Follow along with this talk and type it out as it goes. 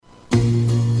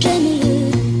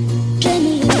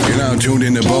tuned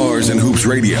into Bars and Hoops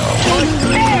Radio,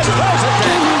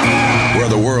 where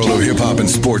the world of hip-hop and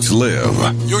sports live.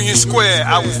 Union Square,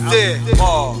 I was there.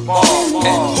 Ball,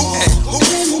 and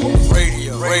hoops.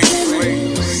 Radio.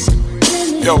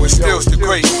 Yo, it's still the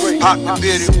great. Pop the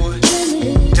bearded one.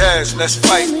 Dash, let's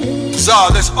fight.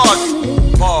 Czar, let's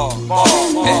argue. Ball,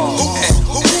 and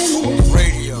hoops.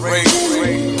 Radio.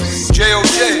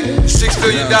 JOJ, $6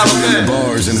 billion man.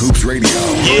 Bars and Hoops Radio.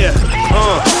 Yeah,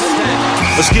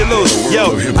 let's get loose.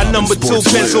 Yo, I number 2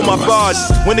 pencil my bars.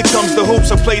 When it comes to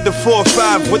hoops, I played the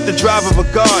 4-5 with the drive of a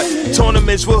guard.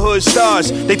 Tournaments with hood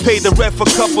stars. They paid the ref a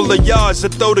couple of yards to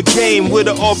throw the game with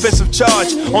an offensive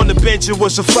charge. On the bench, it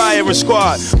was a firing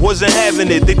squad. Wasn't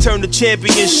having it. They turned the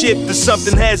championship to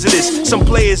something hazardous. Some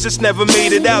players just never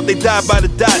made it out. They died by the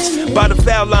dots, by the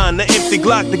foul line, the empty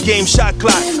Glock, the game shot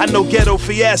clock. I know ghetto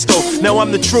fiasco. Now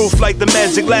I'm the truth like the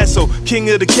magic lasso. King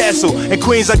of the castle. In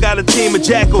Queens, I got a team of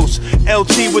jackals.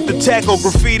 LT with the tackle,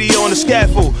 graffiti on the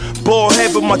scaffold. Ball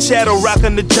head with my chattel,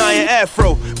 rocking the giant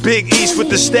afro. Big East with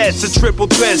the stats, a triple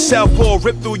threat. Southpaw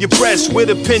rip through your breast with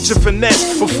a pinch of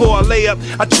finesse. Before I lay up,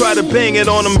 I try to bang it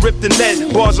on them, rip the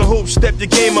net. Bars and hoops, step your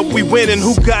game up, we winning.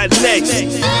 Who got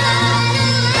next?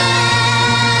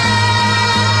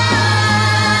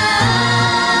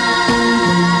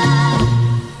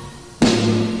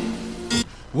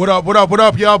 What up,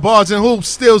 y'all? Bars and Hoops,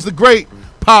 Stills the Great,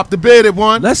 Pop the bearded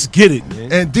one. Let's get it,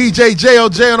 man. And DJ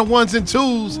JOJ on the ones and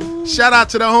twos. Shout out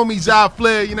to the homie Zy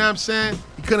Flair, you know what I'm saying?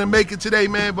 He couldn't make it today,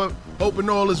 man, but hoping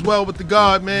all is well with the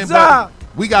God, man. But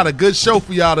we got a good show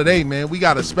for y'all today, man. We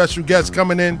got a special guest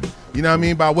coming in, you know what I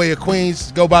mean, by way of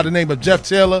Queens. Go by the name of Jeff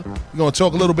Taylor. We're going to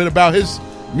talk a little bit about his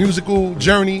musical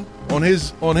journey, on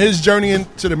his journey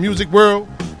into the music world.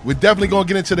 We're definitely going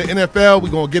to get into the NFL. We're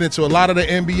going to get into a lot of the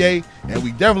NBA. And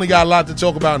we definitely got a lot to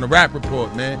talk about in the rap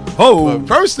report, man. Oh. But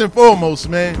first and foremost,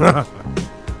 man,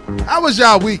 how was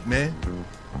y'all week, man?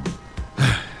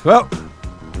 Well,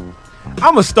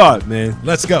 I'm going to start, man.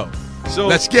 Let's go. So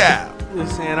let's get out.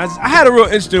 Listen, I had a real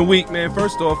interesting week, man.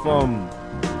 First off,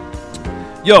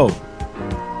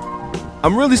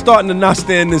 I'm really starting to not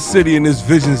stay in this city in this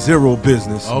Vision Zero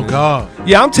business. Oh, man. God.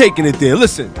 Yeah, I'm taking it there.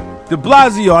 Listen. De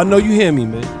Blasio, I know you hear me,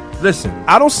 man. Listen,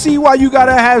 I don't see why you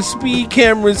gotta have speed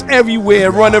cameras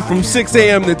everywhere running from 6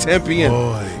 a.m. to 10 p.m.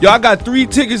 Boy. Yo, I got 3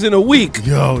 tickets in a week.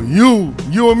 Yo, you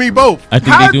and me both. I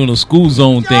think they're doing those school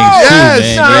zone things too,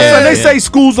 yes, man. They say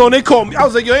school zone. They call me. I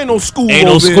was like, yo, ain't no school. Ain't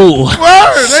no over here. school.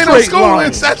 Word, ain't no Straight school lying.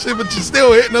 in session, but you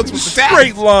still hitting us with the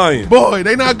Straight lying. Boy,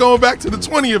 they not going back to the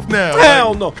 20th now.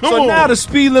 Hell like, no. Come So on. now the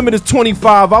speed limit is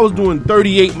 25. I was doing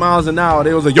 38 miles an hour.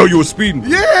 They was like, yo, you were speeding.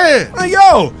 Yeah. Like,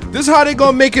 yo, this is how they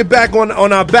gonna make it back on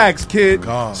our backs, kid.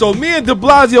 God. So me and De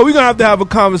Blasio, we gonna have a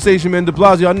conversation, man. De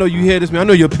Blasio, I know you hear this, man. I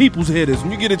know your peoples hear this.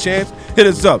 When you get a chance, hit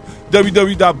us up.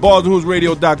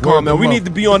 www.barsandhoopsradio.com, man. We need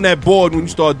to be on that board when you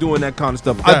start doing that kind of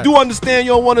stuff. I do understand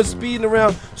you don't want to speeding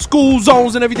around school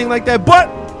zones and everything like that, but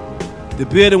the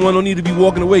bearded one don't need to be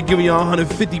walking away giving y'all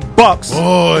 $150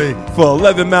 Boy, for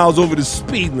 11 miles over the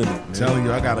speed limit. I'm telling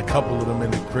you, I got a couple of them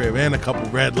in the crib and a couple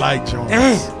red light joints.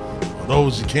 Dang.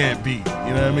 Those you can't beat.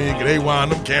 You know what I mean? 'Cause they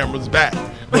wind them cameras back.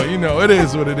 But, you know, it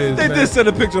is what it is, They man. did send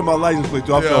a picture of my license plate,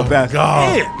 so I felt bad.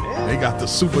 God. Damn, man. They got the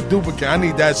super duper can. I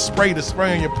need that spray to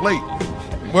spray on your plate.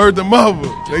 Word to mother.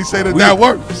 They say that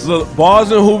works. Look,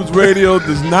 Bars and Hoops Radio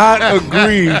does not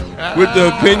agree with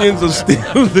the opinions of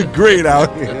Steel the Great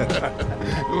out here.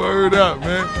 Word up,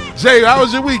 man. Jay, how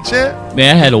was your week, champ?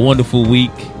 Man, I had a wonderful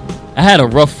week. I had a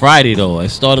rough Friday, though. I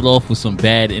started off with some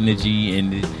bad energy,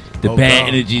 and the bad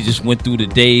energy just went through the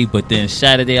day. But then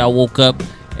Saturday, I woke up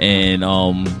and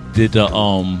did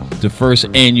the first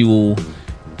annual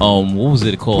what was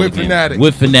it called? With Fanatic.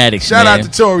 With Fanatics. Shout man. out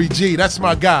to Tory G. That's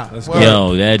my guy.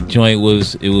 Yo, that joint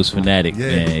was Fanatic, Yeah.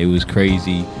 man. It was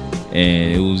crazy,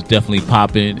 and it was definitely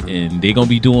popping. And they're gonna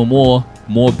be doing more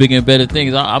bigger and better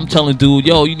things. I'm telling dude,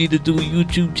 yo, you need to do a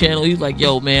YouTube channel. He's like,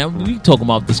 yo, man, we talking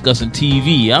about discussing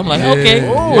TV. I'm like, okay,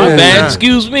 my bad.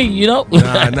 Excuse me, you know.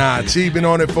 Nah. T been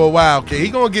on it for a while. Okay, he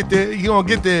gonna get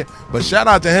there. But shout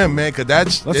out to him, man,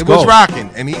 because it was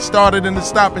rocking, and he started in the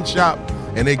Stop and Shop.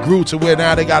 And they grew to where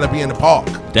now they got to be in the park.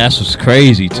 That's what's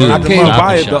crazy, too. I came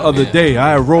by it the other day.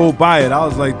 I rolled by it. I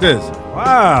was like this.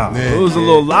 Wow. It was a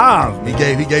little live. He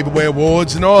gave away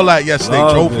awards and all that yesterday.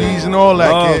 Trophies and all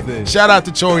that, kid. Shout out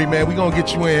to Tory, man. We going to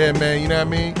get you in here, man. You know what I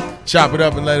mean? Chop it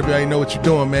up and let everybody know what you're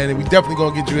doing, man. And we definitely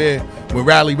going to get you here when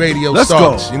Rally Radio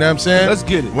starts. Go. You know what I'm saying? Let's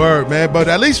get it. Word, man. But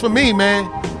at least for me, man,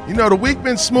 you know, the week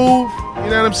been smooth. You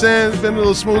know what I'm saying? It's been a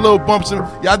little smooth, little bumps.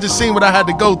 Y'all just seen what I had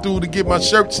to go through to get my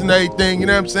shirts and everything. You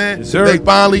know what I'm saying? Yes, sir. They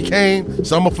finally came.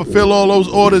 So I'm going to fulfill all those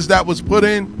orders that was put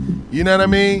in. You know what I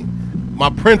mean? my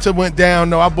printer went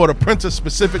down. No, I bought a printer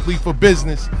specifically for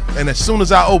business, and as soon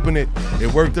as I opened it,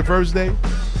 it worked the first day,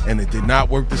 and it did not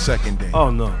work the second day. Oh,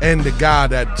 no. And the guy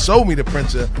that sold me the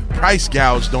printer price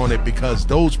gouged on it because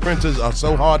those printers are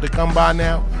so hard to come by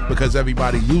now because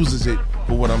everybody uses it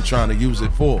for what I'm trying to use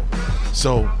it for.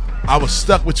 So I was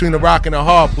stuck between a rock and a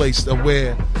hard place of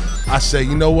where I say,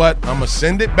 you know what, I'm going to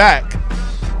send it back,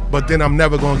 but then I'm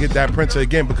never going to get that printer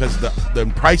again because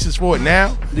the prices for it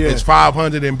now is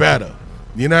 $500 and better.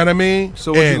 You know what I mean?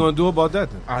 So what you going to do about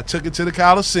that then? I took it to the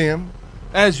Coliseum.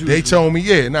 As usual. They told me,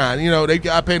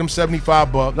 I paid them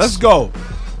 $75. Let's go.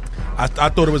 I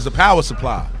thought it was the power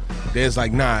supply. There's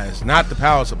like, nah, it's not the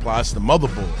power supply, it's the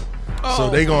motherboard. So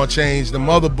they gonna change the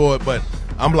motherboard, but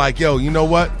I'm like, yo, you know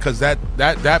what? Because that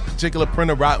particular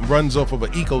printer runs off of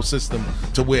an ecosystem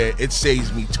to where it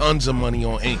saves me tons of money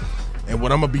on ink. And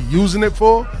what I'm gonna be using it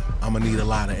for, I'm gonna need a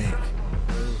lot of ink.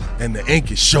 And the ink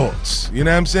is shorts. You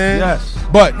know what I'm saying? Yes.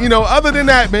 But, other than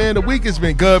that, man, the week has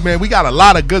been good, man. We got a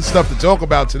lot of good stuff to talk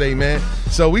about today, man.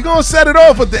 So we going to set it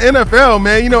off with the NFL,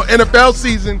 man. NFL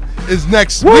season is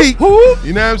next week. Whoop.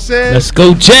 You know what I'm saying? Let's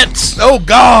go Jets. Oh,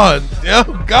 God.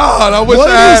 Oh, God. I wish What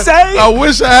did he say? I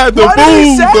wish I had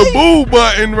the boo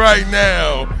button right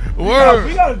now. Word.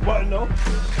 We got a button, though.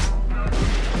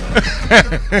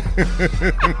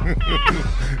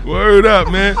 Word up,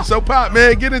 man. So, Pop,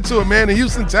 man, get into it, man. The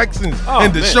Houston Texans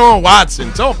and man. Deshaun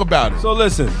Watson. Talk about it. So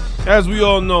listen, as we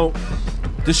all know,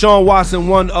 Deshaun Watson,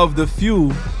 one of the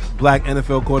few black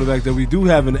NFL quarterbacks that we do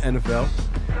have in the NFL,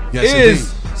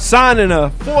 is signing a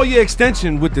 4-year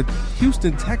extension with the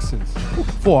Houston Texans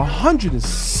for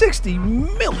 $160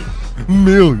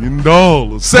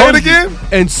 million. Say it again.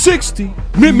 And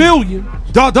 $60 million.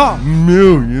 $1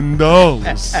 million.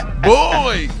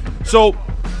 Boy. So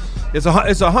it's a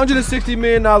 $160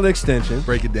 million extension.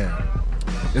 Break it down.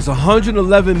 It's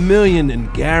 $111 million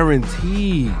in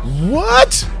guarantees.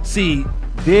 What? See,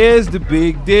 there's the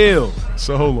big deal.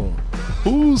 So hold on.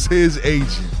 Who's his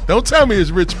agent? Don't tell me it's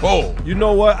Rich Paul. You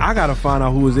know what? I gotta find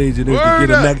out who his agent is Word to get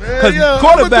him up, next. man. Because Yeah,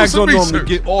 quarterbacks I'm gonna don't do normally some research.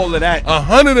 get all of that.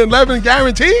 111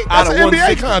 guaranteed? That's Out an of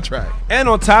NBA 160. contract. And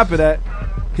on top of that,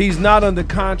 he's not under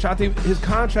contract. I think his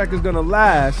contract is gonna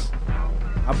last,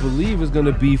 I believe it's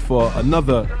gonna be for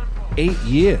another 8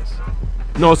 years.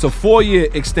 No, it's a 4-year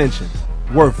extension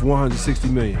worth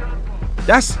 $160 million.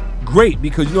 That's great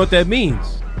because you know what that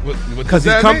means. What Because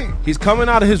does that mean? he's coming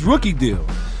out of his rookie deal.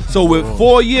 So with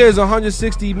 4 years,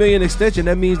 $160 million extension,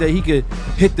 that means that he could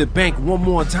hit the bank one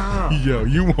more time. Yo,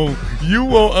 you won't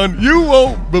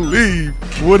believe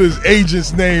what his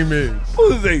agent's name is.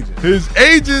 Who's his agent? His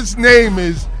agent's name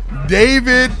is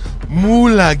David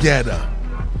Mulageta.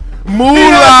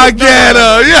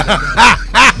 Yeah.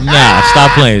 Nah,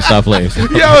 stop playing.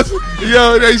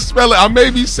 Yo, they spell it. I may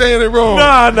be saying it wrong.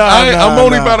 I'm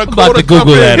only about a about quarter to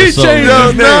Google cup in. that or He something.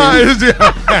 changed his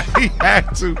name. He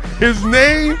had to. His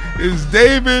name is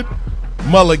David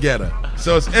Mulageta.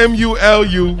 So it's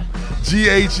Mulugeta,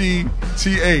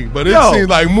 but it Yo. seems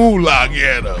like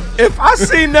Mulageta. If I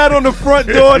seen that on the front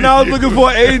door and I was looking for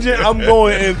an agent, I'm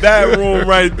going in that room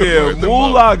right there.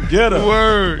 Moolah Getter.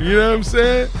 Word. You know what I'm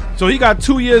saying? So he got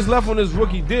 2 years left on his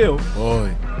rookie deal,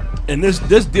 Boy. and this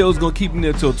deal is gonna keep him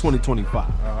there till 2025.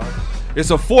 It's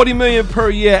a $40 million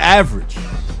per year average,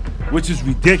 which is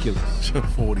ridiculous.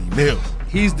 40 mil.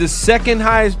 He's the second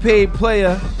highest paid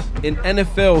player in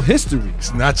NFL history.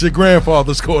 It's not your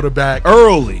grandfather's quarterback.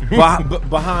 Early.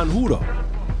 Behind who though?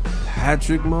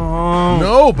 Patrick Mahomes.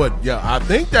 No, but yeah, I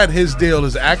think that his deal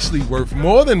is actually worth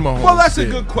more than Mahomes. Well, that's a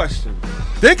deal. good question.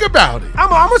 Think about it. I'm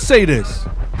gonna say this.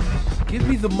 Give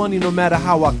me the money no matter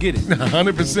how I get it.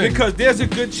 100%. Because there's a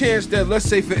good chance that, let's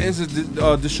say, for instance,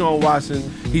 Deshaun Watson,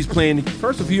 he's playing.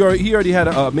 First of all, he already had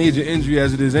a major injury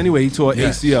as it is anyway. He tore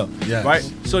Yes. ACL, Yes. right?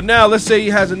 So now, let's say he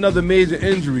has another major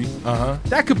injury.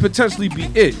 That could potentially be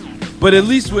it. But at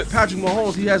least with Patrick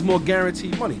Mahomes, he has more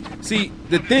guaranteed money. See,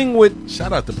 the thing with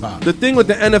Shout out to Pop. the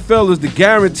NFL is the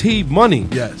guaranteed money.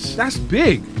 Yes. That's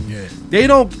big. Yeah. They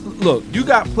don't look. You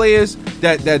got players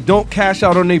that don't cash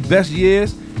out on their best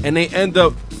years, and they end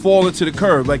up falling to the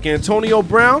curb. Like Antonio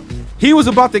Brown, he was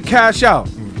about to cash out.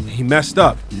 He messed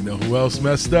up. You know who else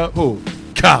messed up? Who?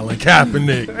 Colin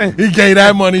Kaepernick. He gave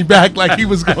that money back like he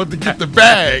was going to get the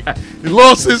bag. He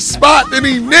lost his spot, then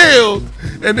he kneeled,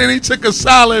 and then he took a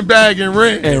silent bag and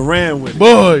ran. And ran with it.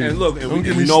 Boy. And look, and Don't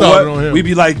get you me know started what? on him. We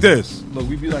be like this. Look,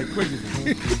 we be like crickets.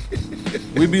 in here.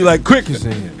 We be like crickets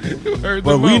in here. Heard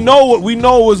But the we moment.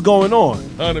 know what's going on.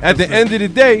 100%. At the end of the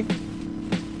day,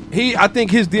 I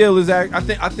think his deal is. I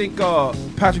think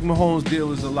Patrick Mahomes'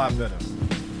 deal is a lot better.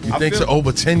 You think so?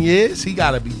 Over 10 years? He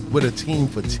got to be with a team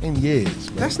for 10 years.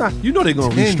 Bro. That's not. You know they're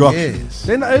gonna 10 restructure. years.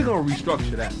 They're gonna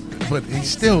restructure that. But he's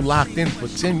still locked in for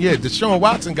 10 years. Deshaun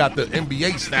Watson got the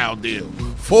NBA style deal.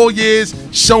 4 years,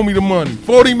 show me the money.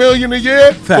 $40 million a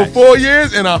year Facts. for 4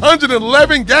 years and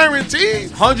 111 guaranteed.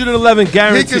 111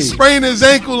 guaranteed. He can sprain his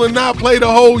ankle and not play the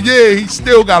whole year. He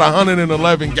still got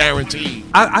 111 guaranteed.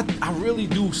 I really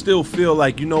do still feel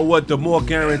like, you know what, the more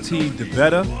guaranteed, the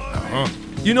better.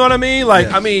 You know what I mean? Like,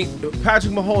 Yes. I mean,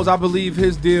 Patrick Mahomes, I believe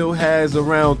his deal has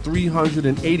around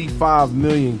 $385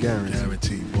 million guaranteed.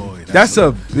 Guaranteed, boy. That's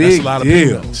a big That's a lot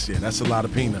deal. of peanuts. Yeah, that's a lot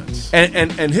of peanuts.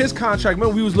 And his contract,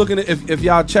 remember we was looking at, if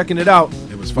y'all checking it out.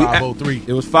 It was 503.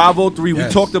 It was 503. Yes.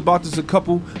 We talked about this a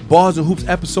couple Bars and Hoops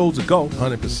episodes ago.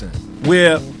 100%.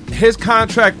 Where his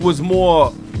contract was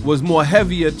more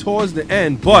heavier towards the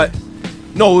end, but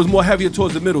no, it was more heavier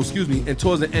towards the middle, excuse me, and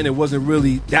towards the end it wasn't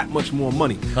really that much more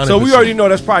money. 100%. So we already know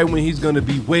that's probably when he's going to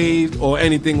be waived or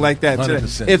anything like that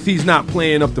 100%. if he's not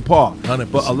playing up to par.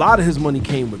 100%. But a lot of his money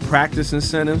came with practice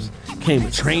incentives, came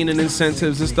with training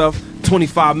incentives and stuff,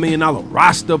 $25 million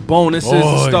roster bonuses and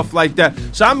Boy. stuff like that.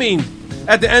 So I mean,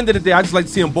 at the end of the day, I just like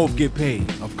to see them both get paid.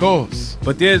 Of course.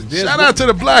 But there's Shout out to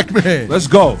the black man. Let's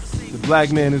go. The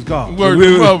black man is gone. Word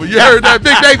to mother. You heard that?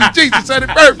 Big Baby Jesus said it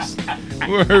first.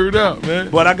 Word up, man.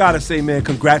 But I gotta say, man,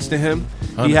 congrats to him.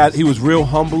 He was real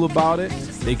humble about it.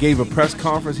 They gave a press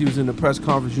conference. He was in the press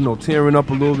conference, tearing up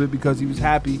a little bit because he was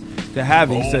happy to have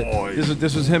it. He said,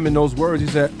 "This was him in those words." He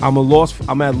said, "I'm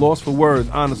at loss for words.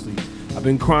 Honestly, I've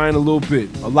been crying a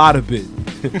lot of bit.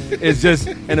 It's just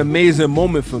an amazing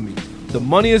moment for me. The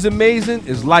money is amazing.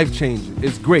 It's life changing.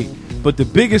 It's great. But the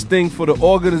biggest thing for the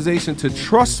organization to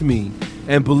trust me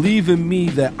and believe in me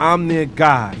that I'm their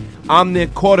guy, I'm their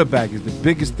quarterback is the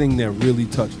biggest thing that really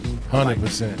touches me."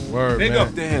 100%. Word, Big man.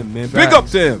 up to him, man. Facts. Big up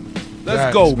to him. Let's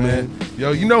Facts, go, man.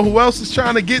 Yo, you know who else is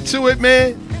trying to get to it,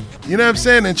 man? You know what I'm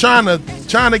saying? And trying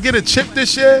to get a chip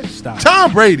this year? Stop.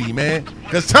 Tom Brady, man.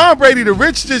 Because Tom Brady, the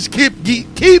rich just keep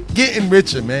getting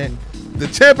richer, man. The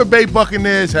Tampa Bay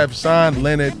Buccaneers have signed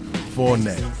Leonard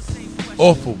Fournette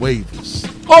off of waivers.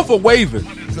 Off of waivers.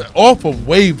 Off of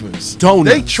waivers. Donuts.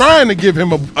 They trying to give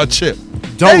him a chip.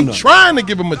 Donuts. They trying to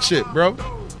give him a chip, bro.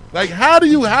 Like, how do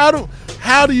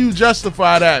you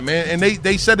justify that, man? And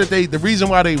they said that the reason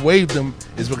why they waived him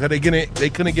is because they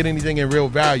couldn't get anything in real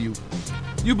value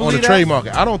You on believe the that? trade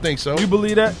market. I don't think so. You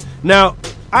believe that? Now,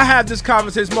 I had this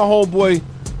conversation with my homeboy,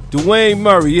 Dwayne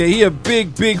Murray. Yeah, he a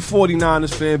big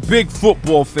 49ers fan, big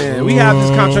football fan. We have this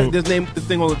contract, this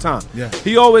thing all the time. Yeah.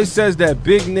 He always says that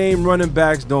big name running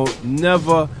backs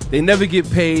never get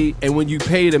paid, and when you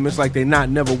pay them, it's like they're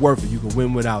never worth it. You can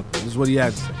win without them. This is what he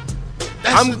has to say.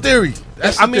 That's the theory.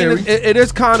 That's the theory. It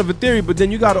is kind of a theory, but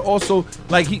then you got to also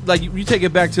you take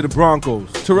it back to the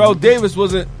Broncos. Terrell Davis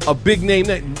wasn't a big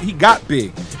name. He got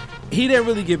big. He didn't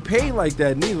really get paid like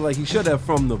that neither. Like he should have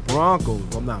from the Broncos,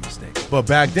 if I'm not mistaken. But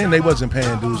back then they wasn't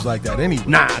paying dudes like that anyway.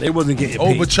 Nah, they wasn't getting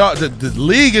paid. The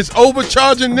league is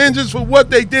overcharging ninjas for what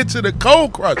they did to the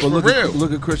Cold Crush. But for real.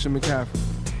 look at Christian McCaffrey.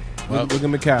 Well, Look at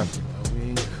McCaffrey.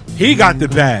 He got the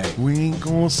bag. We ain't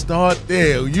gonna start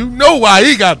there. You know why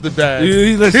he got the bag.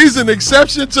 Yeah, He's an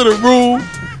exception to the rule.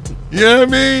 You know what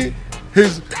I mean?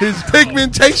 His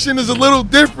pigmentation is a little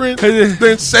different than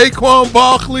Saquon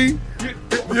Barkley.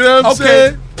 You know what I'm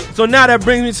saying? So now that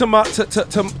brings me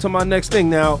to my next thing.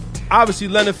 Now, obviously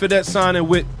Leonard Fournette signing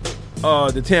with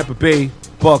the Tampa Bay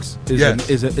Bucks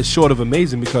is short of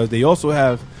amazing because they also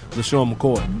have LaShawn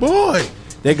McCoy. Boy.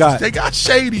 They got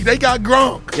Shady. They got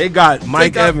Gronk. They got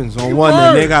Mike Evans on one Word.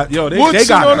 end. They got Woodson they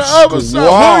got on the other side.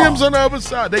 squad. Williams on the other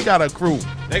side. They got a crew.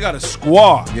 They got a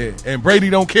squad. Yeah, and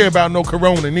Brady don't care about no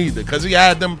corona neither because he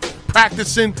had them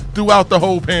practicing throughout the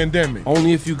whole pandemic.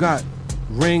 Only if you got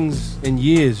rings and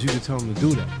years, you can tell them to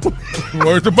do that.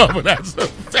 Word to mother, that's a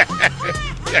fact.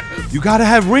 You gotta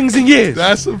have rings and years.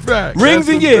 That's a fact. Rings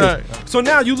That's and a years. fact. So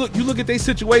now you look at their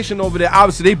situation over there.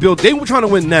 Obviously, they were trying to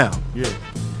win now. Yeah.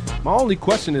 My only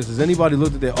question is, has anybody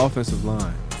looked at their offensive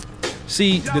line?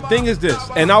 See, the thing is this,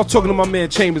 and I was talking to my man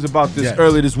Chambers about this Yes.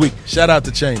 earlier this week. Shout out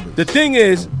to Chambers. The thing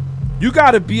is, you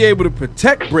got to be able to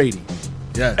protect Brady.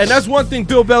 Yes. And that's one thing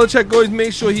Bill Belichick always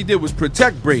made sure he did was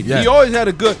protect Brady. Yes. He always had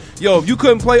a good, if you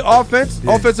couldn't play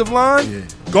offensive line,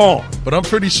 gone. But I'm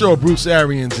pretty sure Bruce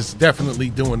Arians is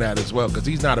definitely doing that as well because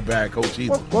he's not a bad coach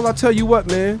either. Well, I'll tell you what,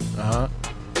 man. Uh-huh.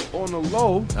 On the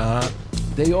low, Uh-huh.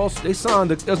 they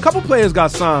signed a couple players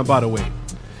got signed, by the way.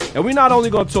 And we're not only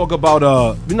gonna talk about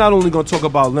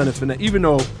Leonard Fournette, even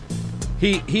though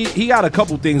he got a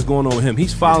couple things going on with him.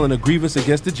 He's filing a grievance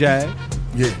against the Jags.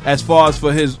 Yeah. As far as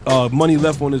for his money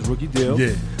left on his rookie deal.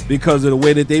 Yeah. Because of the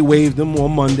way that they waived him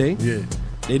on Monday. Yeah.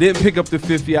 They didn't pick up the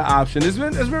 5th-year option. There's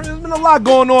been a lot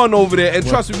going on over there, and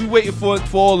trust me, we waiting for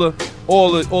all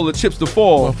the chips to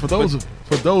fall. Well, for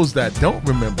those that don't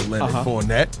remember Leonard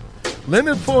Fournette,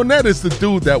 Leonard Fournette is the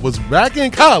dude that was back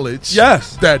in college.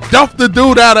 Yes. That duffed the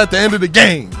dude out at the end of the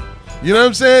game. You know what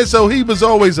I'm saying? So he was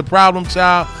always a problem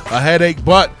child, a headache,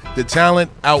 but the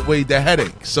talent outweighed the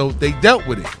headache. So they dealt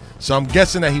with it. So I'm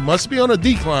guessing that he must be on a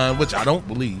decline, which I don't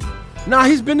believe. Nah,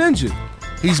 he's been injured.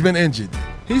 He's been injured.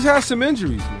 He's had some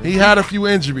injuries, man. He had a few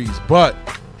injuries, but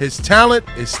his talent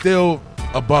is still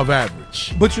above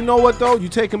average. But you know what, though? You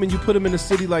take him and you put him in a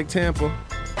city like Tampa.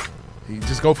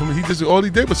 All he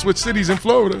did was switch cities in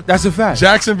Florida. That's a fact.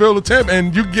 Jacksonville to Tampa,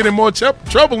 and you get in more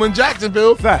trouble in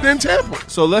Jacksonville than Tampa.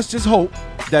 So let's just hope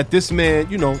that this man,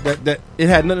 that it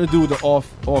had nothing to do with the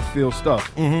off-field stuff.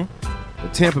 Mm-hmm.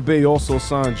 But Tampa Bay also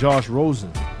signed Josh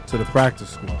Rosen to the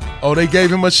practice squad. Oh, they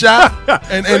gave him a shot?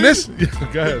 and this... Go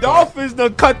ahead, the Dolphins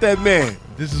done cut that man.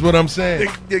 This is what I'm saying.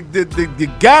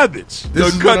 The garbage.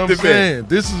 This is what I'm saying.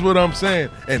 This is what I'm saying.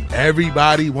 And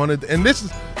everybody wanted... And this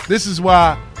is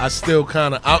why I still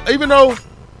kind of... Even though...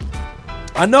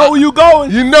 I know where you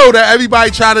going. You know that everybody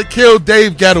tried to kill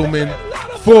Dave Gettleman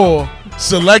for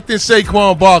selecting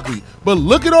Saquon Barkley. But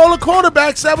look at all the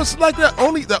quarterbacks that was selected.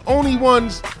 The only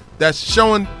ones that's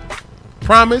showing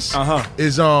promise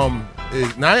is now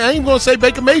I ain't gonna say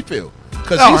Baker Mayfield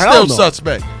because he's still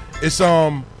suspect. It's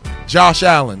Josh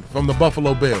Allen from the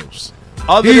Buffalo Bills.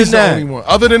 He's the only one.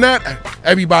 Other than that,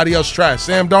 everybody else trash.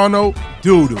 Sam Darnold,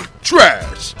 doo-doo.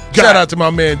 Trash. Shout out to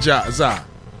my man Zah.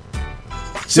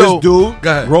 So, this dude,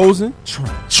 go ahead. Rosen,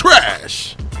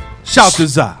 trash. Shout to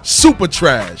Zah. Super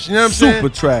trash. You know what I'm saying?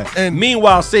 Super trash. And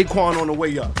meanwhile, Saquon on the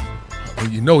way up.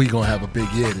 And you know he's gonna have a big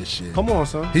year this year. Come on,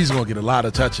 son. He's gonna get a lot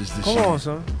of touches this year. Come on,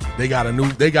 son. They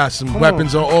got some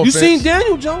weapons on offense. You seen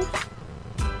Daniel Jones?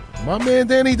 My man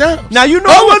Danny Downs. Now you know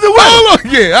what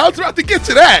yeah, I was about to get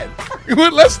to that.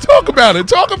 Let's talk about it.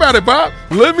 Talk about it, Bob.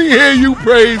 Let me hear you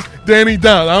praise Danny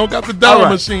Downs. I don't got the dollar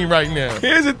machine right now.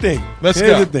 Here's the thing. Let's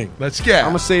go. Let's get. I'm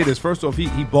gonna say this. First off,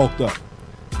 he bulked up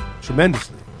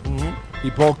tremendously. Mm-hmm. He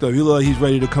bulked up. He looked like he's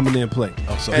ready to come in there and play.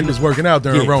 Oh, so he was working out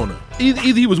during Rona. Either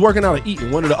he was working out or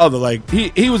eating, one or the other. Like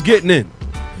he was getting in.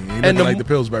 He ain't like the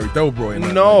Pillsbury Doughboy.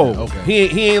 No, like okay.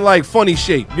 He ain't like funny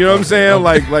shape. You know what I'm saying?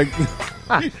 Like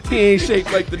he ain't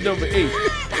shaped like the number 8.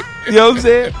 You know what I'm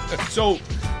saying? So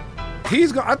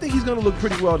I think he's gonna look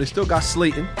pretty well. They still got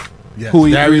Slayton, who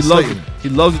he loves. He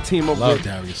loves the team up with.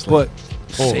 Darius Slayton.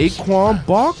 But Saquon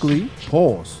Barkley,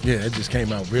 pause. Yeah, it just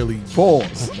came out really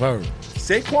pause.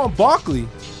 Saquon Barkley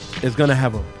is gonna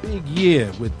have a big year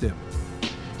with them,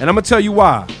 and I'm gonna tell you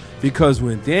why. Because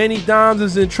when Danny Dimes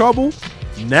is in trouble,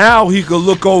 now he could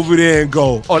look over there and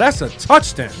go, "Oh, that's a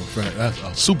touchdown." That's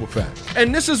a super fact.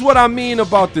 And this is what I mean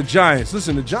about the Giants.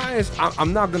 Listen, the Giants,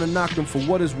 I'm not gonna knock them for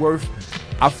what it's worth.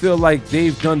 I feel like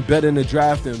they've done better in the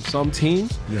draft than some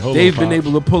teams. Yeah, they've been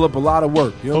able to pull up a lot of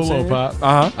work. You know what I'm saying?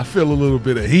 Pop. I feel a little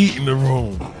bit of heat in the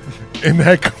room, in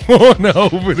that corner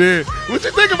over there. What you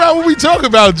think about what we talk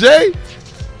about, Jay?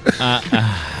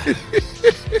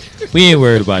 We ain't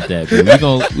worried about that, man.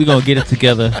 We gonna get it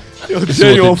together.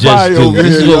 Jay on fire over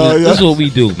here. This is what we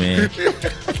do, man.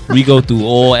 We go through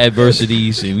all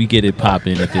adversities and we get it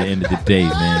popping at the end of the day,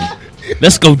 man.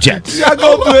 Let's go Jets. I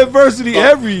go through adversity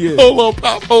every year. Hold on,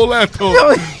 Pop. Hold that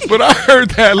thought. But I heard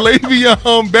that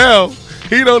Le'Veon Bell,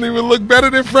 he don't even look better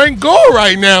than Frank Gore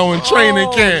right now in training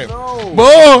camp. No.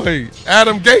 Boy,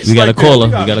 Adam Gates. We got a caller.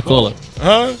 We got a caller.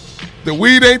 Huh? The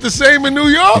weed ain't the same in New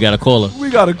York? We got a caller. We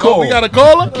got a caller. We got a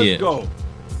caller? Let's go.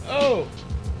 Oh.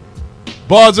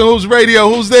 Bars and Hoops Radio.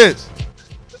 Who's this?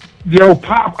 Yo,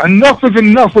 Pop, enough is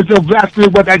enough with your blasphemy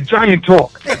about that giant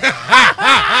talk.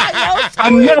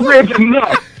 Enough is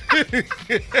enough.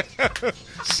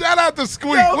 Shout out to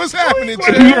Squeak. What's happening,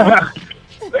 Jay? Yeah.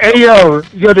 Hey, yo,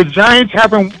 the Giants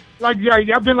haven't,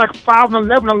 y'all been like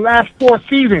 5-11 the last 4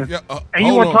 seasons. Yeah, and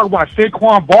you want to talk about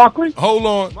Saquon Barkley? Hold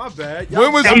on. My bad.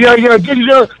 When was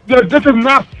this is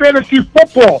not fantasy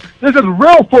football. This is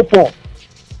real football.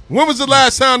 When was the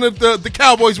last time that the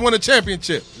Cowboys won a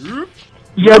championship?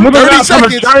 Yeah, when the last time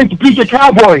the Giants beat the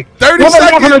Cowboys? 30 when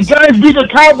seconds. When the Giants beat the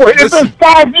Cowboys? It's been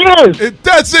 5 years. It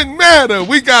doesn't matter.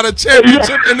 We got a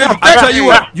championship in this decade. I tell you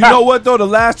what. You know what, though? The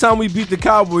last time we beat the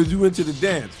Cowboys, we went to the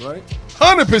dance, right?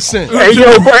 100%.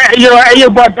 Hey,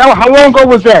 but how long ago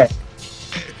was that?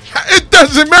 It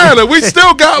doesn't matter. We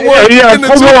still got one in the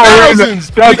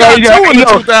 2000s. We got 2 in the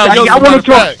 2000s. I want to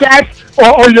talk stats,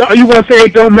 or you want to say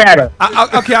it don't matter?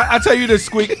 Okay, I'll tell you this,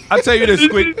 Squeak.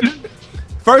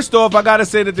 First off, I got to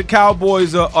say that the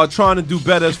Cowboys are trying to do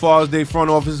better as far as their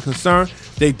front office is concerned.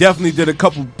 They definitely did a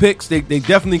couple picks. They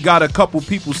definitely got a couple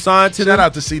people signed to them. Shout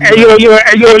out to CD. Hey, yo,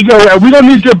 we don't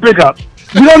need your big up.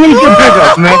 We don't need your big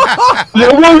up, man.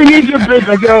 Yo, we don't need your big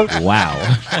up, yo. Wow.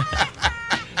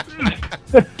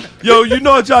 Yo, you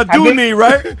know what y'all do need,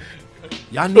 right?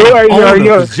 Y'all need Yo, an owner,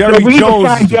 yo. 'cause Jerry we need to Jones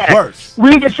sign is the Dak. worst. We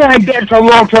need to sign Dak to a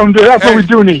long-term deal. That's what we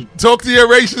do need. Talk to your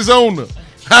racist owner.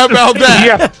 How about that?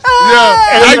 Yeah.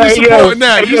 How you supporting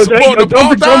that? You supporting the don't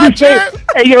Bulldogs, be saying, champ?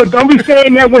 hey, yo, don't be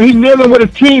saying that when he's kneeling with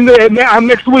his team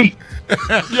next week.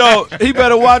 Yo, he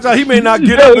better watch out. He may not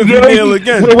get up if he kneel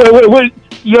again. Wait.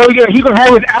 Yo, he gonna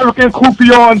have his African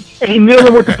kufi on and he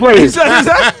kneeling with the He players. said,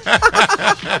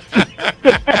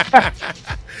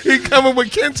 He coming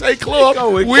with Kente Cloth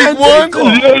Go with week Kente one.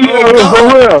 Cloth.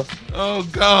 For real. Oh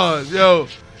God, yo,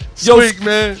 Squeak,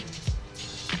 man.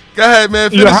 Go ahead,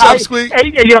 man. Yo, Finish how, up, Squeak.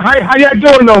 hey, yo, how y'all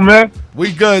doing though, man?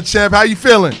 We good, champ. How you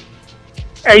feeling?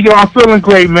 Hey, yo, I'm feeling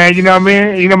great, man. You know what I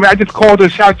mean? You know what I mean? I just called to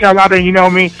shout y'all out, and you know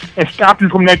what I mean, and stop you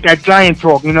from that giant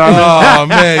talk. You know what I mean? Oh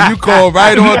man, you called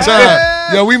right on time.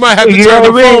 Yo, we might have to You turn know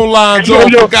the what I mean? phone lines Yo, off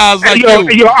yo, for guys like yo,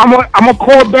 you. Yo, I'm gonna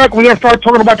call back when y'all start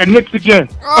talking about the Knicks again.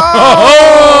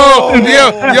 Oh,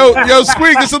 yo,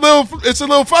 Squeak, it's a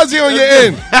little fuzzy on your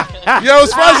end. Yo,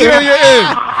 it's fuzzy on your end.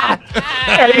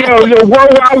 Hey, yo,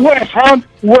 World Wide West, huh?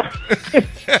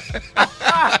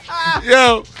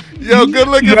 Yo, good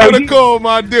looking Yo, for the you- call,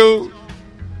 my dude.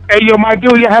 Hey, yo, my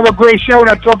dude, you have a great show, and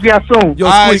I'll talk to y'all soon. yo,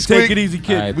 All right, Squeak, take Squeak. it easy,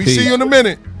 kid. All right. We Peace. see you in a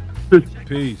minute.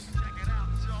 Peace.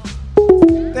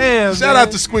 Damn, Shout man.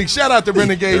 out to Squeak. Shout out to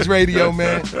Renegades Radio,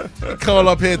 man. Call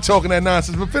up here talking that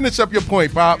nonsense. But finish up your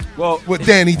point, Pop. Well, with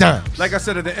Danny Dimes. Like I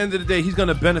said, at the end of the day, he's going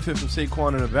to benefit from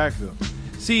Saquon in the backfield.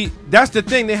 See, that's the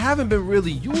thing. They haven't been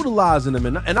really utilizing him.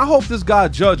 And I hope this guy,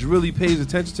 Judge, really pays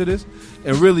attention to this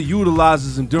and really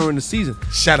utilizes him during the season.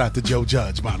 Shout out to Joe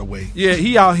Judge, by the way. Yeah,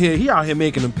 he out here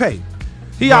making them pay.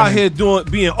 He out here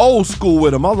being old school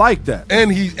with him. I like that.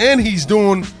 And he's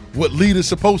doing what leaders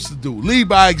supposed to do. Lead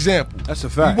by example. That's a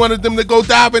fact. You wanted them to go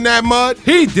dive in that mud?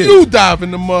 He did. You dive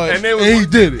in the mud. And he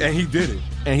did it. And he did it.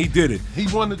 And he did it. He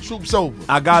won the troops over.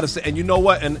 I gotta say, and you know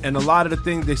what? And a lot of the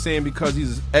things they're saying because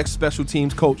he's an ex-special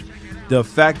teams coach, the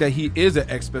fact that he is an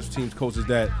ex-special teams coach is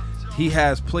that he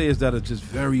has players that are just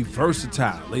very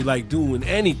versatile. They like doing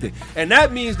anything. And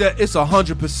that means that it's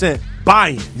 100%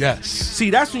 buy-in. Yes. See,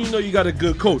 that's when you know you got a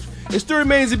good coach. It still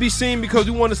remains to be seen because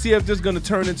we want to see if this is going to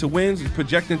turn into wins,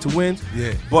 project into wins.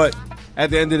 Yeah. But at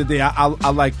the end of the day, I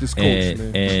like this coach,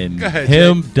 man. And Go ahead,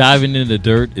 him diving in the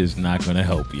dirt is not going to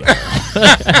help you.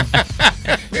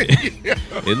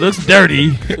 It looks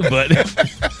dirty, but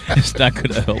it's not going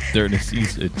to help during the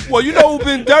season. Well, you know who's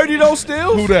been dirty, though,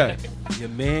 still? Who that? Your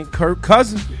man, Kirk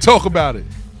Cousins. Talk about it.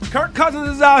 Kirk Cousins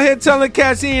is out here telling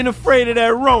cats he ain't afraid of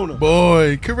that Rona.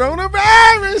 Boy, He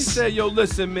coronavirus. said, yo,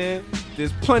 listen, man,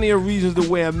 there's plenty of reasons to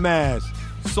wear a mask,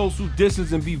 social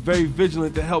distance, and be very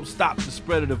vigilant to help stop the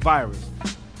spread of the virus.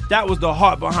 That was the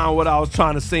heart behind what I was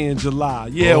trying to say in July.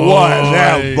 Yeah, Boy.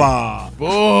 whatever. Boy.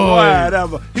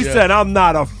 Whatever. He Yeah. said, I'm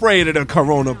not afraid of the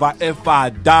coronavirus. If I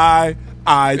die,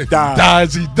 I die.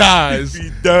 Dies, he dies. If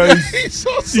he dies, He's so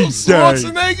he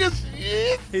Schwarzenegger.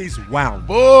 Yeah. he's wound.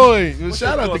 Boy, What's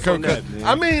shout your out to thoughts Kirk on that, Cousins. man?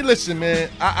 I mean, listen, man,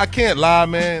 I can't lie,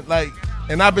 man. Like,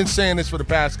 and I've been saying this for the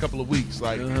past couple of weeks.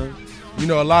 Like, you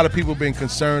know, a lot of people been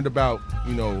concerned about,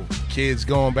 you know, kids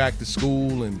going back to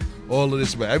school and all of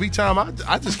this. But every time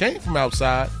I just came from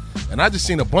outside and I just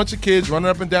seen a bunch of kids running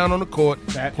up and down on the court,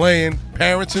 playing,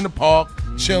 parents in the park,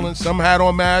 chilling. Some had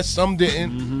on masks, some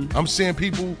didn't. I'm seeing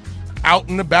people out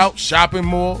and about, shopping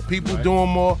more, people doing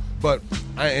more. But,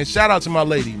 and shout out to my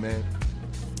lady, man.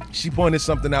 She pointed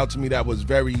something out to me that was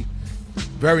very,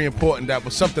 very important. That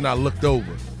was something I looked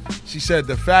over. She said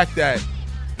the fact that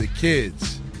the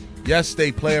kids, yes,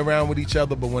 they play around with each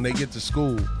other, but when they get to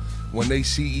school, when they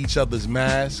see each other's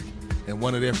mask and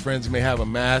one of their friends may have a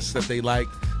mask that they like,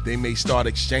 they may start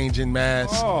exchanging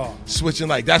masks, switching.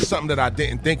 Like, that's something that I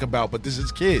didn't think about, but this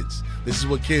is kids. This is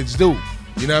what kids do.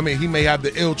 You know what I mean? He may have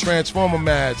the ill Transformer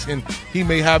mask, and he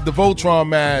may have the Voltron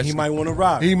mask. He might want to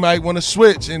ride. He might want to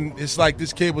switch, and it's like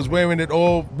this kid was wearing it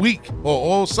all week or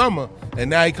all summer, and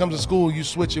now he comes to school, you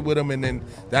switch it with him, and then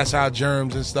that's how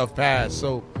germs and stuff pass.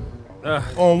 So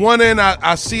on one end,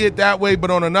 I see it that way, but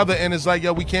on another end, it's like,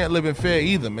 yo, we can't live in fear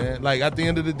either, man. Like, at the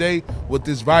end of the day, what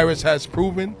this virus has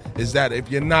proven is that if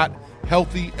you're not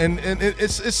healthy, and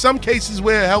it's some cases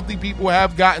where healthy people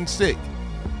have gotten sick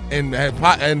and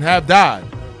have died,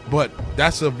 but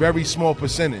that's a very small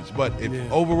percentage. But if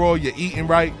overall you're eating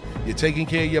right, you're taking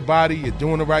care of your body, you're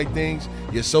doing the right things,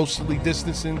 you're socially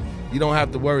distancing, you don't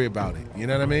have to worry about it. You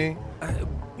know what I mean?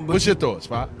 What's your thoughts,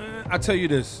 Pop? I tell you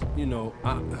this,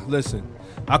 listen,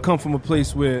 I come from a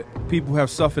place where people have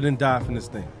suffered and died from this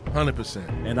thing.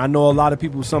 100%. And I know a lot of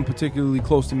people, some particularly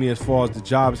close to me as far as the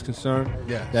job is concerned,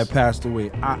 Yes. that passed away.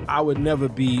 I would never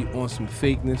be on some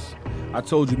fakeness. I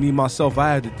told you, me, myself,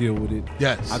 I had to deal with it.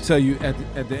 Yes. I tell you,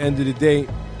 at the end of the day,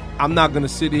 I'm not going to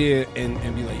sit here and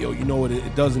be like, yo, you know what,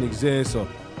 it doesn't exist. Or,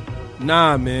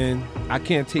 nah, man, I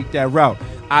can't take that route.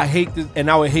 I hate this,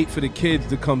 and I would hate for the kids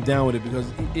to come down with it because,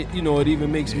 it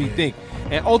even makes me think.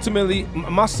 And ultimately,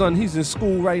 my son, he's in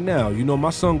school right now.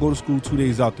 My son go to school 2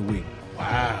 days out the week.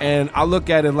 Wow. And I look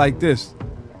at it like this.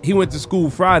 He went to school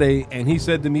Friday, and he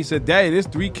said to me, Daddy, there's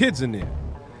 3 kids in there.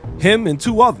 Him and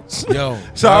 2 others. Yo.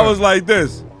 So I was like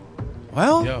this.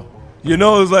 Well, Yo.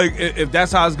 it's like, if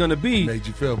that's how it's going to be. Made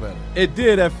you feel better. It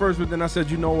did at first, but then I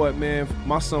said, you know what, man?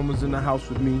 My son was in the house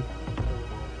with me.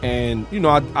 And,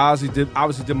 I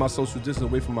obviously did my social distance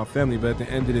away from my family, but at the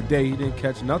end of the day, he didn't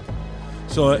catch nothing.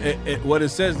 So what it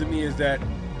says to me is that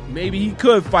maybe he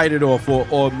could fight it off,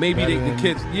 or maybe the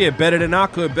kids, better than I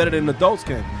could, better than adults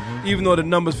can. Even though the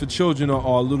numbers for children are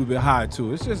a little bit high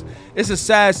too. It's a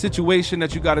sad situation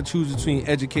that you got to choose between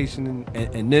education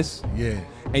and this. Yeah.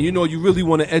 And you really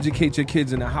want to educate your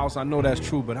kids in the house. I know that's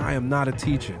true, but I am not a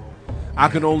teacher. I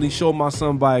can only show my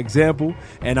son by example,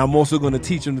 and I'm also going to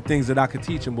teach him the things that I could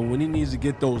teach him. But when he needs to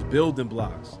get those building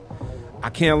blocks, I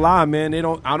can't lie, man.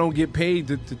 I don't get paid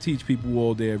to teach people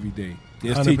all day, every day.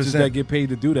 There's 100%. teachers that get paid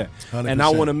to do that. 100%. And I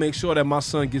want to make sure that my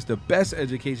son gets the best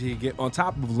education he can get on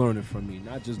top of learning from me,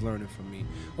 not just learning from me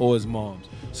or his mom's.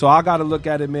 So I got to look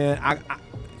at it, man.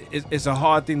 It's a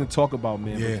hard thing to talk about,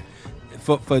 man. Yeah.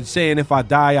 For saying if I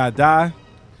die, I die.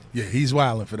 Yeah, he's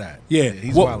wilding for that. Yeah.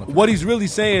 He's wilding for what that. he's really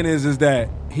saying is that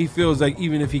he feels like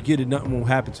even if he get it, nothing won't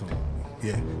happen to him.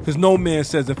 Yeah. Because no man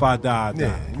says if I die, I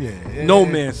die. Yeah. No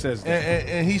man says that.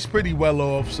 And he's pretty well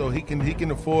off, so he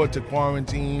can afford to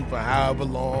quarantine for however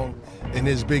long in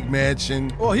his big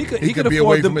mansion. Well, he could be afford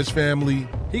away them- from his family.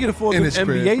 He can afford in them his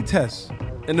crib. NBA tests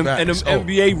and them Facts. Oh.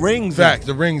 NBA rings. Fact,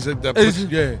 the rings that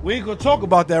yeah. We ain't gonna talk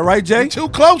about that, right, Jay? Too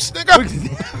close, nigga.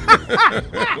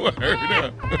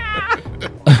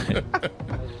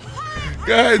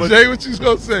 Go ahead, Jay. What you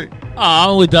gonna say?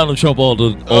 I'm with Donald Trump all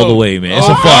the way, man. It's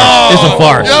a farce. It's a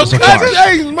farce. Yo, It's a cousin farce.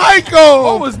 James Michael.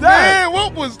 What was that? Man,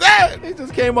 what was that? He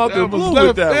just came out the That was blue left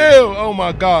with that. field. Oh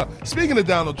my God! Speaking of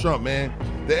Donald Trump, man,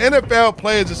 the NFL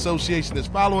Players Association is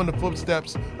following the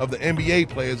footsteps of the NBA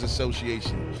Players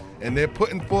Association, and they're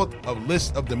putting forth a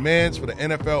list of demands for the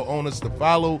NFL owners to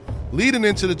follow leading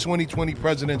into the 2020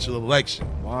 presidential election.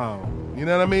 Wow. You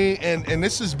know what I mean? And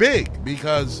this is big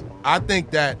because I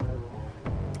think that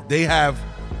they have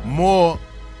more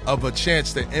of a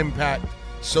chance to impact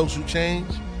social change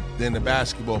than the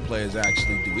basketball players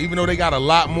actually do. Even though they got a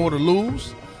lot more to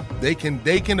lose, they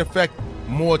can affect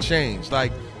more change.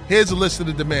 Like, here's a list of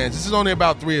the demands. This is only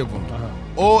about 3 of them.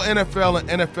 All NFL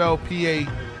and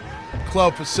NFLPA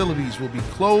club facilities will be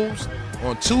closed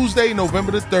on Tuesday,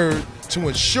 November the 3rd, to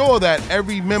ensure that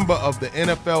every member of the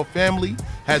NFL family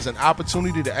has an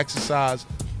opportunity to exercise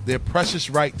their precious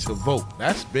right to vote.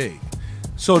 That's big.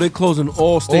 So they're closing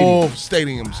all stadiums. All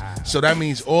stadiums. So that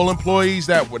means all employees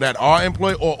that are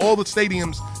employed, or all the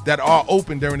stadiums that are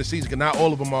open during the season, because not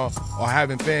all of them are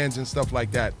having fans and stuff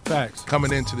like that. Facts.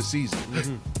 Coming into the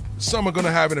season. Some are going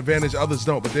to have an advantage, others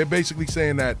don't. But they're basically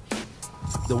saying that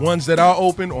the ones that are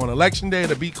open on election day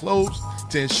to be closed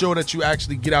to ensure that you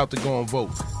actually get out to go and vote.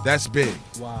 That's big.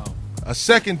 Wow. A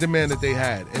second demand that they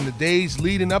had, in the days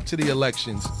leading up to the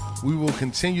elections, we will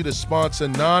continue to sponsor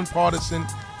nonpartisan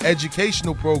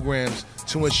educational programs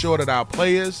to ensure that our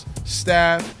players,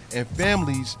 staff, and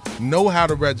families know how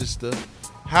to register,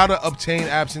 how to obtain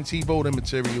absentee voting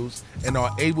materials, and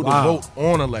are able to vote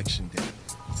on election day.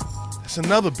 That's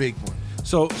another big one.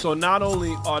 So not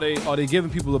only are they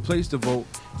giving people a place to vote,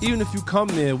 even if you come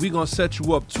there, we're gonna set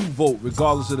you up to vote,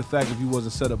 regardless of the fact if you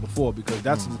wasn't set up before, because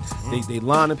that's they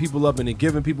lining people up and they're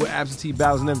giving people absentee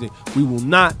ballots and everything. We will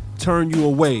not turn you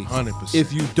away 100%.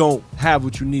 if you don't have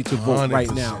what you need to vote right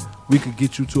 100%. now. We could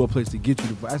get you to a place to get you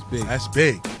to vote. That's big. That's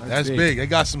big. That's big. big. They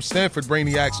got some Stanford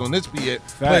brainiacs on this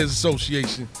Players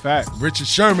Association. Facts. Richard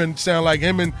Sherman sound like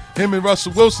him and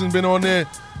Russell Wilson been on there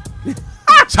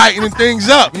tightening things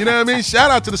up. You know what I mean?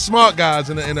 Shout out to the smart guys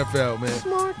in the NFL,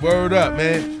 man. Word up,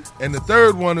 man. And the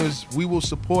third one is we will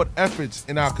support efforts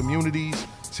in our communities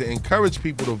to encourage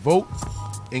people to vote,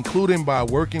 including by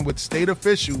working with state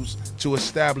officials to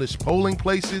establish polling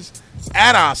places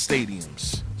at our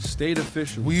stadiums. State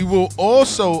officials. We will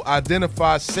also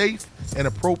identify safe and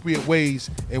appropriate ways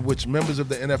in which members of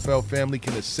the NFL family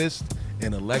can assist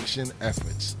in election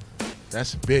efforts.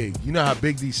 That's big. You know how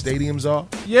big these stadiums are?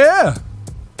 Yeah.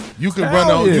 You can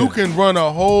Hell yeah. you can run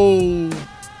a whole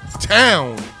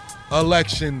town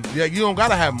election. Yeah, you don't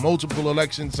gotta have multiple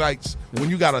election sites when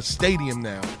you got a stadium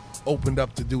now opened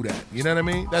up to do that. You know what I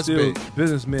mean? That's Still, big.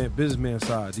 businessman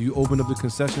side. Do you open up the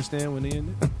concession stand when they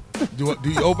in there? Do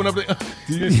you open up the?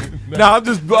 Nah, I'm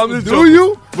just Do joking.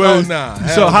 you? But Oh nah. you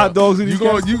hell sell no. hot dogs in You these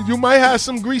guys? you might have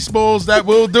some grease balls that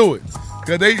will do it.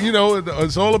 Cause they,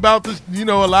 it's all about this. A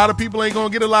lot of people ain't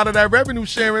gonna get a lot of that revenue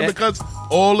sharing because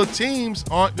all the teams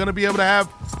aren't gonna be able to have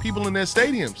people in their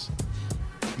stadiums.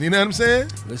 You know what I'm saying?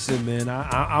 Listen, man,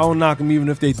 I don't knock them even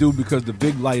if they do, because the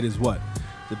big light is what?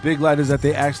 The big light is that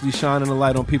they actually shining a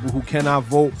light on people who cannot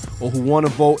vote or who want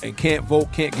to vote and can't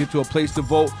vote, can't get to a place to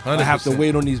vote. I have to 100%.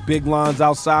 wait on these big lines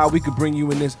outside. We could bring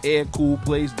you in this air-cooled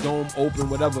place, dome open,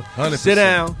 whatever. 100%. Sit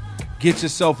down, get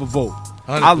yourself a vote.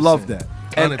 I 100%. love that.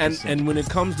 And 100%. when it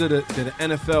comes to the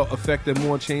NFL affecting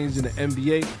more change than the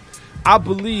NBA, I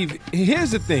believe,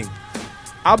 here's the thing.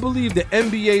 I believe the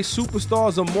NBA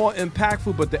superstars are more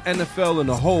impactful, but the NFL in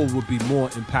the whole would be more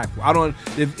impactful.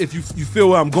 If you feel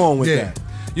where I'm going with Yeah. that.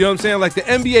 You know what I'm saying? Like the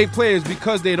NBA players,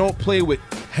 because they don't play with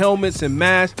helmets and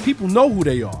masks, people know who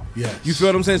they are. Yes. You feel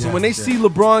what I'm saying? So Yes, when they yes. see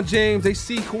LeBron James, they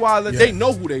see Kawhi, Yes. they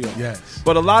know who they are. Yes.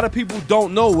 But a lot of people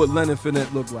don't know what Leonard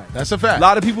Fournette looked like. That's a fact. A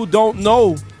lot of people don't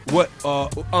know what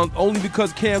only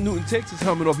because Cam Newton takes his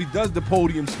helmet off, he does the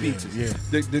podium speeches. Yeah.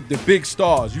 The big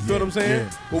stars. You feel what I'm saying?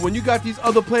 yeah. But when you got these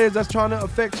other players that's trying to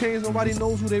affect change, nobody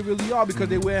knows who they really are because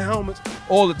they wear helmets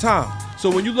all the time. So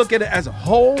when you look at it as a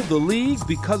whole, the league,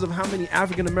 because of how many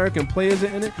African American players are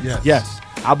in it, Yes.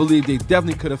 I believe they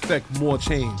definitely could affect more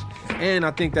change. And I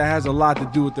think that has a lot to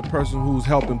do with the person who's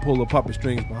helping pull the puppet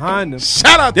strings behind them.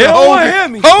 Shout out They to don't wanna Hobie. hear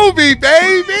me. Hobie,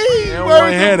 baby. don't Word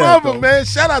wanna to hear that, mother, though. man.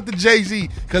 Shout out to Jay-Z.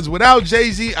 Because without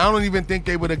Jay-Z, I don't even think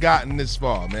they would have gotten this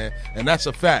far, man. And that's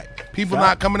a fact. People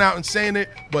not coming out and saying it,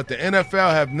 but the NFL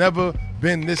have never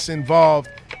been this involved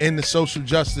in the social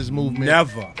justice movement.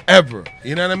 Never. Ever.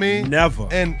 You know what I mean? Never.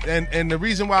 And the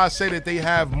reason why I say that they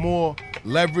have more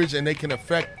leverage and they can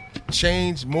affect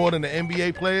change more than the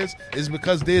NBA players is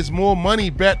because there's more money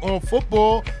bet on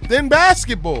football than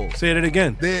basketball. Say it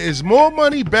again. There is more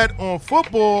money bet on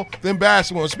football than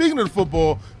basketball. Speaking of the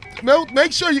football,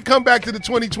 make sure you come back to the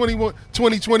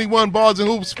 2021 Bars and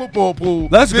Hoops football pool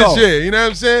Let's this go. year. You know what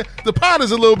I'm saying? The pot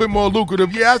is a little bit more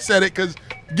lucrative. Yeah, I said it because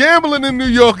gambling in New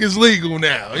York is legal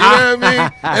now. You know what I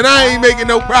mean? And I ain't making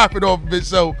no profit off of it,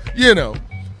 so,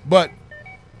 But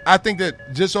I think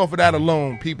that just off of that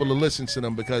alone, people will listen to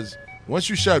them because once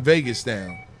you shut Vegas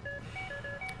down,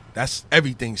 that's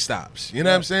everything stops. You know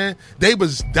what I'm saying? They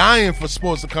was dying for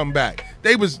sports to come back.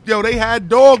 They had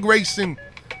dog racing.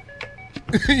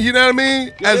 You know what I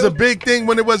mean? As a big thing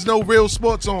when there was no real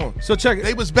sports on. So check it.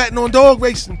 They was betting on dog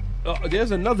racing.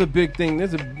 There's another big thing.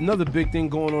 There's another big thing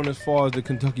going on as far as the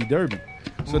Kentucky Derby.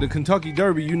 So the Kentucky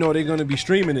Derby, they're going to be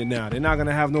streaming it now. They're not going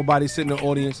to have nobody sitting in the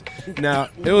audience. Now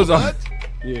it was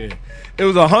it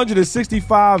was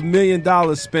 $165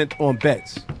 million spent on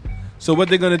bets. So what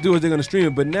they're going to do is they're going to stream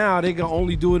it, but now they can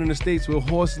only do it in the states where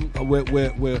horse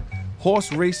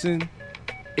racing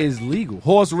is legal.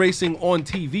 Horse racing on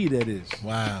TV, that is.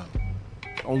 Wow.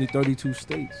 Only 32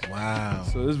 states. Wow.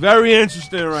 So it's very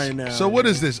interesting right now. So what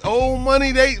is this? Old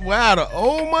money? The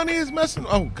old money is messing.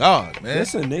 Oh God, man.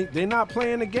 Listen, they're not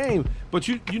playing the game. But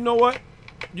you know what?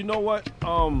 You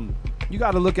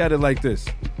got to look at it like this.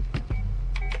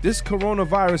 This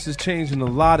coronavirus is changing a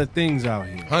lot of things out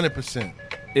here. 100%.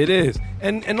 It is,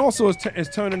 and also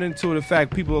it's turning into the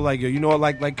fact people are like, yo,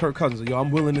 like Kirk Cousins, yo,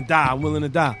 I'm willing to die. I'm willing to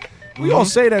die. We all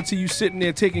say that to you sitting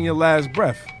there taking your last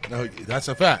breath. No, that's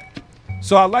a fact.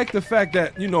 So I like the fact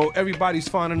that everybody's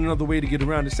finding another way to get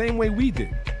around the same way we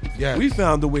did. Yes. We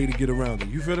found a way to get around it.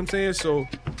 You feel what I'm saying? So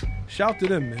shout to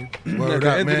them, man. Word At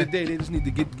the up, end man. of the day, they just need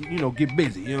to get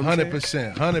busy. You know what I'm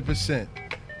saying? 100%.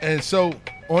 And so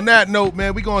on that note,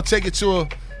 man, we're gonna take it to a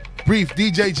brief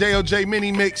DJ JOJ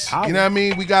mini mix. You know what I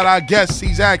mean? We got our guest.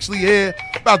 He's actually here.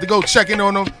 About to go check in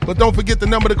on him. But don't forget the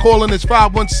number to call in is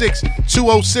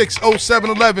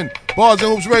 516-206-0711. Bars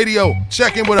and Hoops Radio.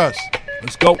 Check in with us.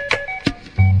 Let's go.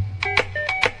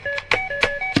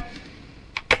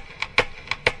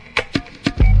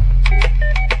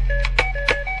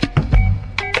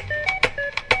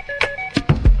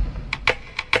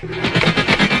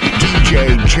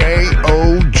 DJ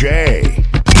JOJ.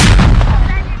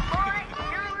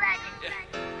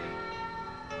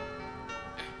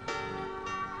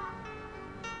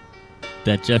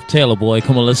 That Jeff Taylor boy,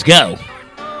 come on, let's go.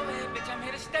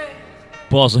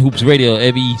 Bars and Hoops Radio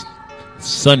every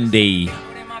Sunday,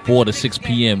 4 to 6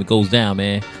 p.m. It goes down,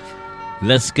 man.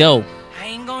 Let's I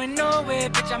ain't going nowhere,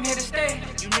 bitch, I'm here to stay.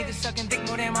 You niggas sucking dick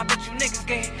more than my bitch, you niggas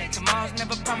gay. Tomorrow Tomorrow's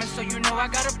never promised, so you know I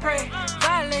gotta pray.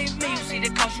 Violate me, you see the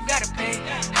cost you gotta pay.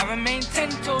 I remain 10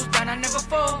 toes down, I never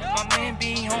fall. My man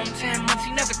be home 10 months,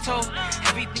 he never told.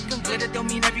 Everything come glitter, don't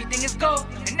mean everything is gold.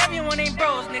 And everyone ain't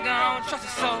bros, nigga, I don't trust a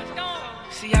soul.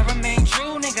 See, I remain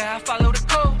true, nigga, I follow the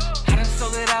code. I done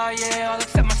sold it all, yeah, all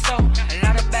except my soul. A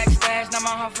lot of backstabbs, now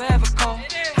my heart forever cold.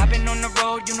 I've been on the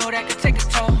road, you know that could take a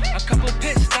toll. A couple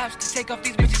pit stops to take off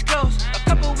these bitches' clothes. A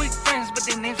couple weak friends, but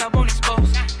their names I won't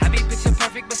expose. I be picture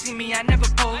perfect, but see me, I never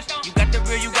pose. You got the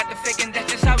real, you got the fake, and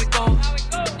that's just how it goes.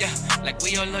 Yeah, like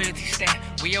we your loyalty stand.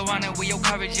 We your honor, we your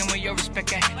courage, and we your respect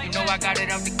that. You know I got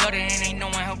it out the gutter, and ain't no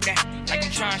one help that. Like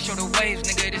I'm trying to show the waves,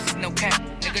 nigga, this is no cap.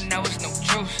 Nigga, now it's no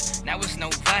truth, now it's no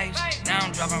vibes. Now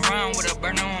I'm driving around with a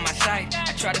burner on my side.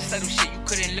 I try to settle shit, you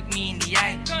couldn't look me in the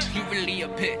eye. You really a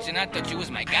bitch, and I thought you was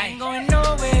my guy. I ain't going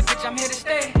nowhere, bitch, I'm here to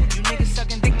stay. You niggas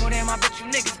sucking dick more than my bitch,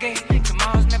 you niggas gay.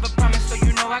 Tomorrow's never promised, so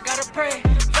you know I gotta pray.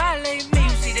 Violate me, you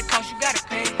see the cost you gotta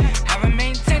pay. I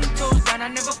remain 10 toes down, I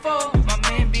never fall. My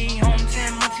man be home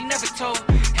 10 months, he never told.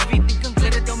 Everything can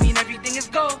glitter, don't mean everything is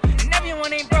gold. And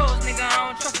everyone ain't bros, nigga, I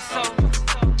don't trust a soul.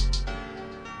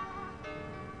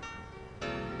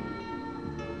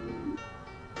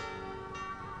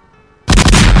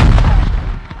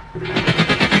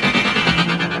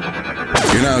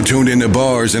 You're now tuned into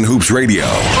Bars and Hoops Radio.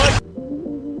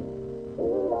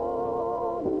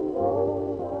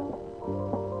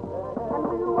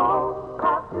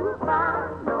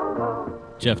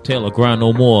 Jeff Taylor, Grind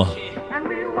No More,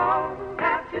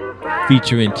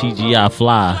 featuring TGI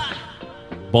Fly.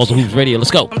 Bars and Hoops Radio, let's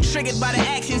go. I'm triggered by the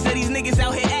actions of these niggas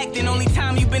out here acting. Only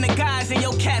time you been a guy's in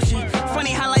your caption.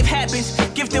 Funny how life happens.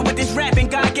 Gifted with this rapping,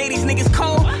 God gave these niggas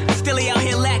cold. Still he out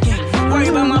here lacking. Worry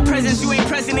about my presence, you ain't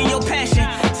present in your passion.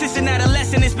 Since an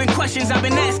adolescent, it's been questions I've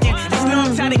been asking. It's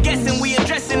no time to guessing, we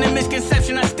addressing the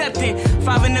misconception I stepped in.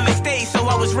 Father never stayed, so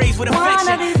I was raised with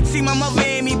affection. See my mother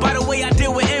in me by the way I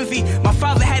deal with envy. My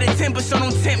father had a temper, so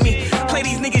don't tempt me. Play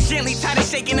these niggas gently, tired of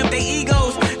shaking up their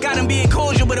egos. Got them being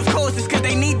cordial, but of course it's cause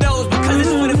they need those. Because it's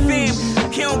for the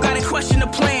fam, he don't gotta question the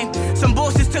plan. Some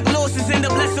bosses took losses, end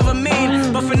up less of a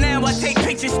man. But for now I take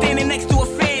pictures standing next to a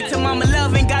fan. Till mama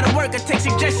love ain't gotta work, I take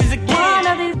suggestions again. One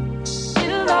of these,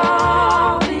 it'll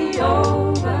all be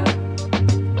over.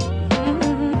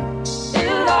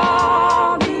 It'll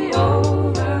all be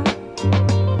over.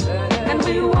 And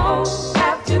we won't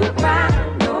have to cry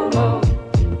no more.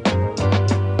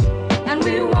 And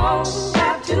we won't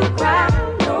have to cry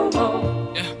no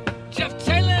more. Yeah, Jeff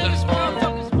Taylor, this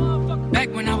motherfuckers. Back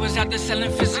when I was out there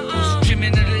selling physicals,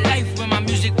 dreaming of the life when my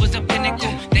music was a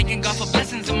pinnacle. Thanking God for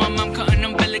blessings and my mom cutting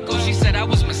umbilicals. She said I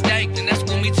was mistaken, that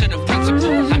schooled me to the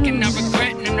principal. I cannot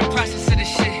regret in the process of the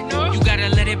shit. You gotta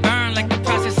let it burn like the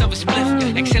process of a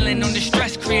spliff. Excelling on the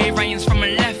stress, create riots from a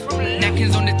left.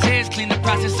 Napkins on the tears, clean the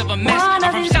process of a mess. I'm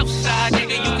from Southside,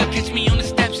 nigga, you can catch me on the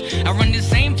steps. I run the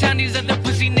same town these other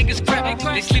pussy niggas crap.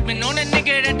 They sleeping on a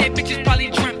nigga that they bitches probably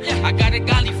dreamt. I got a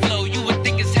golly flow, you would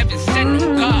think it's heaven sent.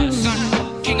 God,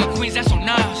 son, King of Queens, that's on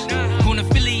Nas. Goon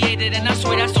affiliated, and I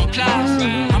swear that's on class.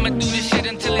 I'ma do this shit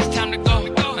until it's time to go.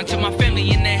 Until my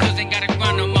family in the hills ain't gotta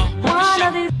grind no more.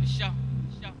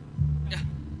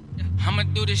 I'ma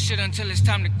do this shit until it's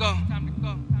time to go.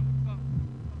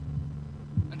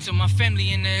 Until my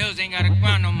family in the hills ain't gotta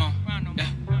grind no more. Yeah.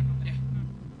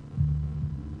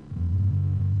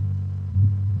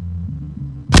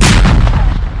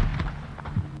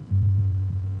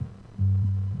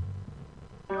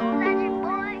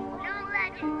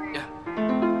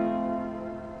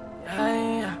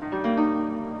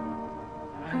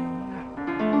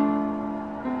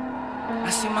 I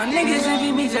see my niggas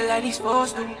envy me just like these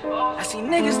supposed to. I see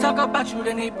niggas talk about you,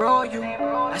 then they bro you.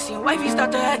 I see wifey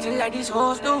start to act just like these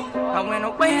hoes do. I went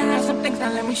away and learned some things,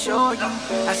 now let me show you.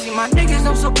 I see my niggas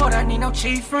don't support, I need no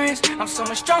cheap friends. I'm so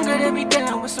much stronger than be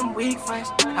dealing with some weak friends.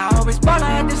 I always ball, I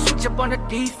had to switch up on the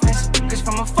defense. Cause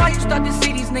from afar you start to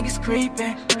see these niggas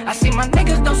creeping. I see my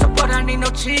niggas don't support, I need no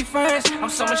cheap friends. I'm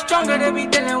so much stronger than be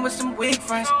dealing with some weak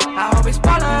friends. I always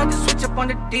ball, I had to switch up on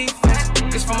the defense.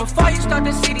 Cause from afar you start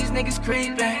to see these niggas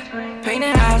creeping.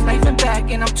 Painted eyes, knife and back,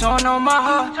 and I'm torn on my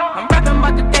heart. I'm rapping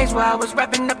about the days where I was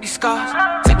wrapping up these scars.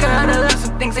 Take a lot of love,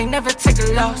 some things ain't never take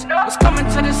a loss. Was coming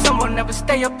to the sun, will never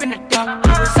stay up in the dark.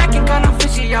 You was acting kinda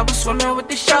fishy, I was swimming with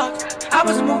the sharks. I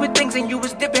was moving things and you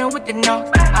was dipping with the knocks.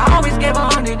 I always gave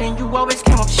 100 and you always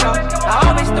came up short. I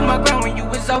always stood my ground when you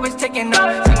was always taking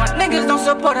up. See my niggas don't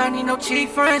support, I need no cheap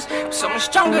friends. I'm so much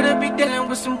stronger to be dealing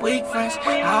with some weak friends.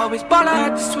 I always ball, I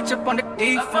had to switch up on the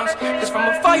defense. Cause from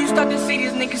afar you start to see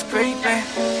these niggas creeping.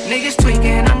 Niggas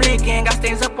tweaking, I'm leaking. Got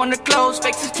stains up on the clothes.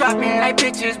 Fakes is dropping like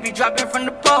bitches be dropping from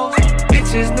the post.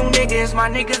 Bitches, new niggas, my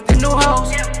niggas, the new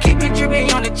hoes. Keep it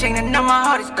dripping on the chain and now my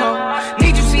heart is cold.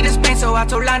 Need you see this pain, so I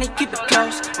told Lonnie keep it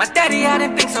close. My daddy, I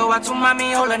didn't think so, I told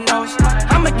mommy hold her nose.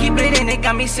 I'ma keep it in, it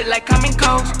got me sit like coming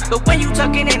cold. But when you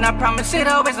tuck it in, I promise it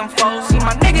always unfolds. See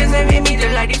my niggas envy me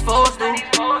just like these foes do.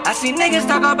 I see niggas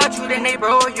talk about you, then they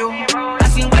bro you. I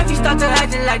seen wifey start to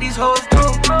act like these hoes do.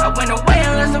 I went away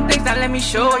and learned some things that let me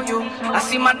show you. I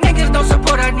see my niggas don't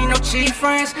support, I need no cheap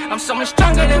friends. I'm so much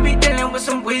stronger to be dealing with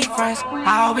some weak friends.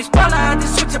 I always ball, I had to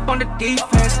switch up on the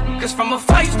defense. Cause from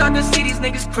afar you start to see these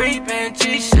niggas creeping.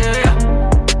 G-shit, yeah.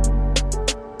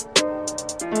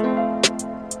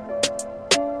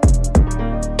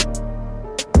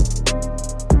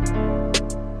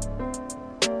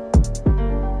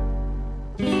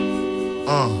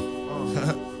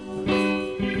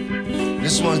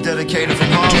 This one's dedicated from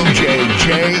Harlem. DJ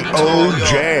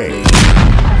J.O.J.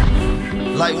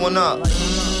 Light one up.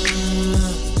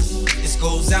 This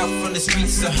goes out from the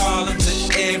streets of Harlem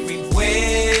to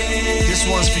everywhere. This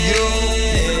one's for you.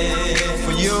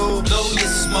 For you. Blow your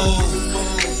smoke.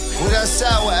 Where that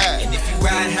sour at? And if you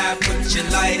ride high, put your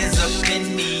lighters up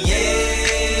in the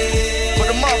air. Put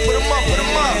them up, put them up, put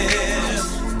them up.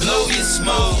 Blow your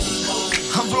smoke.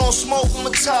 I'm blowing smoke from a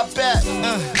top bat.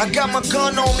 I got my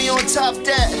gun on me on top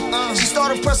that. She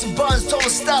started pressing buttons, told her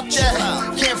stop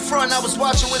that. Can't front, I was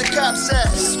watching where the cops at.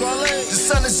 The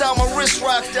sun is out, my wrist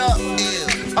rocked up.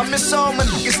 I miss all my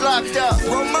niggas locked up.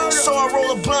 So I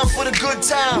roll a blunt for the good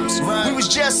times. We was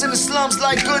just in the slums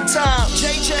like good times.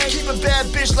 Keep a bad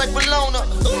bitch like Bologna.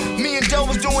 Me and Doe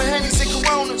was doing Hennies and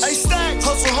Coronas.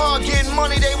 Hustle hard, getting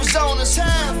money, they was on us.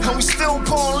 And we still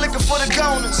pouring liquor for the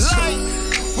goners.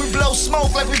 We blow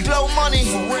smoke like we blow money.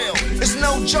 For real. It's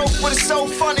no joke, but it's so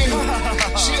funny.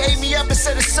 She ate me up and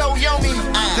said it's so yummy.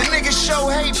 The niggas show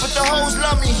hate, but the hoes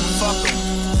love me. Fuck em.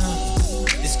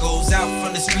 This goes out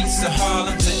from the streets of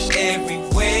Harlem to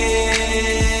everywhere.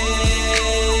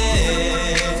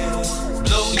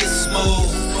 Blow your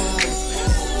smoke.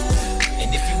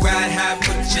 And if you ride high,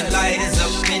 put your lighters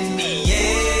up in the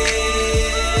air.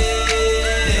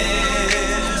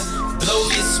 Blow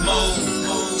your smoke.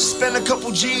 Spend a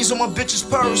couple G's on my bitch's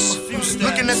purse.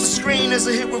 Looking at the screen as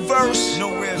I hit reverse.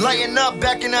 Lighting up,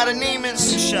 backing out of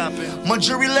Neiman's. My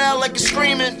jury loud like it's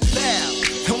screaming.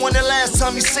 And when the last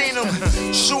time you seen him?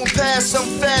 Shooting past some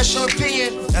fast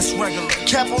European. That's regular.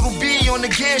 Capital B on the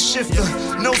gear shifter.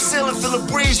 No ceiling, feel a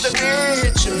breeze, let the air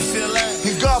hit you.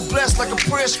 And God bless like a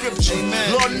prayer scripture.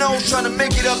 Lord knows trying to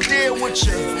make it up there with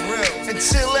you.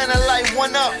 Until then I light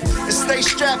one up and stay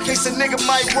strapped case a nigga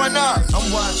might run up.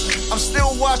 I'm watching. I'm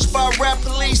still watched by rap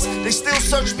police. They still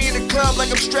search me in the club like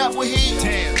I'm strapped with heat.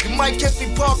 You might catch me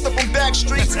parked up on back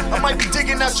streets. I might be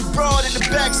digging out your broad in the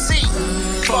back seat.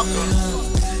 Fuck em.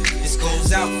 This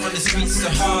goes out from the streets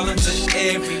of Harlem to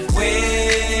everywhere.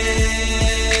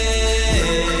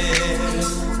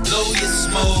 Blow your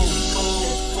smoke.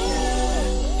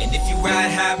 And if you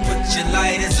ride high, put your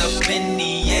lighters up in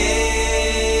the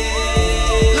air.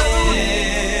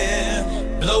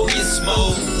 Blow your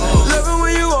smoke. Love it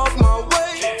when you walk my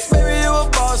way. Baby, you a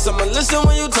boss. I'ma listen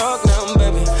when you talk now,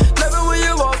 baby. Love it when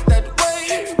you walk that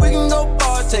way. We can go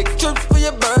far, take trips for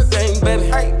your birthday, baby.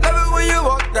 Hey, love it when you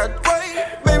walk that way.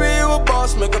 Baby, you a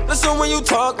boss. Make up listen when you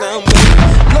talk now, baby.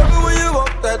 Love it when you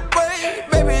walk that way.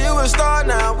 Baby, you a star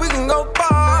now. We can go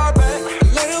far, baby.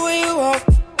 Love it when you walk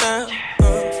now.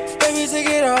 Baby, take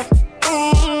it off.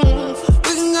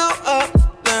 We can go up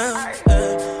now.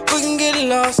 We can get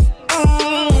lost.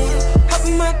 Hop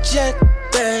in my jet,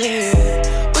 baby.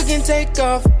 We can take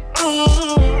off.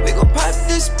 We gon' pop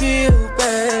this pill,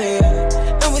 baby.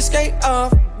 And we skate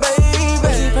off, baby.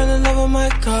 Oh, she fell in love with my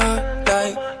car,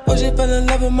 like. Oh, she fell in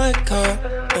love with my car.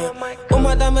 Oh,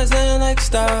 my diamonds in like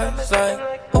stars, like.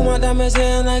 Oh, my diamonds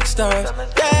in like stars.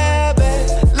 Yeah,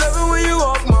 baby. Love it when you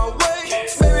walk my way.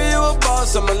 Baby, you a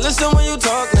boss. I'ma listen when you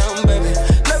talk now, baby.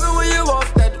 Love it when you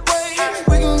walk that way.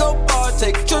 We can go far,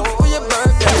 take a trip for your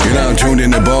birthday. You're now tuned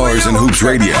into Bars and Hoops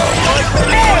Radio,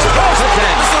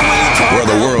 where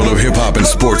the world of hip hop and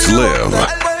sports live.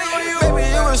 Baby,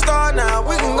 you a star now.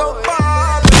 We can go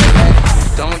far.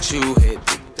 Don't you hit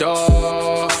the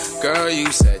door, girl,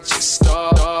 you set your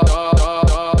star.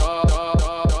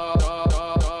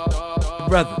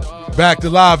 Brother. Back to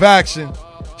live action.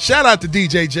 Shout out to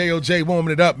DJ J.O.J.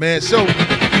 warming it up, man. So, we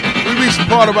reached the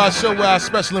part of our show where our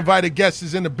special invited guest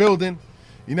is in the building.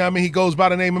 You know what I mean? He goes by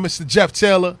the name of Mr. Jeff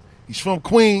Taylor. He's from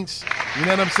Queens. You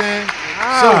know what I'm saying?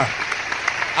 So,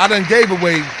 I done gave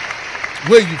away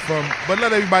where you from, but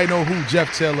let everybody know who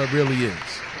Jeff Taylor really is.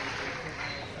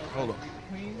 Hold on.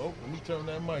 Oh, let me turn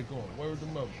that mic on. Word to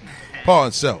mother. Paul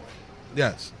and Self.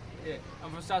 Yes. Yeah,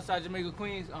 I'm from Southside Jamaica,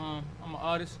 Queens. I'm an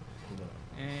artist,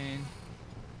 and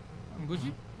I'm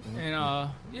Gucci.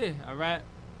 And yeah, I rap.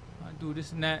 I do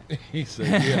this and that. He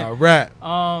said, "Yeah, I rap."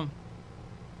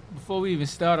 Before we even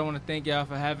start, I want to thank y'all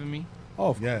for having me.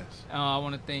 Oh, yes. I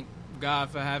want to thank God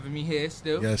for having me here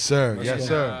still. Yes, sir. Yes,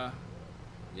 sir.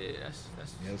 Yeah, that's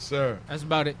yes, sir. That's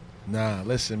about it. Nah,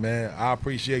 listen, man. I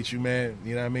appreciate you, man.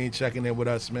 You know what I mean? Checking in with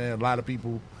us, man. A lot of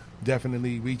people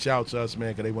definitely reach out to us,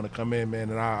 man, because they want to come in, man.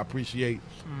 And I appreciate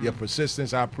your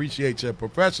persistence. I appreciate your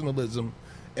professionalism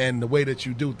and the way that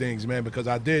you do things, man. Because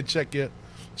I did check your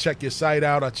site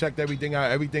out. I checked everything out.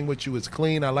 Everything with you is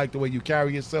clean. I like the way you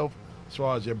carry yourself as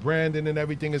far as your branding and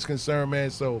everything is concerned,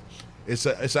 man. So it's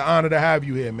an honor to have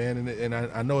you here, man. And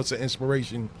I know it's an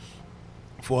inspiration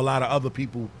for a lot of other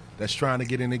people that's trying to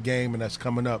get in the game and that's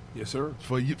coming up. Yes, sir.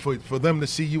 For you, for them to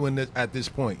see you at this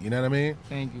point. You know what I mean?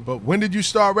 Thank you. But when did you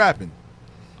start rapping?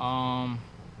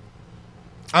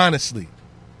 Honestly.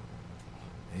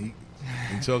 He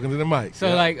talking to the mic.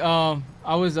 So like I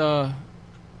was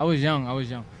young.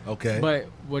 Okay. But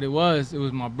what it was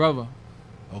my brother.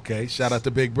 Okay. Shout out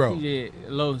to Big Bro. Yeah,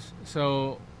 Los.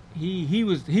 So he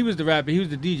was the rapper. He was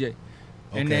the DJ.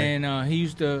 And Okay. then he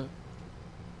used to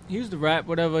rap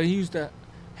whatever. He used to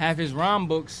have his rhyme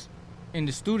books in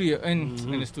the studio in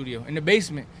the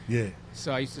basement. Yeah.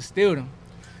 So I used to steal them.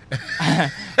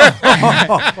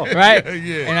 Right?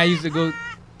 Yeah. And I used to go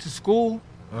to school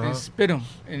and spit them.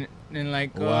 And in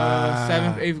like Wow.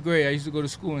 7th, 8th grade, I used to go to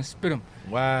school and spit them.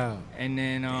 Wow. And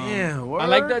then Damn, I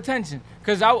like word? the attention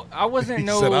because I wasn't He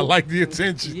no. said, I like the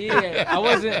attention. Yeah,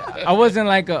 I wasn't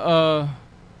like a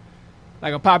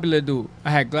popular dude.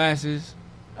 I had glasses,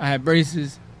 I had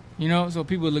braces, so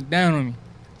people looked down on me.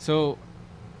 So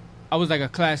I was like a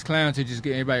class clown to just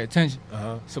get everybody's attention.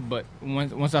 So, but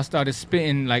once I started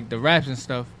spitting like the raps and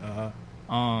stuff,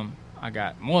 I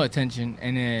got more attention,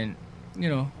 and then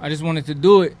I just wanted to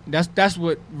do it. That's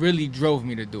what really drove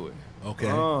me to do it.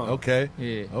 Okay. Okay.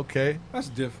 Yeah. Okay. That's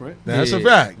different. That's a Yeah.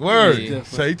 fact. Word. Yeah.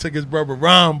 So he took his brother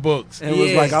rhyme books. And it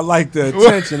was like, I like the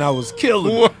attention. I was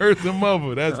killing it. Word to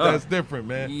mother. That's different,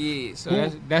 man. Yeah.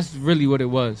 So that's really what it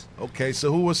was. Okay,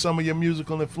 so who were some of your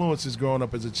musical influences growing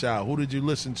up as a child? Who did you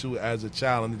listen to as a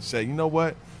child and say, you know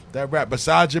what, that rap,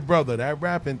 besides your brother, that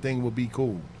rapping thing would be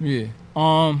cool? Yeah.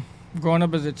 Growing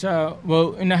up as a child,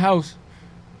 well, in the house,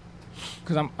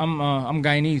 cause I'm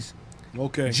Guyanese.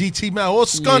 Okay. GT man, oh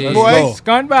skunk Yeah. boy.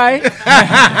 Skunk boy.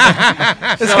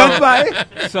 Skunk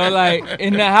boy. So like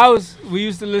in the house, we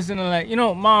used to listen to like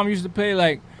Mom used to play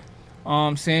like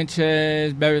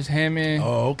Sanchez, Beres Hammond.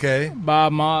 Oh, okay.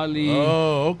 Bob Marley.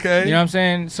 Oh, okay. You know what I'm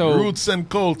saying? So Roots and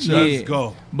culture. Yeah. Let's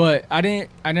go. But I didn't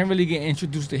really get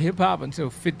introduced to hip hop until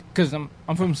 50, cause I'm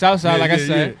from Southside, Yeah, like I yeah,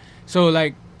 said. yeah. So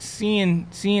like seeing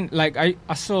like I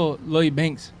saw Lloyd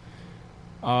Banks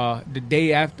the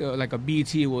day after like a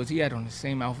BET Awards, he had on the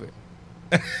same outfit.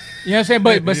 You know what I'm saying?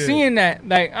 But Yeah. seeing that,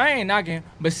 like I ain't knocking,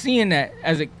 but seeing that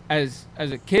as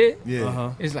a kid,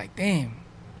 Yeah. it's like damn,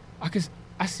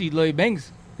 I see Lloyd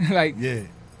Banks like Yeah.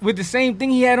 with the same thing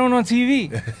he had on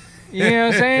TV. You know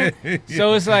what I'm saying?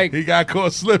 So it's like He got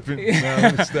caught slipping. Nah,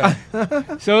 let me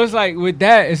stop. so it's like with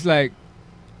that, it's like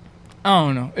I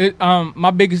don't know. My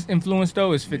biggest influence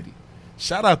though is 50.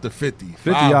 Shout out to 50.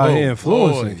 50 out here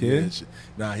influencing, kid. Yeah.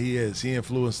 Nah, he is. He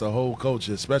influenced the whole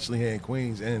culture, especially here in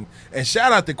Queens. And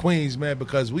shout out to Queens, man,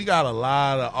 because we got a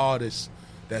lot of artists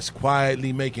that's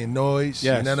quietly making noise.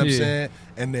 Yes. You know what I'm Yeah. saying?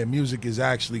 And their music is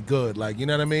actually good. Like, you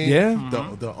know what I mean? Yeah.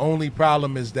 The only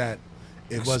problem is that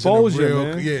it wasn't Exposure, a real.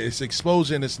 man. Yeah, it's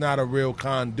exposure and it's not a real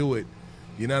conduit.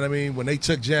 You know what I mean? When they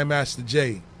took Jam Master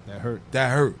Jay, That hurt.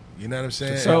 that hurt. You know what I'm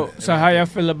saying? So And- how y'all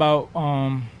feel about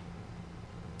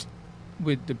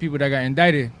with the people that got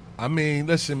indicted? I mean,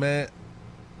 listen, man.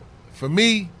 For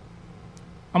me,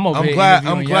 I'm over I'm here glad.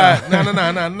 interviewing I'm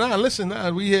glad. y'all. No.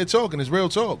 Listen, we here talking. It's real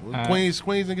talk. right. Queens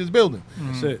niggas building.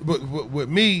 That's it. But with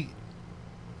me,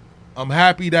 I'm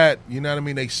happy that you know what I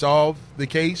mean. They solved the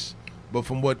case. But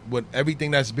from what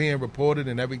everything that's being reported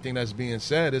and everything that's being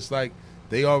said, it's like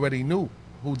they already knew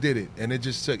who did it, and it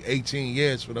just took 18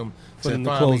 years for them For to them to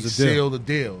finally close the deal. seal the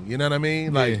deal. You know what I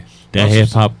mean? Like That hip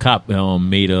hop cop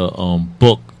made a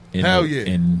book. And, Hell yeah.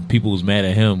 And people was mad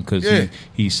at him because Yeah.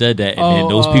 he said that, and then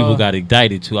those people got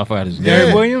indicted too. I forgot his name. Derek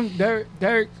Yeah. Williams,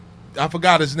 Derek. I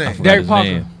forgot his name. I forgot Derek his Parker.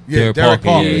 name. Yeah, Derek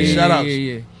Parker. Yeah, Shout out.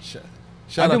 Yeah. Shout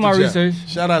I out do my to Jeff. research.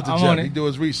 Shout out to I'm Jeff. on He it. do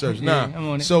his research. Yeah, Nah. I'm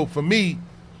on it. So for me,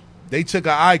 they took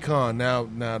an icon. Now,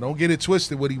 don't get it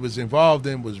twisted. What he was involved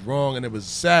in was wrong and it was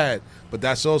sad, but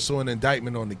that's also an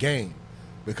indictment on the game.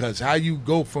 Because how you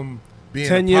go from being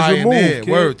 10 a years pioneer. removed,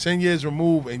 kid. Word, 10 years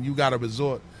removed, and you got to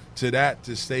resort to that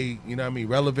to stay, you know what I mean,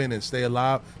 relevant and stay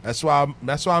alive. That's why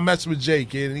I mess with Jay,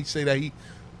 kid, and he say that he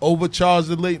overcharged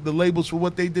the labels for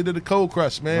what they did to the Cold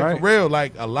Crush, man. Right. For real,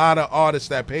 like a lot of artists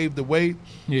that paved the way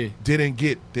Yeah. didn't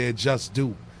get their just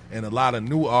due, and a lot of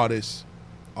new artists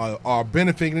are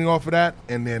benefiting off of that,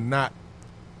 and they're not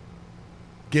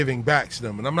giving back to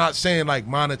them. And I'm not saying like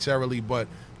monetarily, but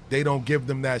they don't give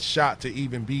them that shot to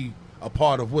even be a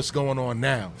part of what's going on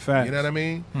now. Facts. You know what I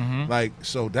mean? Mhm. Like,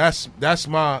 so that's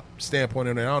my standpoint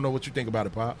on it. I don't know what you think about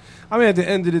it, Pop. I mean, at the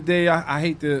end of the day, I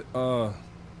hate to.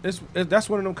 That's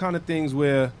one of them kind of things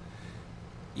where,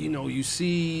 you know, you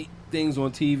see things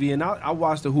on TV, and I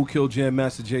watched the Who Killed Jam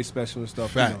Master Jay special and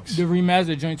stuff. Facts. The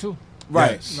remastered joint too.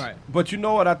 Right. Yes. Right. But you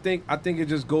know what I think? I think it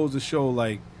just goes to show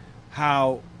like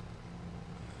how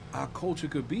our culture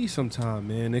could be sometime,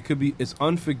 man. It could be, it's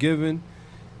unforgiving,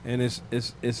 and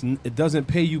it doesn't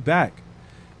pay you back.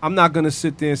 I'm not gonna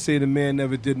sit there and say the man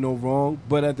never did no wrong,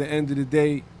 but at the end of the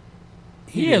day,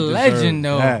 He a didn't deserve legend,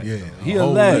 though. that. Yeah, he a a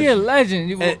whole legend. He a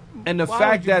legend. And the Why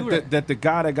fact would you that do that the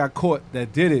guy that got caught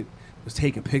that did it was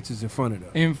taking pictures in front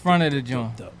of in front of the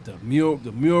joint. the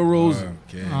murals, Word,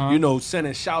 kid. Uh-huh. you know,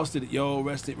 sending shouts to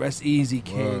the rest easy,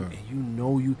 kid. Word.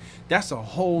 And that's a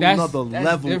whole That's nother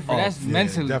level different. of That's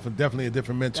mentally. definitely a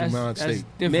different mental mind That's state.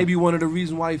 different. maybe one of the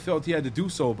reasons why he felt he had to do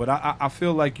so. But I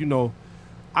feel like, you know,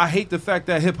 I hate the fact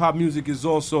that hip hop music is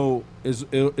also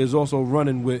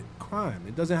running with crime.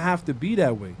 It doesn't have to be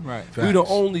that way. Right. We're the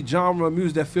Facts. only genre of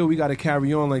music that feel we got to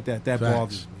carry on like that. That Facts.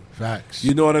 bothers me. Facts.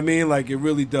 You know what I mean? Like, it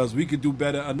really does. We could do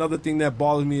better. Another thing that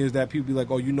bothers me is that people be like,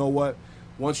 oh, you know what?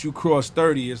 Once you cross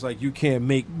 30, it's like you can't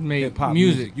make hip-hop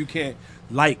music. You can't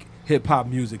like hip-hop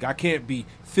music. I can't be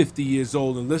 50 years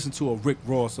old and listen to a Rick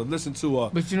Ross or listen to a...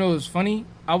 But you know what's funny?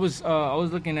 I was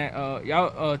looking at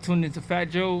y'all tuned into Fat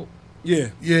Joe Yeah.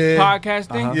 podcast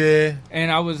thing. Uh-huh. Yeah.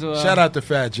 And I was Shout out to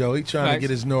Fat Joe. He trying to Facts. get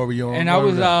his Nori on. And I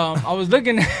was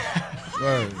looking at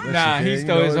Word. Listen, nah, kid, he you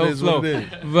stole know his it whole is what flow. it is.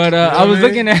 But You know I was what I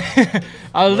looking mean?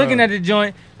 at looking at the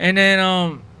joint, and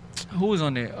then who was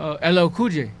on there? LL Cool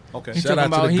J. Okay. He Shout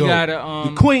talking out to about the he GOAT. got a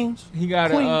the Queens. he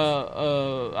got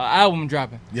a album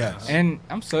dropping. Yes. And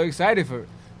I'm so excited for it.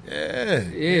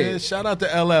 Yeah. Shout out to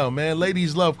LL, man.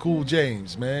 Ladies love Cool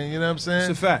James, man. You know what I'm saying?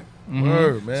 It's a fact.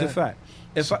 Word, man. It's a fact.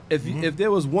 If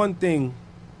there was one thing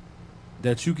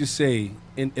that you could say,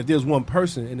 and if there's one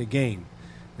person in the game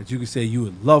that you could say you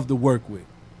would love to work with,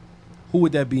 who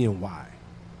would that be and why?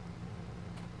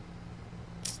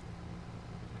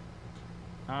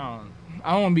 I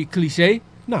don't want to be cliche,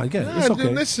 No, again, Nah, it's okay.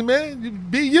 Listen, man. You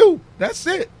be you. That's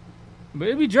it. but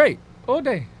it'd be Drake all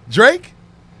day. Drake?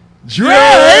 That's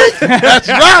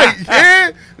right.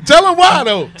 Yeah. Tell him why,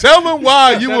 though. Tell him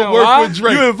why you Tell would him work why? with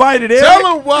Drake. You invited him.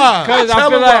 Tell him why. Because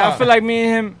Tell him I why. feel like me and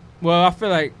him. Well, I feel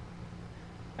like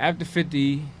after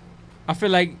 50, I feel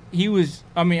like he was.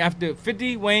 I mean, after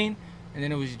 50, Wayne, and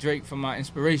then it was Drake for my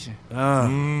inspiration.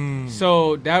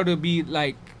 So that would be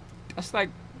like, that's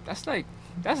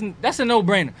a no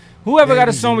brainer. Whoever got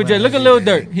a song with Drake, look at Lil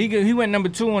Durk. He went number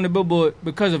 2 on the Billboard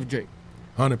because of Drake.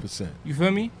 100%. You feel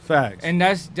me? Facts. And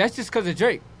that's just because of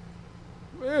Drake.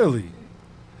 Really?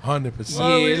 100%.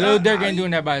 Yeah, Lil Durk ain't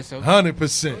doing that by himself.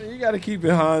 100%. You got to keep it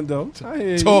Hondo. I hear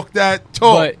you. Talk that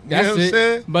talk. But You that's know what I'm it.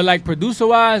 saying? But like producer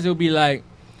wise, it'll be like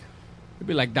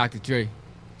Dr. Dre.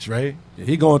 Dre. Yeah,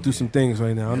 he going through some things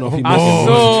right now. I don't know if he I making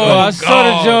saw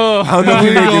the Joe. I don't know if he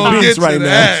We making gonna beats get right to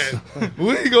now. that.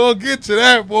 We gonna get to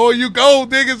that, boy. You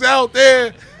gold diggers out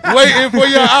there waiting for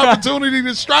your opportunity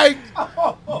to strike.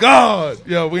 God,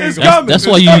 yo, we ain't gonna. That's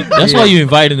why you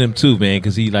invited him too, man,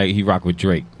 because he rock with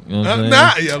Drake. You know what I'm saying?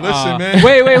 Nah, yeah, listen, man.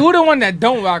 Wait, who the one that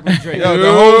don't rock with Drake? Yo,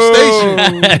 the whole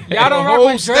station. Y'all don't the rock whole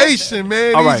with Drake? station,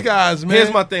 man. All These right. guys, man.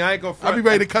 Here's my thing. I ain't gonna I front. be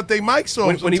ready to cut their mics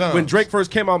off When Drake first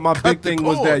came out, my big the thing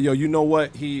was cord. that, yo, you know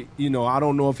what? I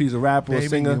don't know if he's a rapper or Baby,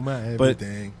 singer, you my but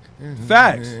everything.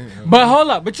 facts. But hold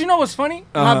up. But you know what's funny?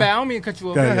 Uh-huh. My bad. I don't mean to cut you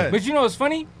off. Go ahead. But you know what's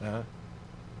funny? Uh-huh.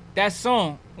 That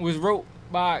song was wrote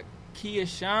by Kia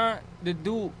Sean. The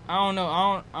dude, I don't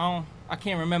know. I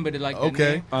can't remember the the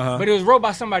Okay. name. Uh-huh. But it was wrote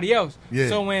by somebody else. Yeah.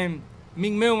 So when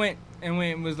Meek Mill went and when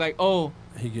it was like, oh,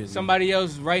 He gets somebody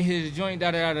else write his joint,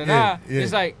 da da da da Yeah, da. yeah.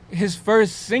 It's like his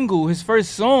first single, his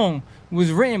first song was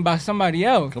written by somebody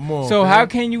else. Come on, So man. how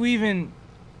can you even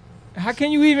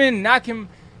knock him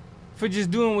for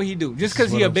just doing what he do? Just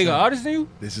because what he a I'm bigger saying. artist than you?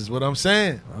 This is what I'm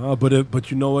saying.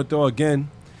 But you know what though? Again,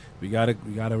 we gotta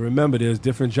remember there's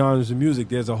different genres of music.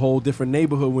 There's a whole different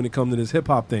neighborhood when it comes to this hip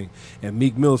hop thing. And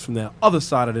Meek Mill's from that other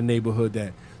side of the neighborhood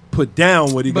that put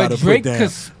down what he got But to put Drake down.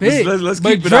 could spit. Let's But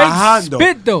keep it Drake a Hondo.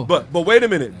 spit, though. But wait a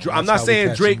minute. I'm not how we saying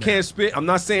catch Drake him can't spit. I'm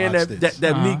not saying Watch that this.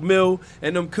 Meek Mill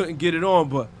and them couldn't get it on.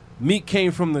 But Meek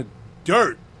came from the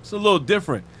dirt. It's a little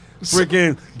different.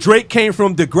 Freaking Drake came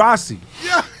from Degrassi.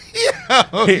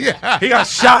 He got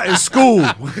shot in school.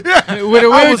 With a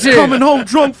I was wheelchair. coming home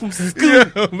drunk from school.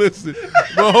 Yeah, listen.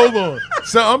 But hold on.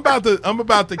 So I'm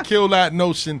about to kill that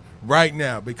notion right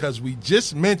now because we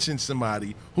just mentioned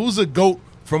somebody who's a GOAT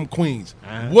from Queens.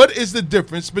 What is the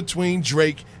difference between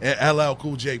Drake and LL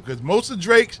Cool J? Because most of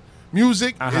Drake's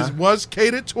music was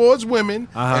catered towards women,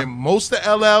 and most of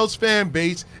LL's fan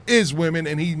base is women,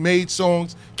 and he made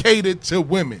songs catered to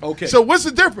women. Okay. So what's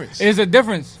the difference? It's a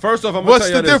difference. First off, I'm What's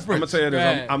gonna tell you the this. difference? I'm gonna tell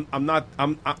you this. Right. I'm not.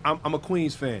 I'm a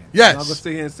Queens fan. Yes. I'm not gonna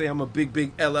sit here and say I'm a big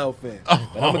LL fan. Oh,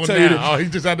 But I'm gonna tell you this. he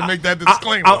just had to make that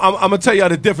disclaimer. I'm gonna tell you how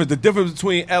the difference. The difference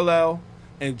between LL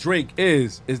and Drake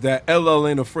is that LL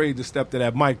ain't afraid to step to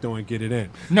that mic though and get it in.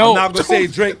 No. I'm not gonna say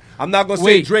Drake. I'm not gonna say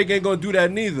Wait. Drake ain't gonna do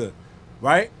that neither.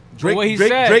 Right? Drake. what he Drake,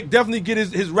 said- Drake definitely get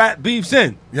his rap beefs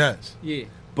in. Yes. Yeah.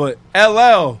 But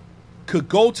LL could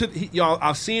go to y'all.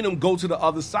 I've seen him go to the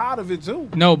other side of it too.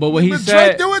 No, but what he But said.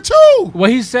 Drake do it too. What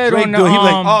he said Drake on do the it. He be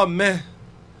like, oh man.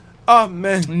 Nah.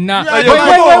 You Wait,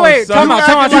 acting wait, wait. son. Time You out.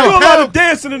 acting You do a like lot Pound- of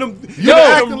dancing in them. You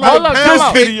acting like hold up, Pound time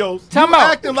out. Cake. videos. Time You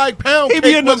out. acting like Pound He be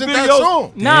Cake in them wasn't that videos.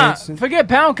 song. Nah, Dancing. forget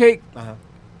Pound Cake.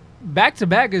 Back to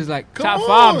back is like Come top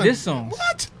on. 5 diss songs.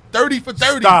 What? 30 for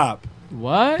 30. Stop.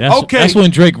 What? Okay. That's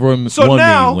when Drake won So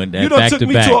now, me when you that done back took to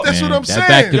me back. to a- That's man. what I'm that saying.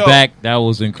 back to Yo. back, that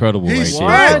was incredible He right spit.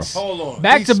 there. bro. Hold on.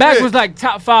 Back He to back spit. was like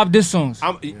top 5 diss songs.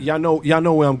 Y'all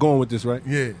know where I'm going with this, right?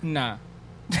 Yeah. Nah.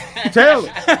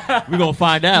 Taylor. We're going to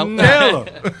find out. Taylor.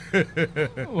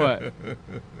 What?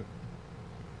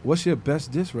 What's your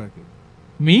best diss record?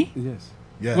 Me? Yes.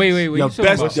 Yes. Wait. What Your you talking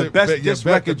best, about? your best diss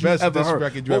record you best ever diss heard.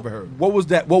 record you ever heard. What was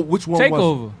that? Which one was it?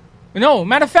 Takeover. No,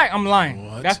 matter of fact, I'm lying.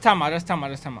 What? That's time out.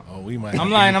 Oh, we might. I'm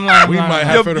lying. We might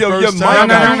have for the first No, time.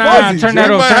 no, turn that We off. might Turn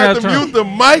have that to off. mute the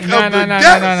mic of the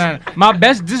guest. No. My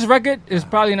best diss record is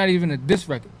probably not even a diss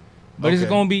record, but it's Okay.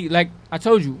 gonna be like I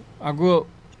told you. I grew up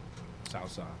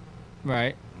Southside.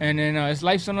 right, and then it's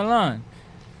Life's on the Line.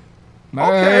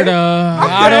 Murder.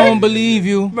 I don't believe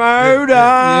you. Murder.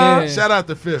 Yeah. Shout out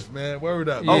to Fifth, man. Word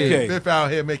up. Yeah. Okay. Fifth out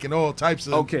here making all types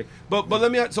of. Okay, but let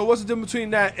me. So what's the difference between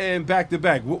that and back to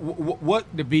back? What?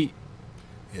 The beat.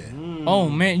 Yeah. Oh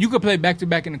man, you could play back to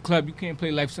back in the club. You can't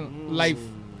play life,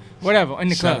 whatever in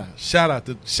the club. Shout out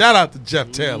to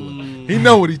Jeff Taylor. He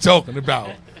know what he talking about.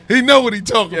 He know what he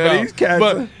talking about. these cats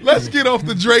But are- let's get off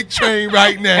the Drake train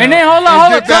right now. And then hold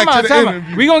on, get back to the time out.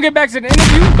 interview. We gonna get back to the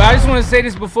interview, but I just want to say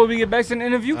this before we get back to the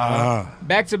interview. Uh-huh.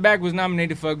 Back to back was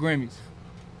nominated for a Grammys.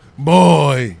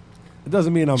 Boy, It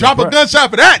doesn't mean I'm drop a impressed. gunshot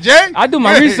for that, Jay. I do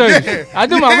my research. I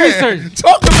do my research.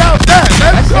 Talk about that. Let's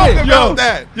That's talk it. about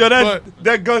that. Yo, But-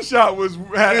 that gunshot had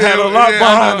Yeah, a lot yeah,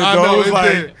 behind I it, know, though. It was it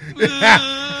like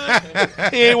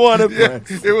he ain't want to.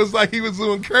 It was like he was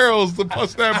doing curls to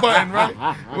push that button,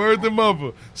 right? Word the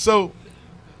mother. So,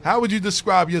 how would you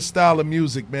describe your style of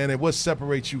music, man, and what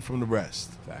separates you from the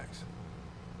rest? Facts.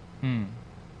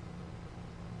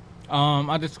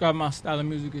 I describe my style of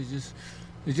music as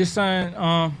just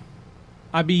something.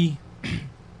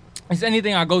 It's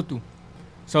anything I go through.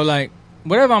 So like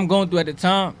whatever I'm going through at the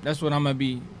time, that's what I'm gonna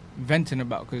be venting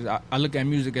about. Cause I look at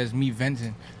music as me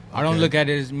venting. I don't Okay. look at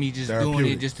it as me just doing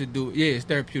Therapeutic. it just to do it. Yeah, it's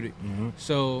therapeutic.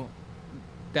 So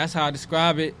that's how I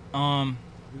describe it. We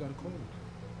got a call.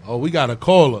 Oh, we got a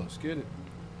caller. Let's get it.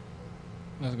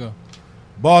 Let's go.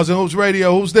 Bars and Hoops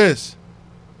Radio. Who's this?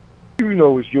 You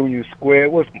know it's Union Square.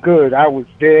 What's good? I was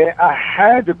there. I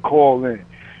had to call in.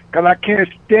 Because I can't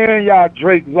stand y'all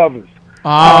Drake lovers. Oh,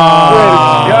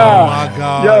 God. my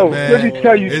God, Yo, man. let me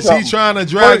tell you Is something. he trying to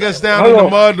drag us down in Hold the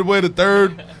on. mud where the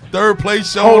third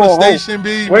place show Hold on the on, station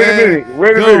be, Wait man? a minute.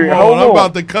 Wait a Come minute. on, Hold I'm on.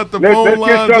 about to cut the Let's phone get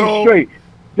lines something off. straight.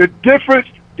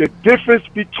 The difference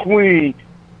between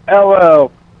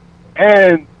LL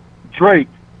and Drake.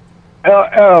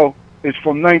 LL is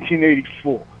from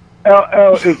 1984.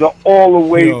 LL is an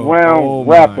all-the-way round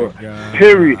rapper,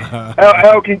 period.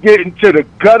 LL can get into the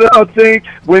gutter of things.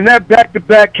 When that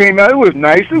back-to-back came out, it was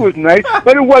nice, but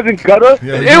it wasn't gutter.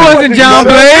 It wasn't John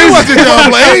gutter. Blaze. It wasn't John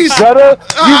Blaze. Gutter.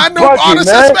 I You know bugging,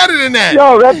 artists man. that's better than that.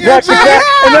 Yo, that You know what I'm saying? back-to-back,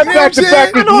 and that You know what I'm back-to-back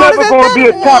is saying? never going to be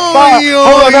a top 5.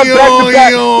 Hold on, that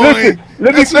back-to-back. Listen, let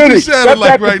me That's what you finish. sounded That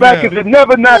like right back-to-back now. is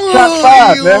never not top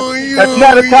 5, man. That's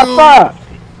not a top 5.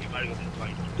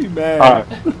 He mad. All right.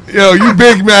 Yo, you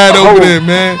big mad over there,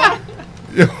 man.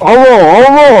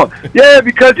 Hold on. Yeah,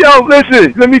 because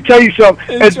listen, let me tell you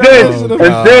something. And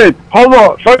then, hold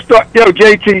on. First off,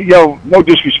 JT, no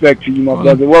disrespect to you, my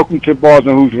brother. Welcome to Bars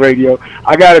and Hoops Radio.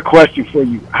 I got a question for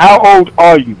you. How old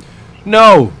are you?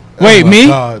 No. Wait, me?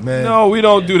 God, man. No, we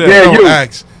don't do that. Yeah, You you. don't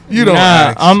ask. You don't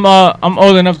ask. I'm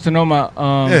old enough to know my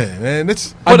Yeah, man.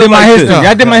 I did my history.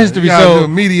 I did my history, so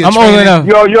I'm old enough.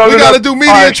 Yo, We got to do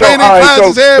media training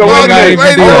classes here, Bars and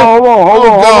Radio. Hold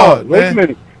on. Wait a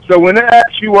minute. So when they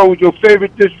asked you what was your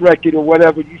favorite disc record or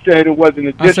whatever, you said it wasn't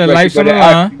a disc record, Life's but on it the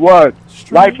Line. actually was.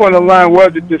 Life on the Line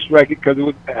was a disc record because it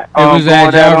was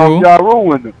Ja Rule. Ja Rule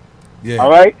with them. Yeah. All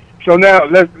right. So now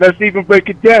let's even break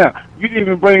it down. You didn't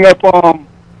even bring up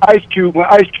Ice Cube when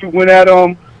Ice Cube went at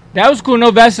That was cool.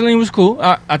 No Vaseline was cool.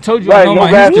 I told you Right, I know no my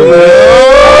history. Vaseline.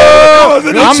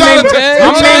 I'm naming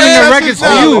the records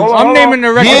for you. I'm naming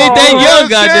the records. He ain't that young,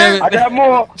 goddammit. I got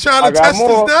more. Trying to test his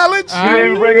knowledge? You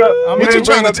didn't bring up. What you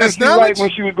trying to test knowledge? When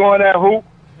she was going at who?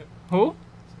 Who?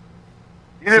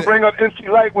 You didn't bring up MC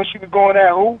Light when she was going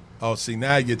at who? Oh, see,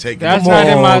 now you're taking That's it. not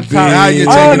in my top. Now you're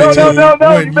Oh, taking no. it to You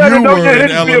when better you know were your in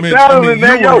history of elementary. battling,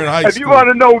 man. You were in high If you school. want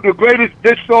to know the greatest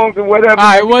diss songs and whatever, All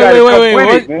right, you gotta come wait.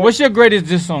 with it, man. What's your greatest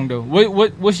diss song though?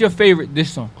 What's your favorite diss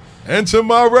song? Enter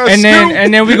my rescue.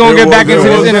 And then we gonna get back into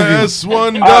this interview.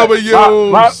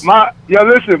 S1W.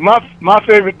 Listen, my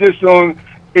favorite diss song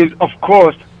is, of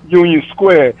course, Union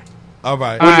Square. All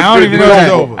right. I don't even know that.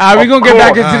 All right, we're going to get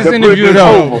back into this interview,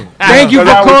 though. Thank you for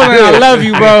calling. I love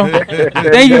you, bro.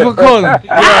 Thank you for calling.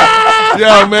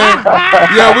 Yeah, man.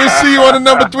 Yeah, we'll see you on the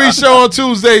number 3 show on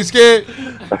Tuesday, Skid.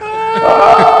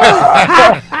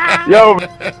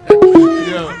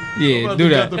 Yeah, do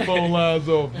that. Cut the phone lines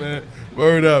off, man.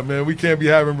 Word up, man. We can't be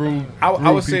having rude. I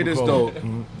would say people this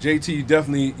calling. though, JT, you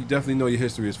definitely know your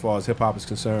history as far as hip hop is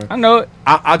concerned. I know it.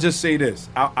 I'll just say this.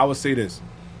 I would say this.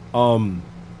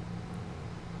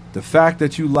 The fact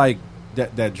that you like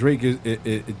that Drake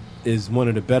is one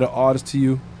of the better artists to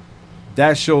you,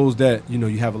 that shows that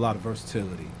you have a lot of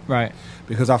versatility. Right.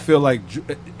 Because I feel like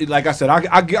I said,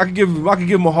 I could give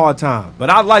him a hard time, but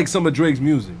I like some of Drake's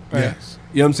music. Right. Yes.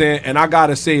 You know what I'm saying? And I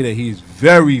gotta say that he's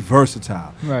very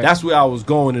versatile. Right. That's where I was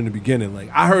going in the beginning. Like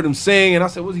I heard him sing, and I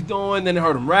said, "What's he doing?" Then I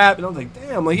heard him rap, and I was like,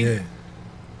 "Damn!" Like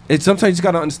It's sometimes you just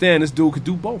gotta understand this dude could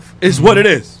do both. It's what it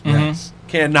is. Yes.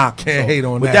 Can't knock. Can't hate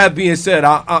on With that being said,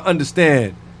 I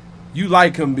understand. You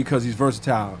like him because he's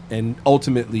versatile, and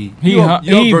ultimately He you're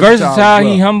versatile. as well.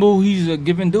 He humble. He's a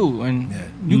giving dude, and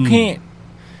you can't.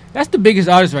 That's the biggest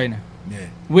artist right now. Yeah.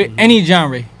 With any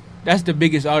genre, that's the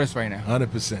biggest artist right now.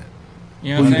 100%.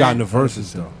 You know Who what you I'm got in saying? the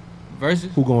verses though?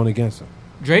 Verses? Who going against him?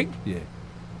 Drake? Yeah.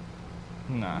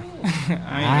 Nah, I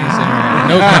ain't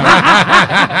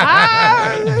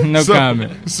answering that. No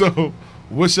comment. So,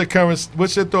 what's your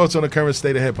thoughts on the current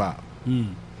state of hip hop?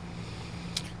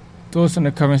 Thoughts on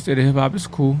the current state of hip hop is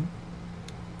cool.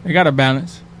 They got a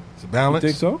balance. It's a balance. You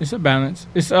think so? It's a balance.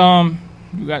 It's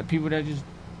you got people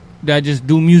that just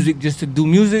do music just to do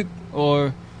music,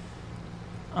 or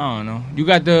I don't know. You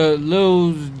got the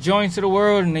Lil Joints of the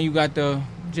world, and then you got the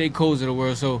J. Cole's of the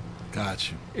world. So got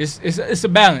you. It's a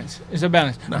balance. It's a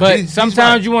balance. Nah, but he's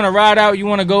sometimes right. you want to ride out. You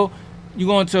want to go. You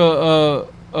going to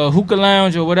a hookah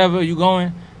lounge or whatever you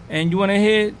going, and you want to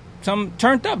hit some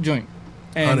turned up joint.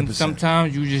 And 100%.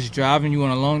 sometimes you just driving. You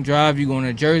on a long drive. You going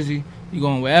to Jersey. You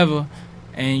going wherever,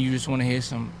 and you just want to hear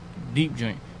some deep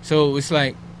joint. So it's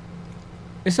like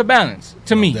it's a balance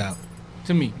to me. Doubt.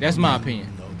 To me, that's my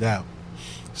opinion. No doubt.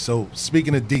 So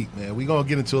speaking of deep, man, we're gonna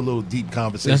get into a little deep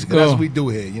conversation. Let's 'cause go. That's what we do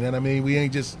here. You know what I mean?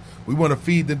 We want to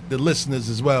feed the listeners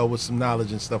as well with some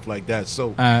knowledge and stuff like that.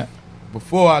 So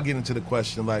before I get into the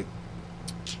question, like,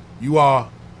 you are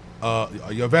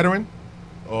you a veteran,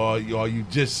 or are you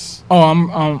just? Oh,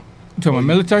 I'm to my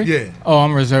military. Yeah. Oh,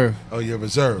 I'm reserve. Oh, you're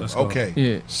reserve. Let's go. Okay.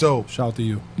 Yeah. So shout out to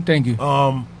you. Thank you.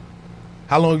 How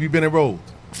long have you been enrolled?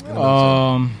 in the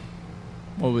military?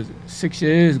 What was it? 6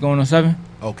 years, going on 7.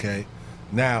 Okay.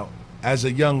 Now, as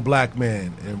a young black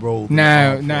man enrolled.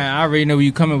 Nah, I already know where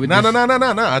you coming with No. this.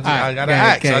 I gotta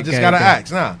ask. I just gotta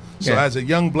ask. Nah. So, Okay. as a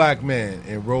young black man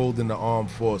enrolled in the armed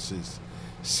forces,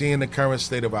 seeing the current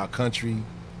state of our country,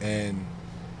 and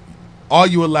are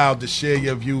you allowed to share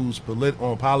your views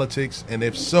on politics? And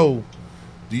if so,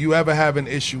 did you ever have an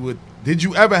issue with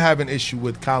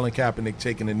Colin Kaepernick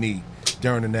taking a knee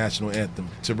during the national anthem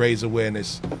to raise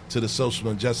awareness to the social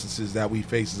injustices that we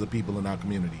face as a people in our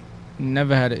community?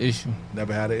 Never had an issue.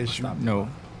 Never had an issue? No.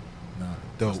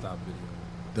 Dope.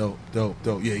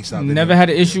 Dope. Yeah, he stopped. Never had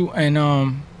an issue,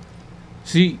 and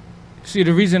see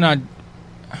the reason I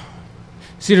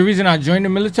joined the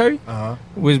military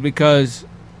was because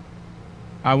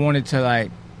I wanted to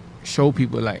like show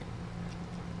people like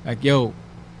yo,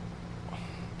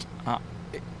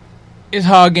 it's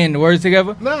hard getting the words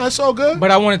together. Nah, that's all good.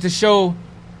 But I wanted to show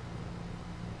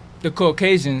the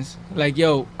Caucasians, like,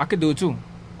 yo, I could do it too.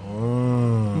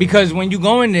 Because when you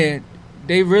go in there,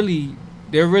 they're really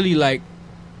like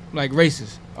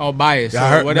racist or biased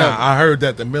or whatever. I heard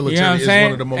that the military You know what I'm is saying?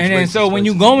 one of the most and then racist so when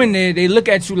you places. go in there, they look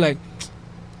at you like,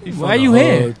 He why from you the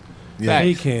here? hood. Yeah.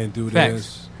 He Facts. can't do Facts.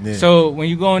 this. Yeah. So when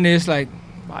you go in there, it's like,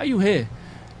 why you here?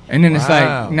 And then it's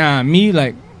Wow. like, nah, me,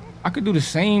 like, I could do the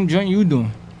same joint you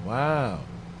doing. Wow.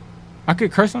 I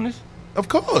could curse on this? Of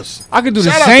course. I could do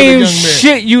Shout the out to the same young man.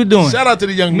 shit you doing. Shout out to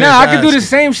the young man. Nah, I for could do the asking.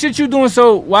 same shit you doing.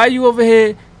 So why you over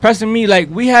here pressing me? Like,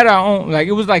 we had our own, like,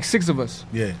 it was like 6 of us.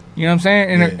 Yeah. You know what I'm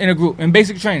saying? Yeah. In a group, in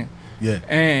basic training. Yeah.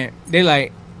 And they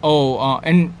like,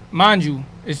 and mind you,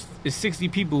 it's 60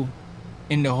 people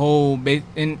in the whole,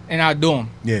 in our dorm.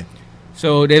 Yeah.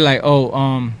 So they like,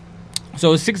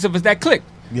 so it's 6 of us that clicked.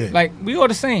 Yeah. Like, we all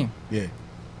the same. Yeah.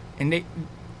 And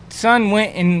son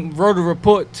went and wrote a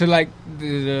report to like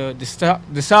the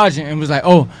sergeant and was like,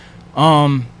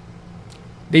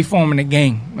 they forming a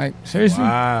gang. Like, seriously?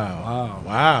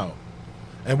 Wow.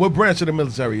 And what branch of the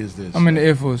military is this? I'm in the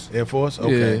Air Force. Air Force?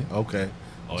 Okay. Yeah. Okay.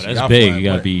 Oh, So that's y'all big. fly You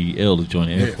gotta back. be ill to join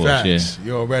the Air Force. Facts. Yeah.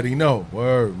 You already know.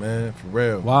 Word, man. For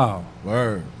real. Wow.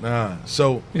 Word. Nah.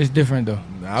 So It's different though.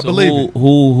 I So believe it.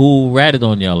 Who ratted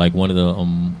on y'all? Like one of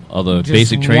the other Just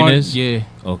basic one- trainers? yeah.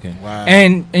 Okay. Wow.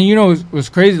 And you know it was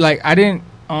crazy. Like, I didn't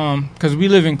because we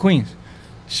live in Queens,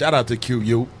 Shout out to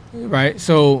QU. right?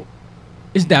 So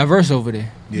it's diverse over there.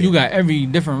 Yeah. You got every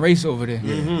different race over there.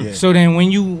 Yeah. So then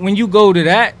when you go to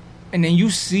that and then you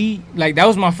see, like, that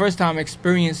was my first time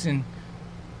experiencing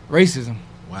racism.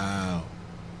 Wow.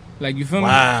 Like, you feel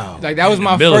Wow. me? Like, that was In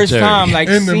my the first military. time, like,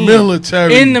 In the seeing-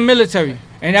 military. in the military,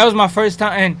 and that was my first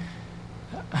time. And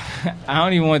I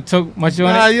don't even want to talk much on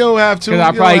Nah, it you don't have to. because I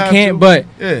You don't probably have can't. to. But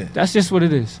Yeah. that's just what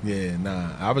it is. Yeah, nah.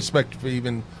 I respect you for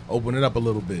even opening up a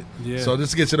little bit. Yeah. So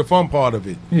let's get to the fun part of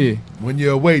it. Yeah. When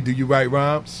you're away, do you write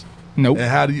rhymes? Nope.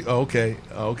 And how do you? Oh, okay.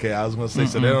 Okay. I was gonna say,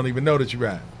 so they don't even know that you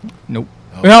rap. Nope.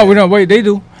 Okay. No, wait, they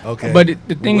do. Okay. But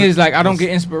the thing What- is, like, I don't what's-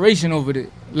 get inspiration over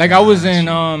it. Like, I was in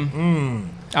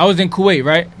I was in Kuwait,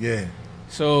 right? Yeah.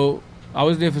 So I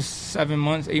was there for 7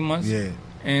 months, 8 months. Yeah.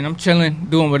 And I'm chilling,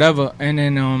 doing whatever. And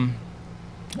then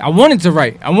I wanted to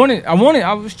write. I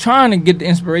was trying to get the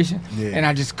inspiration, Yeah. and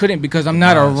I just couldn't because I'm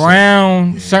not mindset.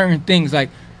 around Yeah. certain things like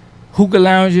hookah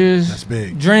lounges, That's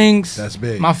big. drinks. That's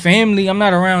big. My family, I'm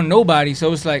not around nobody,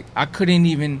 so it's like I couldn't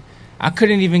even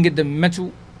get the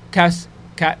mental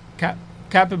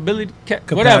capability,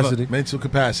 whatever, Capacity. Mental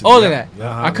capacity. all Yeah. of that.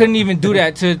 Yeah. I couldn't even do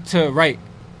that to write.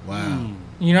 Wow.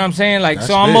 You know what I'm saying? Like, That's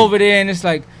so I'm big. over there, and it's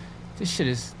like, this shit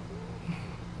is,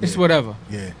 it's whatever.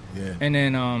 Yeah. Yeah. And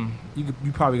then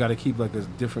You probably got to keep like a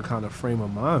different kind of frame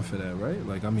of mind for that, right?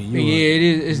 Like, I mean, you Yeah, it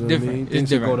is. It's you know what I different. mean? It's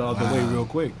Things will different. go the other way real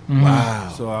quick. Mhm.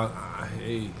 Wow. So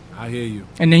I hear you.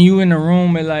 And then you in the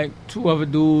room with like 2 other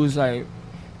dudes, like,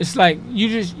 it's like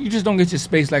you just don't get your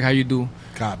space like how you do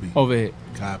Copy. over here.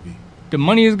 Copy. The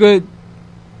money is good,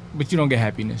 but you don't get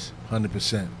happiness.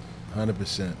 100%.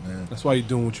 100%, man. That's why you're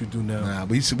doing what you do now. Nah,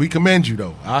 we commend you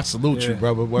though. I salute you, Yeah.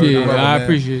 brother. Word to Yeah, brother, I man.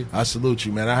 appreciate it. I salute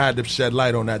you, man. I had to shed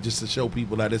light on that just to show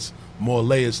people that it's more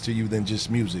layers to you than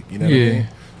just music. You know what I Yeah. mean?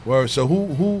 Word. So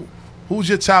who's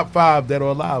your top 5 that are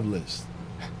alive list?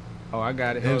 Oh, I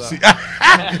got it. Hold MC. up.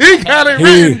 He got it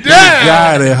written down.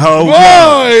 Got it, ho.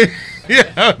 Boy. Yeah,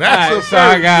 that's Alright, a so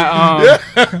I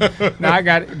first. got now I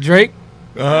got Drake,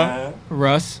 Uh-huh.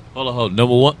 Russ. Hold on.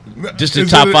 Number one. Just the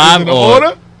Is top it- 5 is it in or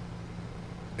order?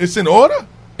 It's in order?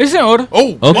 It's in order.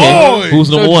 Oh, okay. boy. Who's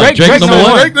number So one? Drake- Drake Drake's number number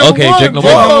one. one. Drake number Okay, one, Drake number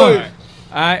boy. one.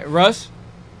 All right, Russ.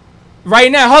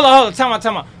 Right now, hold on.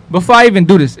 Time out. Before I even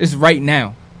do this, it's right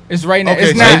now. It's right now. Okay,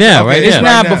 It's so- not right now, right It's now.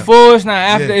 not Right now. before. It's not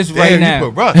after. Yeah. It's Damn, right you now.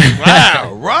 put Russ.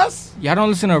 Wow, Russ. Y'all don't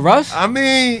listen to Russ? I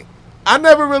mean, I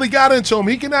never really got into him.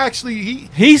 He can actually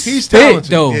He's he's spit,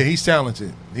 talented. though. Yeah, he's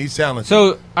talented. He's talented.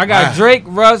 So I got Wow. Drake,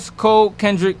 Russ, Cole,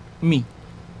 Kendrick, me.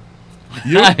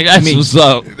 That's Me. what's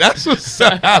up. That's what's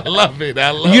up. I love it.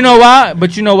 I love You know why?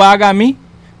 But you know why I got me?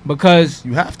 Because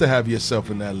You have to have yourself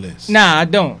in that list. nah, I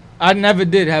don't. I never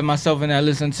did have myself in that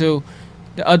list until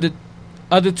the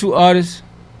other 2 artists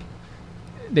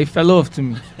they fell off to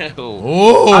me.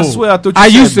 Oh, I swear I thought you I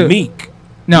said used to- Meek.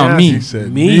 No, Yeah, me. He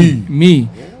said Me. Me.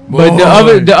 But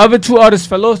Boy. the other 2 artists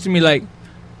fell off to me. Like,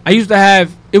 I used to have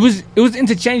it was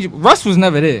interchangeable. Russ was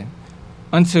never there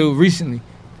until recently.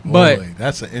 But Boy,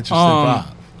 that's an interesting um, vibe.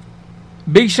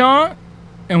 Big Sean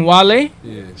and Wale, Yeah.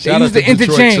 they Shout used out to to Detroit,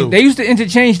 interchange. too. They used to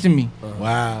interchange to me.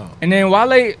 Wow. And then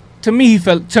Wale, to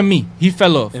me, he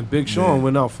fell off. And Big Sean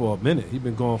went out for a minute. He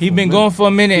been going for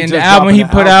a minute, He and the just album dropping he the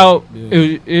put album.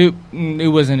 out, it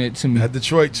wasn't it to me. That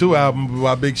Detroit 2 album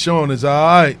by Big Sean is all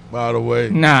right, by the way.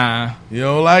 Nah. You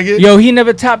don't like it? Yo, he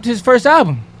never topped his first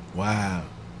album. Wow.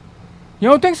 You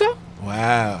don't think so?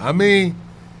 Wow. I mean,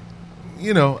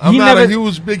 you know, I'm He not a never-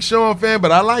 huge Big Sean fan,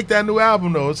 but I like that new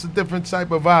album, though. It's a different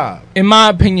type of vibe. In my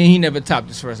opinion, he never topped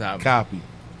his first album. Copy.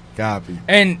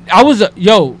 And I was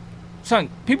son,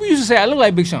 people used to say I look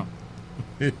like Big Sean.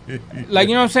 Like,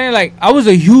 you know what I'm saying? Like, I was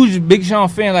a huge Big Sean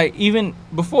fan. Like, even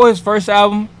before his first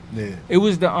album, Yeah. it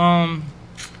was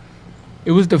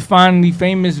the Finally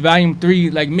Famous Volume 3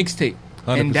 like mixtape,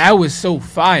 100%. and that was so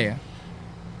fire.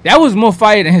 That was more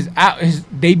fire than his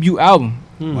debut album.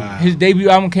 Wow. His debut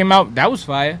album came out, that was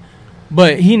fire,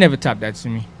 but he never topped that to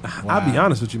me. I'll be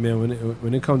honest with you, man.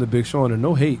 When it comes to Big Sean, and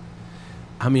no hate,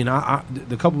 I mean,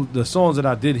 the songs that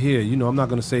I did hear, you know, I'm not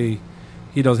gonna say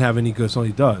he doesn't have any good songs.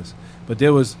 He does, but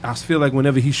I feel like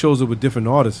whenever he shows up with different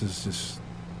artists, it's just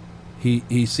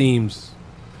he seems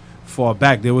far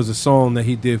back. There was a song that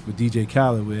he did for DJ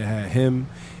Khaled where it had him,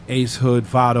 Ace Hood,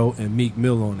 Vado, and Meek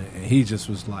Mill on it, and he just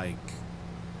was like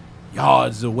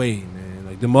yards away, man.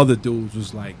 Like them other dudes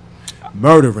was like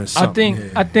murdering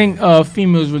something. I think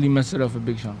females really messed it up for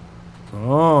Big Sean.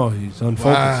 Oh, he's unfocused.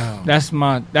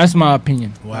 Wow. That's my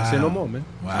opinion. I say no more, man.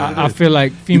 Wow. I feel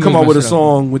like You females come out with a messed it up.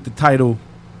 song with the title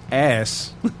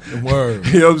 "Ass." Word.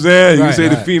 You know what I'm saying? You Right. say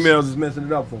the Facts. females is messing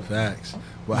it up for him. Facts.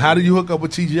 Well, how do you hook up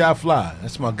with TGI Fly?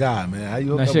 That's my guy, man. How you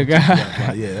hook That's up your with guy? TGI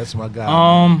Fly? Yeah, that's my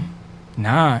guy.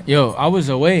 Nah, yo, I was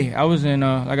away. I was in,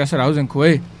 like I said, I was in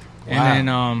Kuwait, and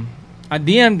then I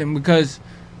DM'd him because.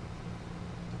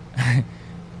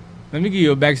 Let me give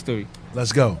you a backstory.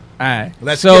 Let's go. All right.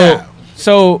 Let's go.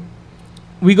 So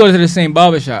we go to the same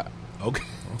barbershop. Okay.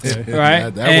 Right?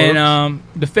 that and works.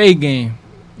 the Fade game.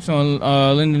 So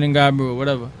Linden and Guybrush or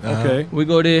whatever. Okay. We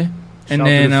go there. And Shout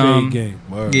then to the Fade game.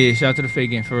 Word. yeah, shout out to the Fade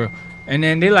game for real. And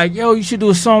then they like, yo, you should do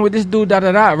a song with this dude, da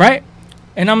da da, right?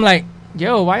 And I'm like,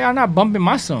 yo, why y'all not bumping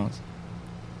my songs?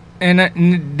 And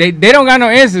they don't got no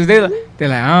answers. They're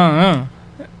like,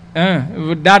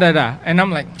 da da da. And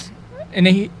I'm like, and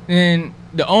then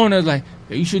the owner's like,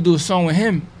 yo, you should do a song with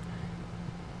him.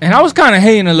 And I was kind of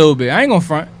hating a little bit. I ain't gonna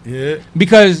front. Yeah.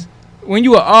 Because when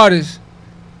you an artist,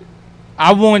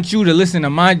 I want you to listen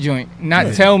to my joint,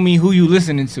 not tell me who you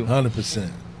listening to. 100%.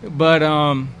 But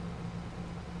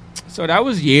so that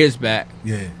was years back.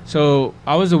 Yeah. So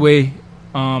I was away.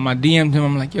 I DM'd him.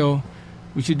 I'm like, yo,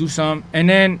 we should do something. And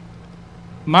then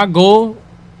my goal,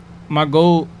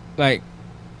 like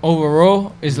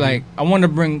overall, is like I want to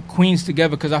bring Queens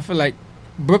together because I feel like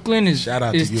Brooklyn is Shout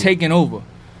out to you. taking over.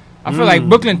 I feel like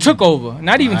Brooklyn took over.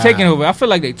 Not even taking over. I feel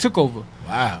like they took over.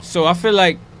 Wow. So I feel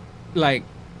like I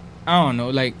don't know,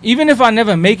 like even if I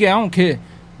never make it, I don't care.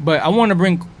 But I want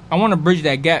to bridge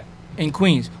that gap in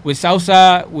Queens with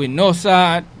Southside, with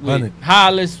Northside, with 100.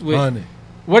 Hollis, with 100.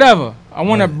 whatever. I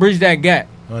want to 100. bridge that gap.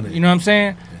 100. You know what I'm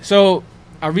saying? So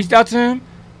I reached out to him,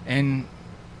 and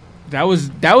that was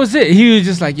it. He was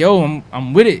just like, "Yo,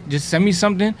 I'm with it. Just send me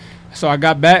something." So I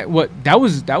got back. That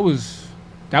was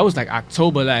like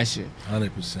October last year.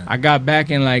 100%. I got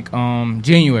back in like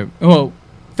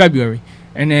February,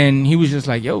 and then he was just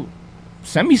like, "Yo,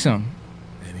 send me some."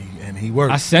 And he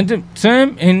worked. I sent it to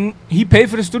him, and he paid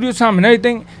for the studio time and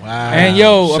everything. Wow. And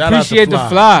yo, Shout out to appreciate the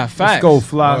Fly. Facts. Let's go,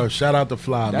 Fly. Word. Shout out to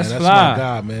Fly, That's man. That's Fly. my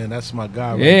guy, man. That's my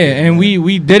guy. Right Yeah, there, and man.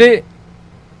 we did it,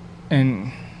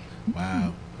 and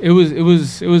Wow. it was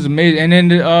amazing. And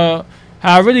then how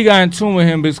I really got in tune with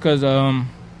him because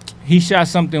he shot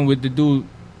something with the dude,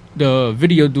 the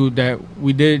video dude that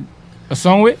we did a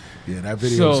song with. Yeah, that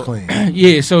video is clean.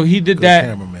 Yeah, so he did Good that.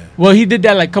 cameraman. Well, he did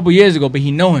that like a couple years ago, but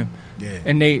he know him. Yeah.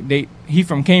 And he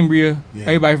from Cambria. Yeah.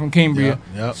 Everybody from Cambria.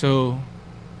 Yep. So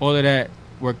all of that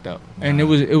worked out, and it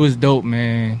was dope,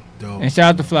 man. Dope. And shout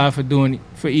out to Fly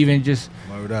for even just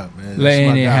Word up, man. That's letting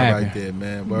my it guy happen. right there,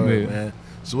 man. Word, Yeah. man.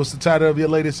 So what's the title of your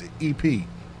latest EP?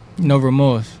 No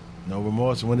Remorse. No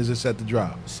Remorse. When is it set to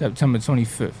drop? September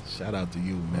 25th. Shout out to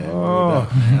you, man. Oh. Word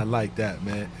up, man. I like that,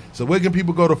 man. So where can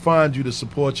people go to find you to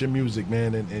support your music,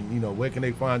 man? And you know, where can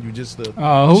they find you just to check in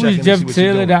and see what you're doing?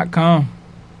 whoisjefftaylor.com.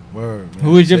 Word, man.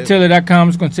 Whoisjefftaylor.com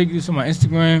is going to take you to my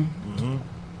Instagram,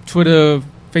 Twitter,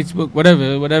 Facebook,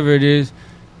 whatever it is.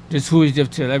 Just Who Is Jeff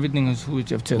Taylor. Everything is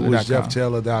whoisjefftaylor.com.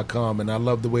 whoisjefftaylor.com. And I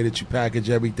love the way that you package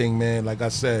everything, man. Like I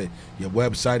said, your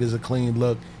website is a clean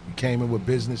look. You came in with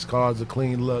business cards, a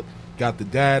clean look. Got the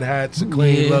dad hats, a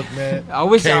clean Yeah. look, man. I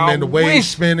wish Came I in the wave wish.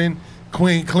 spinning,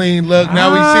 clean look.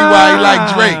 Now we see why he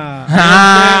like Drake. You know what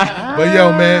I'm saying? But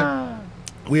yo, man,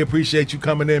 we appreciate you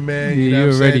coming in, man. Yeah, You know what I'm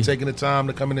you're saying? ready. Taking the time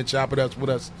to come in and chop it up with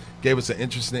us. Gave us an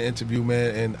interesting interview,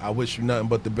 man, and I wish you nothing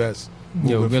but the best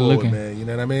Yo, moving good forward, looking. man. You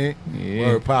know what I mean? Yeah.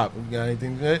 Word Pop, you got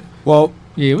anything to say? Well,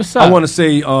 Yeah, what's up? I want to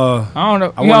say. I don't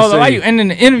know. I Yo, wanna why say- you ending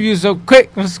the interview so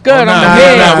quick? What's good? Oh,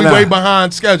 I'm here. we way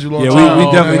behind schedule on Yeah, time. we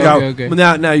definitely okay, got. okay.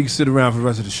 But now you can sit around for the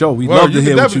rest of the show. We'd Word, love to you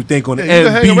hear can what you think on the yeah, you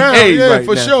can hang around. NBA Yeah, right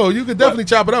for now. sure. You could definitely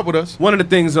chop it up with us. One of the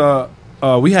things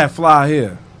we had Fly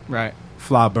here. Right.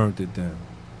 Fly burnt it down.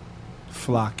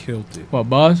 Fly killed it. What,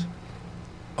 boss?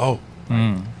 Oh.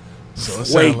 Mm. So it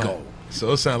sound Waco. like,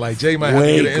 so it sound like Jay might have to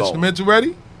get an Waco. instrumental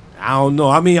ready. I don't know.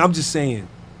 I mean, I'm just saying,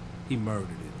 he murdered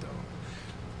it though.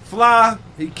 Fly,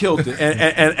 he killed it,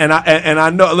 and I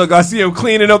know. Look, I see him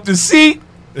cleaning up the seat.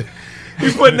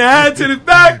 He's putting the hat to the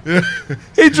back.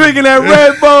 He drinking that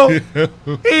Red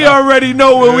Bull. He already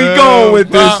know where we going with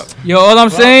this. Yo, all I'm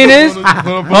saying is,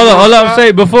 hold up,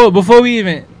 say before we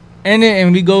even end it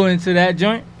and we go into that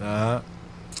joint,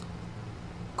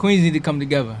 Queens need to come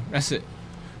together. That's it.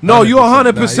 No, you're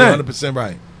 100%. 100%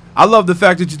 right. I love the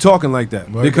fact that you're talking like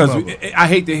that Word because to mother. I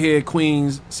hate to hear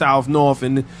Queens, South, North,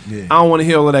 and Yeah. I don't want to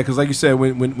hear all of that because, like you said,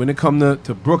 when it come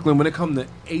to Brooklyn, when it come to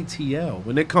ATL,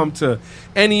 when it come to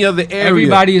any other area,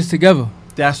 Everybody is together.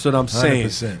 That's what I'm saying.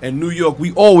 100%. And New York,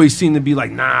 we always seem to be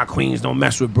like, nah, Queens don't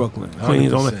mess with Brooklyn.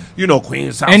 Queens don't, 100%.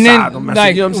 Queens, South And Side then, don't mess like,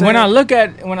 with. You know what I'm saying?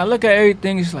 when I look at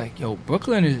everything, it's like, yo,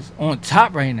 Brooklyn is on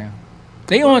top right now.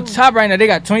 They on top right now. They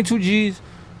got 22 G's.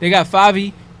 They got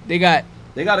 5E. They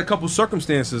got a couple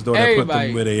circumstances though that put everybody.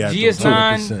 them where they at. though,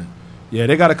 GS9. too. Yeah,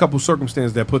 they got a couple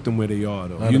circumstances that put them where they are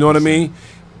though. You know what I mean?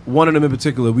 One of them in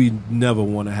particular, we never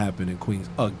want to happen in Queens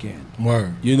again.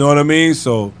 Word. You know what I mean?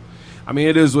 So, I mean,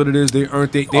 it is what it is. They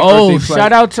earned they Oh, earned they flag.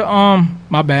 shout out to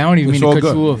my bad. I don't even It's mean all to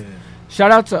cut good. you off.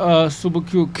 Shout out to Super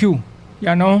Q.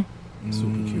 Y'all know him?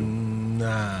 Super cute.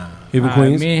 Nah. Here in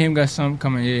Queens. Me and him got something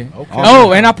coming. Yeah. Okay.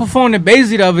 Oh, and I performed in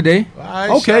Basie the other day. All right,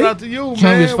 Okay. shout out to you, Joint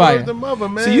man. was fire. Word to mother,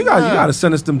 man. See, you Nah. got to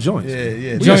send us them joints. Yeah, yeah. We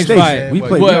a Joints station. fire. We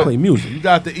play music. You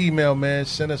got the email, man.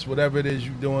 Send us whatever it is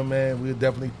you doing, man. We'll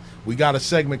definitely. We got a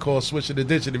segment called Switch It to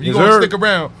Ditch It. If you're Yes, gonna sir. stick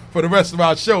around for the rest of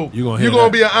our show, You gonna you're hear gonna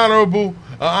that. be an honorable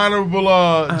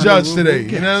judge today.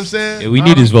 You know what I'm saying? Yeah, we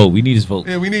need his vote. We need his vote.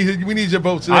 Yeah, we need your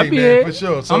vote I'll today, be man, here. for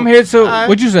sure. So, I'm here till all right.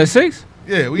 what you said 6?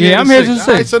 Yeah, I'm here till 6.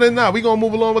 All right, so then now we gonna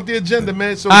move along with the agenda,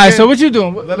 man. So All right, again, so what you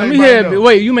doing? Let me everybody hear. know.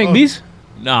 Wait, you make Oh. beats?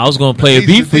 Nah, I was gonna play a He's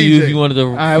beat the for you DJ. if you wanted to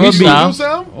right, what beat? You freestyle. do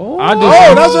something? I'll do Oh,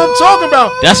 something. that's what I'm talking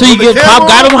about. That's what you With the get. Pop camera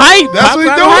got him on? hype. That's Pop what he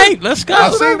got him doing. hype. Let's go. I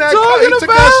seen that. He took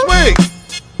that swing.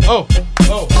 Oh.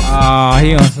 Ah,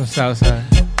 he on some south side.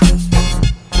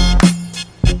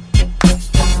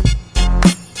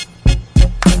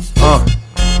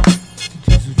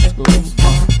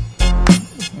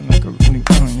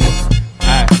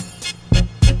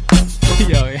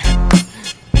 Yo,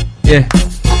 yeah.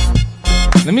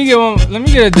 Let me get one. Let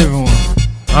me get a different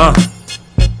one.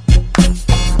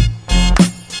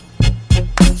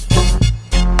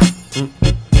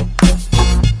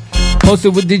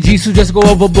 Posted with the Jisoo, just go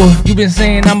overboard. You been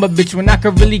saying I'm a bitch when I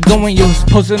could really go in yours.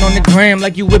 Posted on the gram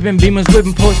like you whipping beamers,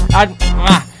 whipping post.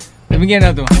 Let me get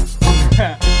another one.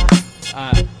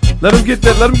 Let him get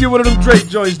that. Let him get one of them Drake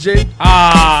joints, Jay.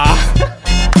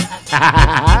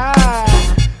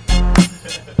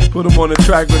 Put him on the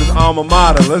track with his alma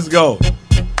mater. Let's go.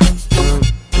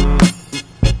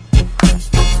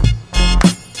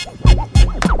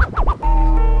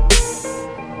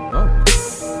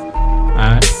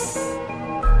 Alright.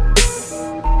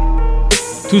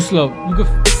 Too slow. You could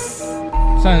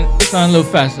sound a little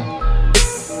faster.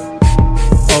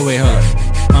 Oh wait, hold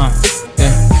on.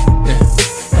 Yeah.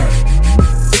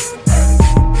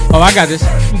 Oh, I got this.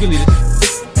 You can lead this.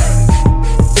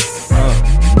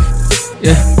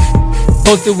 Yeah.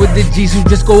 Posted with the G's who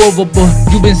just go overboard.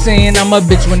 You been saying I'm a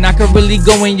bitch when I could really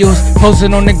go in yours.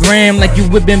 Posted on the gram like you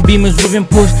whipping beamers, whipping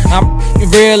push. I'm in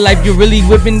real life, you really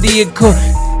whipping the cook.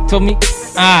 Told me,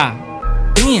 damn.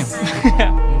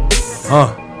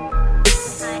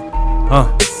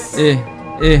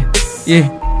 Yeah.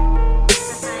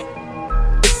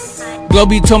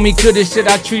 Globey told me kill this shit,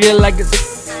 I treat it like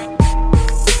it's.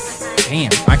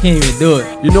 Damn, I can't even do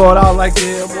it. You know what I like to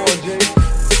hear more, Jay?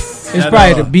 It's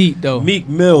probably the beat though. Meek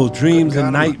Mill, Dreams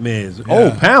and Nightmares.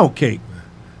 Oh, Pound Cake.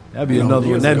 That'd be another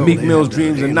one. That Meek Mill's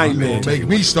Dreams and Nightmares. Make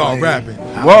me start rapping.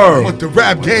 Word. What the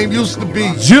rap game used to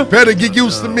be. Yeah. Better get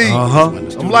used to me.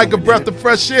 I'm like a breath of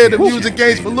fresh air. The music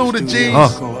game's for Luda G's.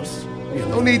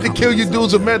 No need to kill you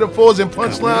dudes with metaphors and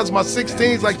punchlines. My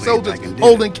 16s like soldiers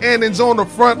holding cannons on the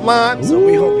front line.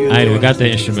 Alright, we got the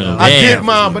instrumental. I Damn. get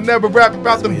mine, but never rap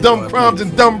about them dumb crimes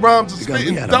and dumb rhymes and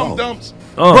spitting dumb dumps.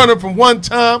 running from one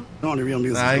time. Only real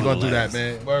music. Nah, I ain't gonna do that,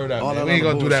 man. Word up, man. We ain't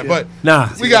gonna do that. But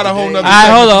we got a whole nother. All right,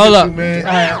 hold segment up. to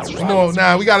get to, man. Come on,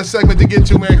 now we got a segment to get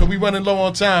to, man, because we running low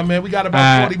on time, man. We got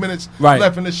about 40 minutes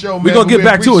left in the show, man. We gonna get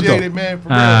back to it, though. Appreciate it, man, for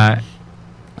real.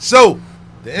 So,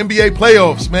 the NBA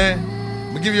playoffs, man. I'm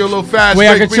gonna give you a little fast. Wait,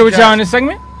 I can chill with y'all in this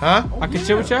segment? Huh? I can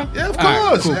chill with y'all? Yeah, of All right,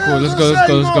 course. cool. Yeah, Let's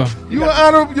go. You're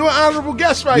an honorable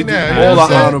guest right now. You know All what our I'm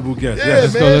saying? honorable guests. Yeah,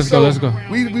 Yes. man. Let's go.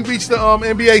 We reached the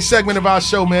NBA segment of our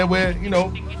show, man, where, you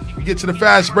know, we get to the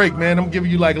fast break, man. I'm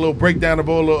giving you like a little breakdown of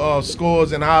all the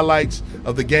scores and highlights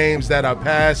of the games that are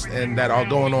past and that are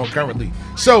going on currently.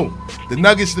 So, the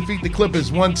Nuggets defeat the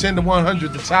Clippers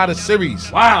 110-100 to tie the series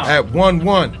at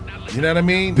 1-1. You know what I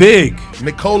mean? Big.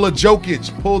 Nikola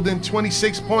Jokic pulled in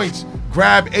 26 points,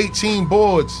 grabbed 18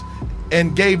 boards,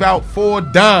 and gave out 4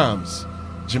 dimes.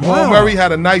 Jamal Murray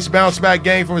had a nice bounce back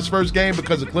game from his first game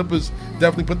because the Clippers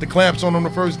definitely put the clamps on him the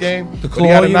first game. The But he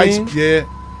had a claw, nice, you mean?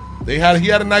 yeah. He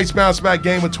had a nice bounce back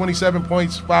game with 27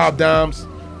 points, 5 dimes,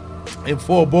 and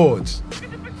 4 boards.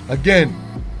 Again,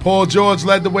 Paul George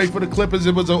led the way for the Clippers.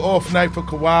 It was an off night for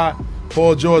Kawhi.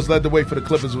 Paul George led the way for the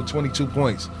Clippers with 22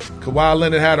 points. Kawhi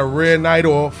Leonard had a rare night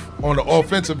off on the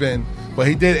offensive end, but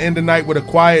he did end the night with a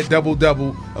quiet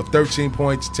double-double of 13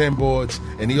 points, 10 boards,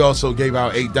 and he also gave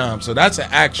out 8 dimes. So that's an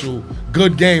actual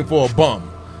good game for a bum.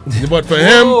 But for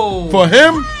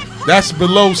him, that's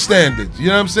below standards. You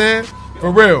know what I'm saying?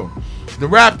 For real. The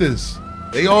Raptors,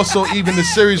 they also evened the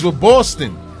series with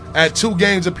Boston at 2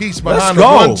 games apiece behind the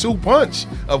 1-2 punch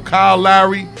of Kyle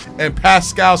Lowry and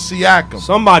Pascal Siakam.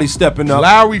 Somebody stepping up.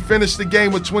 Lowry finished the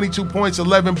game with 22 points,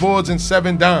 11 boards, and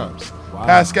 7 dimes. Wow.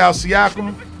 Pascal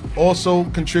Siakam also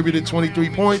contributed 23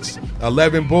 points,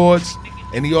 11 boards,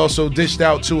 and he also dished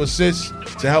out 2 assists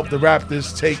to help the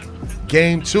Raptors take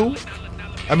game 2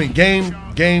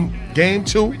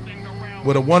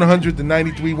 with a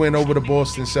 100-93 win over the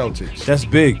Boston Celtics. That's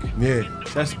big. Yeah.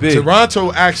 That's big.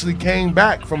 Toronto actually came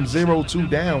back from 0-2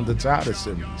 down to tie the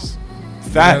series.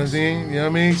 Facts. You know what I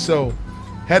mean? So,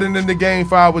 heading into Game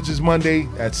 5, which is Monday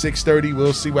at 6:30,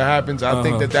 we'll see what happens. I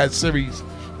think that series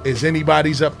is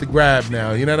anybody's up to grab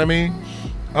now. You know what I mean?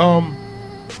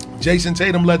 Jason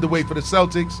Tatum led the way for the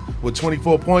Celtics with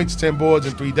 24 points, 10 boards,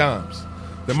 and 3 dimes.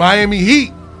 The Miami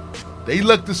Heat, they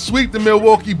look to sweep the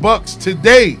Milwaukee Bucks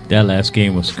today. That last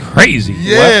game was crazy.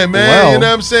 Yeah, man. You know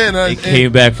what I'm saying? They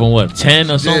came back from what,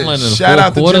 10 or something in the shout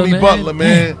out to fourth quarter, Jimmy man? Butler,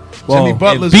 man. Jimmy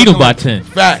Butler beat him by 10.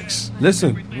 Facts.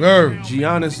 Listen,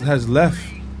 Giannis has left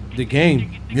the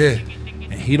game. Yeah.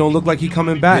 And he don't look like he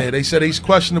coming back. Yeah, they said he's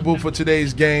questionable for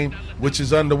today's game, which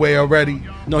is underway already.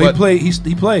 No, he played.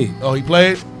 He played. Oh, he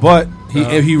played? But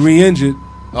he re-injured.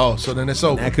 Oh, so then it's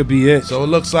over. That could be it. So it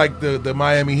looks like the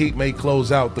Miami Heat may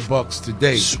close out the Bucks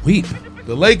today. Sweep.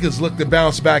 The Lakers look to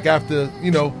bounce back after,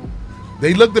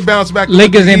 they look to bounce back.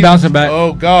 Lakers ain't bouncing back.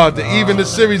 Oh, God. To even the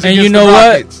series And against you know the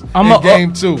what? Rockets in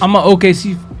Game 2. I'm an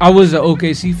OKC. I was an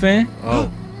OKC fan.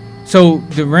 Oh. So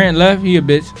Durant left. He a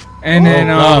bitch. And then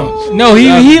God. no,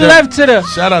 he left to the.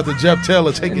 Shout out to Jeff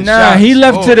Taylor taking Nah, shots. he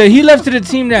left to the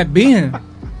team that beat him.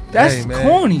 That's Hey, man.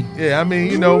 corny. Yeah, I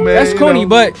mean, man. That's corny.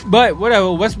 But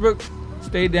whatever. Westbrook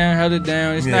stayed down, held it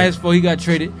down. It's Yeah. not his fault. He got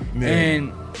traded. Yeah.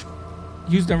 And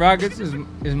Houston Rockets is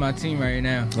my team right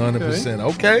now. 100%.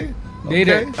 Okay. They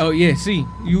Okay. oh yeah, see,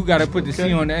 you gotta put the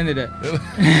C on the end of that.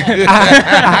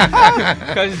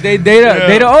 Cause they the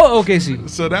OKC.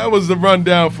 So that was the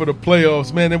rundown for the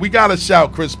playoffs, man. And we gotta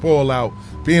shout Chris Paul out,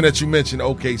 being that you mentioned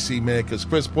OKC, man, because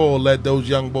Chris Paul led those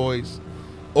young boys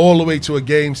all the way to a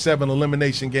Game 7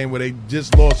 elimination game where they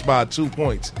just lost by 2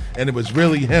 points, and it was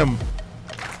really him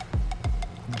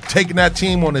taking that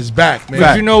team on his back, man.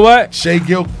 But you know what? Shea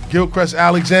Gilchrist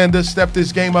Alexander stepped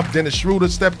this game up. Dennis Schroeder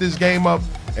stepped this game up,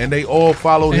 and they all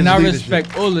followed his And I leadership.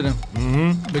 respect all of them.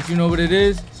 Mm-hmm. But you know what it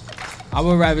is? I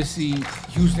would rather see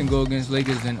Houston go against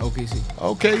Lakers than OKC.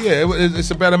 Okay, yeah, it's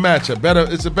a better matchup.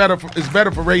 It's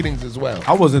better for ratings as well.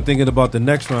 I wasn't thinking about the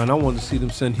next round. I wanted to see them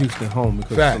send Houston home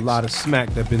because Facts. there's a lot of smack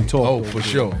that been talked. Oh, over for there,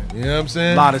 sure. man. You know what I'm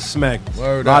saying? A lot of smack.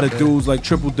 Word a lot up, of man. dudes like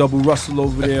triple-double Russell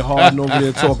over there, Harden over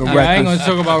there talking Nah, records. I ain't gonna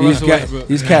talk about These Russell cats- Westbrook.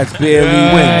 These cats barely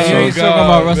Nah, win. you So ain't talking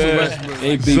about Russell Westbrook.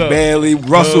 they be barely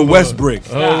Russell Westbrook.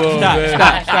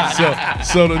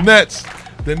 So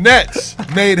the Nets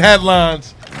made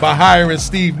headlines by hiring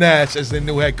Steve Nash as their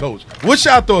new head coach. What's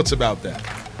your thoughts about that?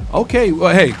 Okay,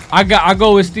 well, hey, I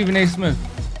go with Stephen A. Smith.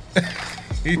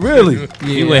 really?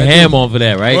 You went ham over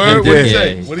that, right? Word, what'd he Yeah.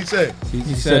 say? What'd he say?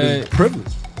 He said it's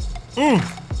privilege.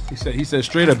 He said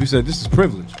straight up. He said this is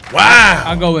privilege. Wow.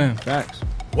 I go with him. Facts.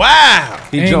 Wow.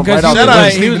 He And jumped 'cause right out. he was the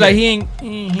like, way. he was like he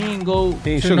ain't go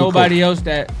ain't to sugarcoat. nobody else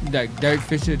that Derek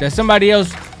Fisher, that somebody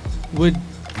else would.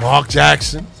 Mark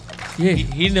Jackson. Yeah.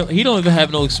 He don't even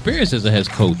have no experience as a head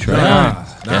coach, right? Nah,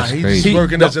 That's he's crazy.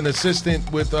 working as an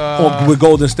assistant with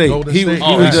Golden State. Golden He State.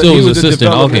 was still the was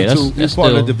assistant. Okay, developmental. that's He was part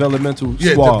of the still- developmental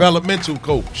Yeah, squad. developmental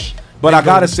coach. But I At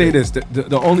gotta Golden say State. this: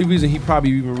 the only reason he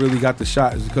probably even really got the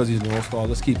shot is because he's an all-star.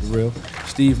 Let's keep it real.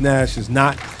 Steve Nash is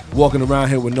not walking around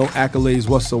here with no accolades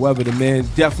whatsoever. The man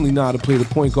definitely know how to play the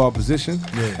point guard position.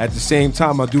 Yeah. At the same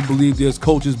time, I do believe there's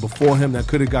coaches before him that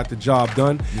could have got the job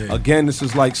done. Yeah. Again, this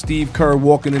is like Steve Kerr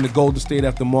walking into Golden State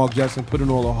after Mark Jackson, putting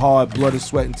all the hard blood and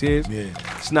sweat and tears. Yeah.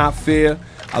 It's not fair.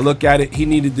 I look at it, he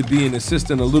needed to be an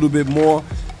assistant a little bit more.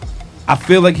 I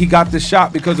feel like he got the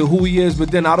shot because of who he is,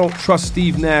 but then I don't trust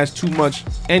Steve Nash too much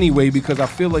anyway because I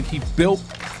feel like he built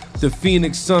the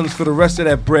Phoenix Suns for the rest of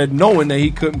that bread knowing that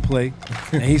he couldn't play.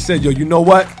 And he said, yo, you know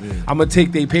what? I'm going to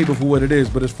take their paper for what it is.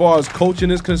 But as far as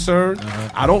coaching is concerned,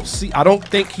 I don't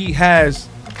think he has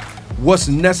what's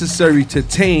necessary to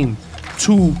tame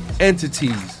two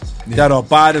entities that are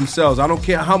by themselves. I don't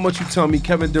care how much you tell me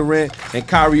Kevin Durant and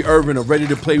Kyrie Irving are ready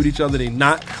to play with each other. They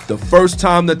not. The first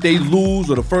time that they lose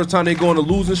or the first time they go on a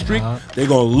losing streak, they're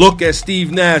going to look at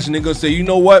Steve Nash and they're going to say, you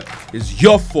know what? It's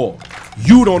your fault.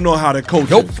 You don't know how to coach.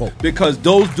 Your fault. Because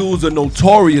those dudes are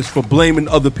notorious for blaming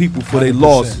other people for their 100%.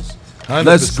 losses. 100%.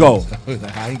 Let's go.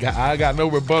 I ain't got no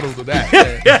rebuttal to that,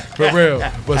 man. For real.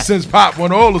 But since Pop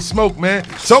won all the smoke, man,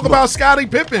 talk about Scottie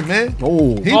Pippen, man.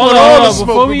 Oh, he won all the smoke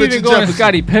before with we even Richard go into Jefferson.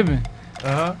 Scottie Pippen,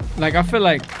 Uh-huh. like I feel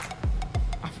like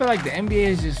the NBA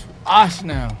is just washed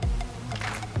now.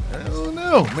 I don't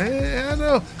know, man.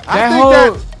 I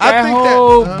know. That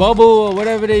whole bubble or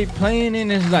whatever they playing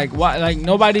in is like why like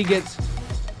nobody gets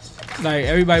like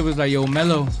everybody was like, yo,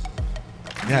 Melo.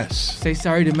 Yes. Say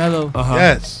sorry to Melo.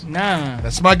 Yes. Nah.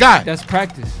 That's my guy. That's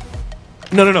practice.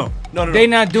 No. They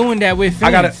not doing that with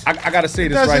fans. I gotta say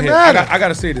this doesn't right here. matter. I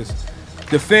gotta say this.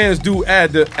 The fans do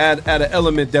add an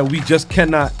element that we just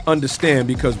cannot understand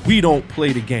because we don't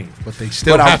play the game. But they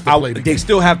still have to play the They game.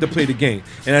 still have to play the game.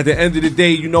 And at the end of the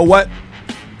day, you know what?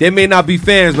 They may not be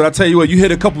fans, but I tell you what, you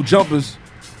hit a couple jumpers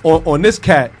on this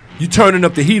cat, you turning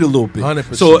up the heat a little bit.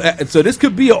 100%. So this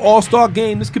could be an all-star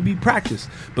game. This could be practice.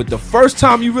 But the first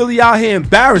time you really out here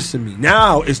embarrassing me,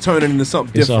 now it's turning into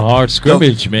something It's different. a hard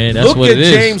scrimmage, man. That's look what at it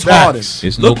is. James Harden.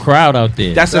 There's no crowd out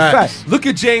there. That's a fact. Look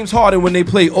at James Harden when they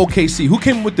played OKC. Who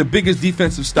came with the biggest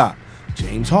defensive stop?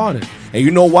 James Harden. And you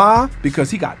know why?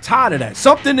 Because he got tired of that.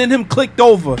 Something in him clicked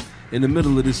over in the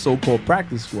middle of this so-called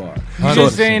practice squad. You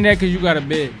just saying that because you got a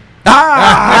bid.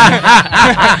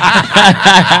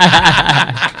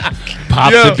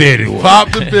 Pop Yo, the bearded one.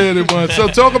 Pop the bearded one. So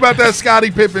talk about that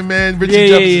Scottie Pippen, man. Richard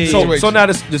Jefferson. So now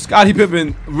the Scottie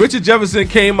Pippen, Richard Jefferson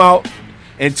came out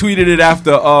and tweeted it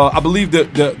after I believe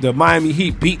the Miami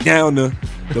Heat beat down the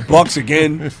Bucks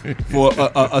again for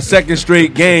a second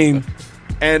straight game,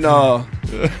 and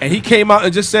he came out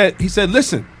and just said,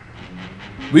 listen,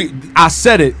 I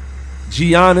said it,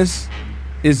 Giannis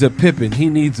is a Pippen, he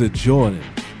needs a Jordan.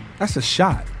 That's a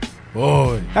shot.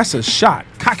 Boy. That's a shot.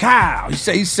 Cacao.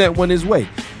 He sent one his way.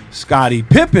 Scottie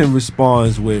Pippen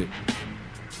responds with,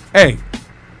 hey,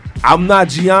 I'm not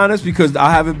Giannis because I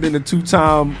haven't been a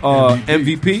two-time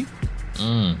MVP.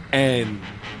 And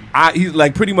he's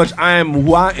like, pretty much I am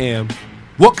who I am.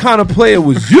 What kind of player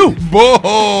was you?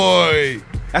 Boy.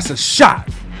 That's a shot.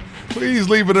 Please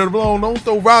leave it alone. Don't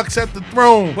throw rocks at the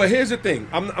throne. But here's the thing.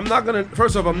 I'm not gonna.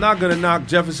 First off, I'm not gonna knock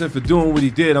Jefferson for doing what he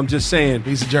did. I'm just saying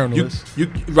he's a journalist.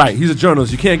 Right? He's a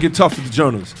journalist. You can't get tough with the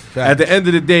journalists. At the end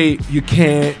of the day, you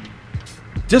can't.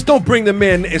 Just don't bring them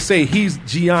in and say he's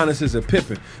Giannis is a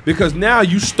Pippen because now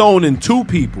you stoning two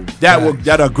people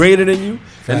that are greater than you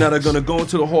and that are gonna go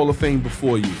into the Hall of Fame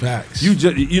before you. Facts. You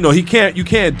just you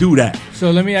can't do that.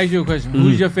 So let me ask you a question.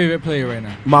 Who's your favorite player right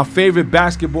now? My favorite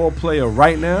basketball player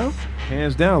right now,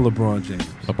 hands down, LeBron James.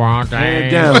 LeBron Hands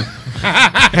James. down.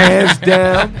 Hands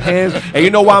down. And you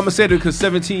know why I'm going to say that? Because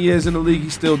 17 years in the league,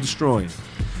 he's still destroying.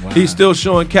 Wow. He's still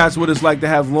showing cats what it's like to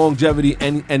have longevity,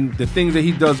 and the things that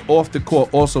he does off the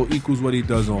court also equals what he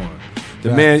does on.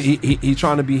 The man, he's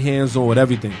trying to be hands-on with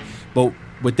everything. But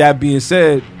with that being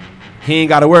said, he ain't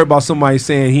got to worry about somebody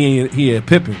saying he ain't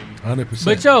Pippen. 100%.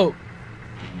 But yo,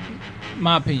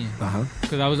 my opinion,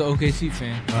 because I was an OKC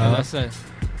fan, as I said,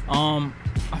 I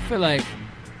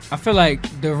feel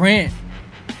like Durant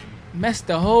messed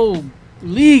the whole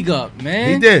league up,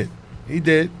 man. He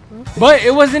did. But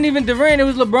it wasn't even Durant; it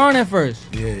was LeBron at first.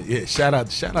 Yeah. Shout out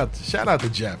to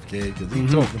Jeff, kid, because he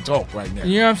talk right now.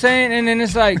 You know what I'm saying? And then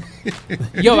it's like,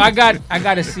 yo, I got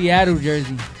a Seattle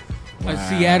jersey, a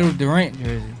Seattle Durant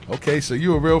jersey. Okay, so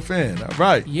you a real fan, all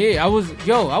right? Yeah, I was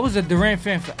a Durant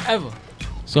fan forever.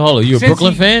 So hold on, you a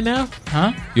Brooklyn fan now?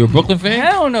 Huh? You a Brooklyn fan?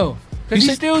 Hell no, because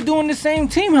he's still doing the same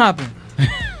team hopping.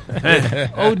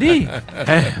 OD.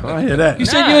 I hear that. You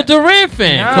said you're a Durant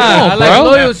fan. Nah, Come on, I bro. like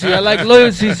loyalty. I like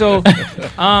loyalty. So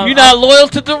You're not loyal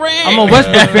to Durant. I'm a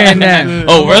Westbrook fan now.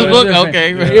 Oh, Westbrook? I'm a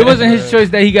Okay. fan. It wasn't his choice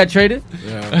that he got traded.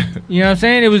 Yeah. You know what I'm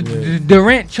saying? It was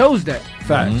Durant chose that.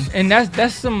 Facts. And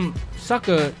that's some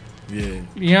sucker. Yeah.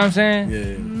 You know what I'm saying?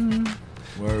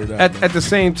 Yeah. Word up, At the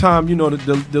same time, you know,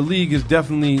 the league is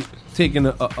definitely taking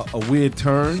a weird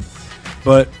turn.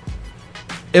 But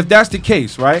if that's the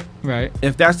case, right? Right.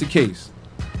 If that's the case,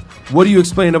 what do you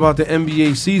explain about the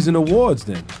NBA season awards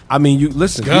then? I mean, you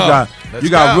listen, you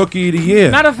got Rookie of the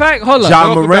Year. Matter of fact, hold up.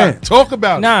 John Morant. Talk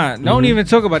about it. Nah, don't even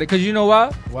talk about it. Because you know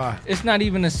why? Why? It's not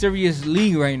even a serious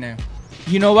league right now.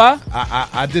 You know why?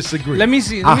 I disagree. Let me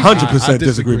see. I 100%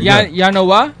 disagree with that. Y'all know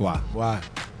why? Why?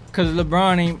 Because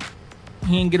LeBron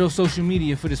ain't get on social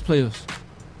media for this playoffs.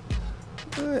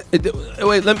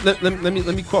 Wait,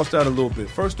 let me cross that a little bit.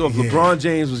 First off, LeBron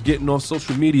James was getting off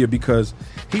social media because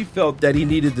he felt that he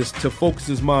needed this to focus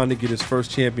his mind to get his first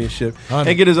championship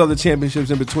and get his other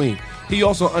championships in between. He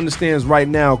also understands right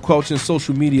now, coaching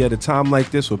social media at a time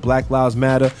like this with Black Lives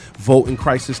Matter, voting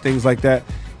crisis, things like that.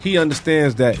 He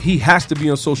understands that he has to be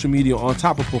on social media on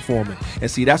top of performing. And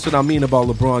see, that's what I mean about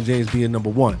LeBron James being number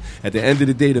one. At the end of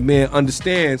the day, the man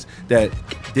understands that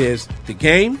there's the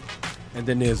game and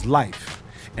then there's life.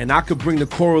 And I could bring the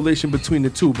correlation between the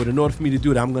two, but in order for me to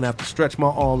do that, I'm going to have to stretch my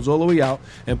arms all the way out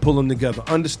and pull them together.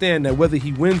 Understand that whether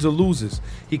he wins or loses,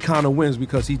 he kind of wins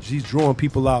because he's drawing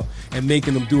people out and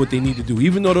making them do what they need to do.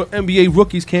 Even though the NBA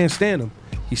rookies can't stand him,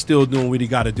 he's still doing what he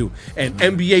got to do. And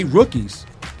NBA rookies,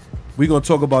 we're going to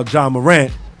talk about John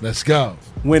Morant. Let's go.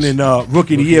 Winning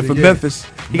Rookie of the Year for Memphis.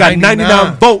 He got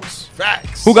 99 votes.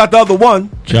 Facts. Who got the other one?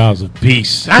 Job's a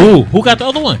beast. Who got the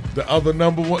other one? The other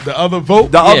number one. The other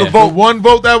vote. The other vote. The one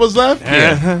vote that was left.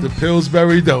 Yeah. The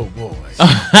Pillsbury Doughboys.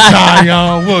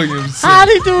 Zion Williamson. How'd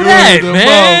he do that,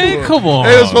 man? Come on.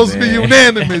 It was supposed to be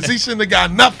unanimous. He shouldn't have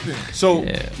got nothing. So,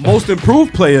 most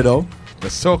improved player, though.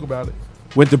 Let's talk about it.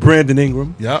 Went to Brandon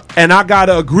Ingram. Yep. And I got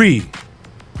to agree.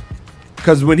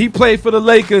 Because when he played for the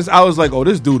Lakers, I was like, oh,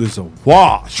 this dude is a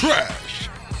wash. Trash.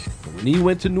 But when he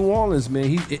went to New Orleans,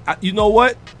 man, you know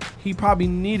what? He probably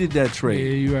needed that trade.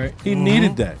 Yeah, you're right. He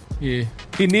needed that. Yeah.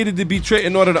 He needed to be traded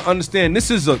in order to understand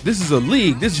this is a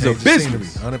league. This is a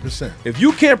business. 100%. If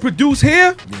you can't produce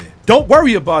here, don't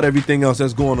worry about everything else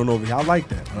that's going on over here. I like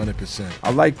that. 100%.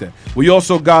 I like that. We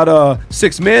also got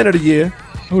Sixth Man of the Year.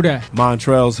 Who that?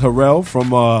 Montrezl Harrell from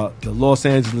the Los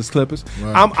Angeles Clippers.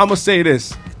 Right. I'm going to say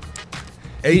this.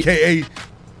 AKA,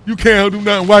 you can't do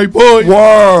nothing, white boy.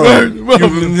 Word.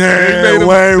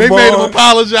 They made him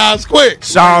apologize quick.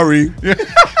 Sorry.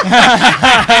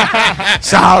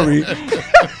 Sorry.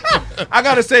 I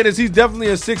gotta say this, he's definitely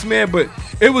a six man, but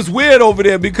it was weird over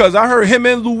there because I heard him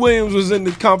and Lou Williams was in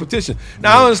the competition.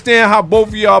 Now I understand how both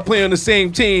of y'all play on the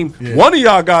same team. Yeah. One of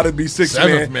y'all gotta be sixth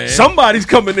man. Somebody's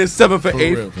coming in 7th or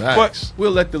 8th. But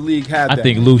we'll let the league have that. I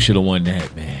think Lou should have won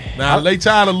that, man. Now they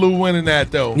tired of Lou winning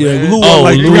that though. Yeah, man. Lou won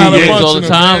like 3 years all the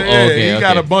time. He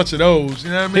got a bunch of those. You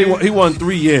know what I mean? He won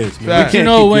 3 years. Man. You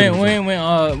know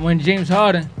when James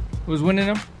Harden was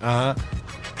winning them.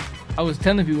 I was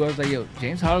telling people, I was like, yo,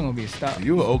 James Harden gonna be a star.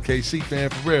 You an OKC fan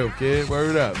for real, kid.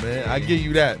 Word up, man. I give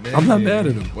you that, man. I'm not mad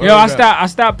at him. Yo, I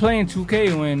stopped playing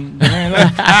 2K when Durant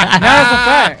left. Now that's a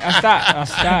fact. I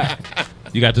stopped.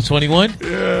 You got the 21?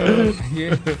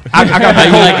 Yeah.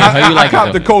 I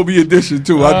copped the Kobe edition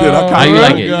too. I did. How you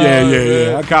like it?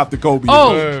 Yeah. I copped the Kobe.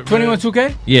 Oh, 21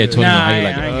 2K? Yeah, 21. Nah, How you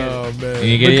like I it? ain't get it. Oh, man.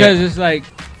 You get Because it? it's like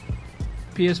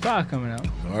PS5 coming out.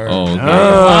 Oh, okay.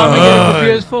 I'm gonna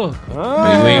get it for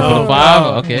PS4. You waiting for the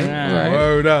 5? Okay. Nah.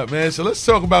 Word up, man. So let's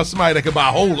talk about somebody that can buy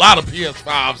a whole lot of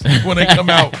PS5s when they come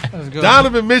out.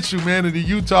 Donovan Mitchell, man, of the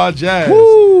Utah Jazz.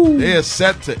 Woo. They are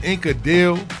set to ink a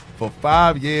deal for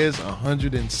 5 years,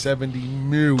 $170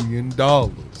 million.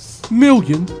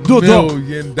 Million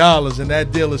dollars, and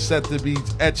that deal is set to be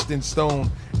etched in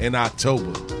stone in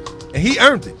October. And he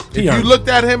earned it. If you looked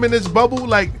at him in this bubble,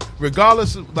 like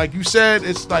regardless, like you said,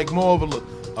 it's like more of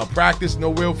a practice,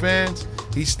 no real fans.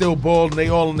 He's still balled, and they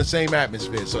all in the same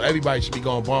atmosphere. So everybody should be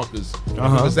going bonkers.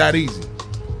 It was that easy,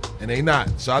 and they not.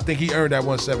 So I think he earned that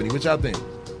 170. What y'all think?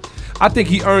 I think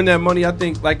he earned that money. I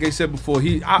think, like I said before,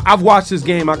 I've watched this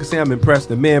game. I can say I'm impressed.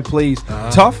 The man plays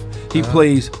tough. He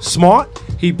plays smart.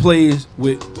 He plays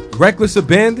with reckless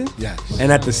abandon. Yes.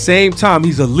 And at the same time,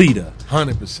 he's a leader.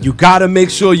 100%. You got to make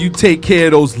sure you take care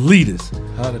of those leaders.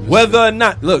 100%. Whether or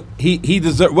not, look, he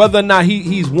deserves. Whether or not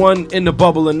he's won in the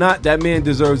bubble or not, that man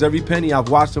deserves every penny. I've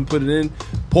watched him put it in.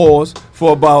 Pause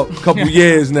for about a couple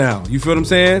years now. You feel what I'm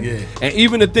saying? Yeah. And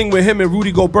even the thing with him and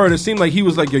Rudy Gobert, it seemed like he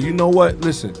was like, yo, you know what?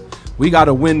 Listen. We got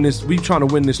to win this. We trying to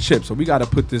win this chip, so we got to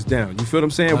put this down. You feel what I'm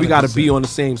saying? We got to be on the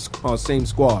same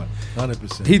squad.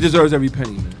 100%. He deserves every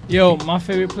penny, man. Yo, my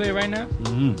favorite player right now.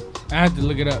 I had to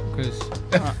look it up because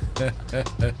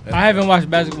I haven't watched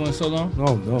basketball in so long.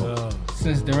 Oh no,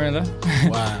 since Durant left.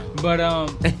 Wow. But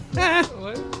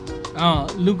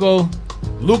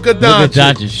Luka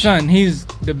Doncic. Son, he's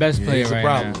the best player he's a right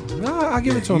problem. now. Nah, I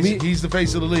give it to him. He's the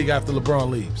face of the league after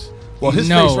LeBron leaves. Well, his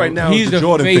face right now is the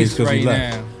Jordan face because he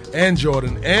left. now. And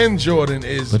Jordan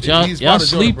is. But y'all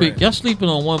sleeping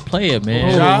on one player,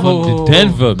 man. Oh.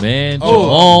 Denver, man.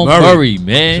 Oh, Jamal Murray,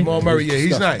 man. Jamal Murray, yeah,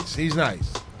 he's nice. He's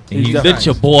nice. And he lit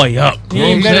your boy up. He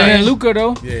ain't better than Luka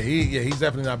though. Yeah, he's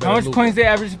definitely not better. How much points they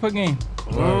average per game?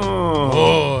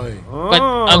 Boy. But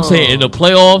I'm saying in the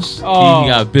playoffs, he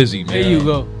got busy, man. There you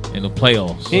go. In the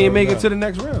playoffs. He ain't make it to the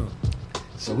next round.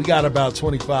 So we got about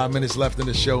 25 minutes left in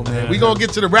the show, man. We gonna get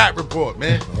to the rap report,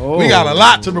 man. We got a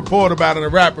lot to report about in the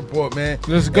rap report, man.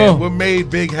 Let's go. And what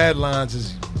made big headlines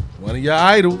is one of your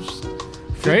idols,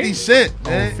 50 Cent,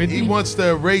 man. 50? He wants to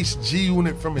erase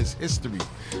G-Unit from his history.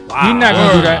 Wow. He's not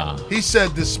gonna do that. He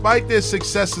said, despite their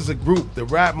success as a group, the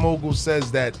rap mogul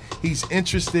says that he's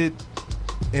interested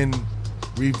in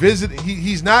revisiting.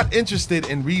 He's not interested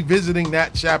in revisiting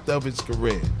that chapter of his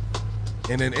career.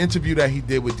 In an interview that he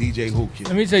did with DJ Hookah.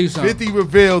 Let me tell you something. 50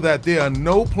 revealed that there are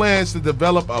no plans to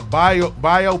develop a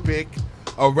biopic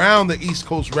around the East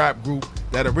Coast rap group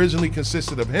that originally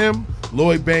consisted of him,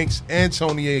 Lloyd Banks, and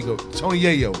Tony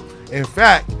Yayo. In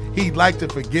fact, he'd like to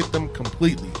forget them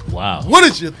completely. Wow. What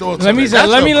is your thoughts on that?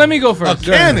 Let me go first. A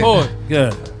cannon. Hold.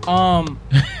 Yeah.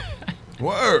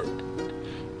 Word.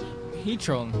 He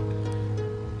trolling.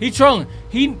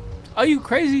 Are you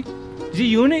crazy?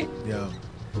 G-Unit? Yeah.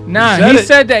 Nah, he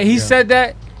said that. He said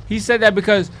that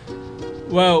because,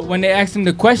 well, when they asked him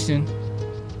the question,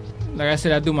 like I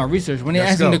said, I do my research. When they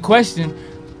asked him the question,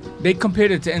 they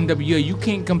compared it to NWA. You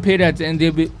can't compare that to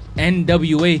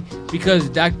NWA because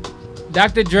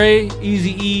Dr. Dre,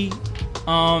 Eazy-E,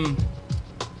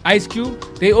 Ice Cube,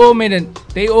 they all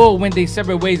went their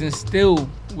separate ways and still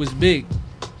was big.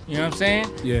 You know what I'm saying?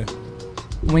 Yeah.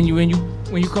 When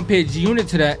you compare G-Unit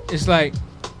to that, it's like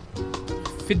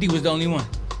 50 was the only one.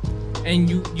 And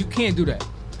you can't do that.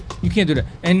 You can't do that.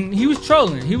 And he was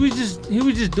trolling. He was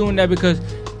just doing that because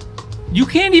you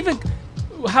can't even.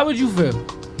 How would you feel?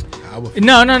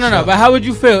 No. But how would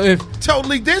you feel if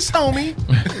totally this, homie?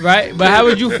 Right. But how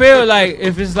would you feel like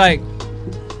if it's like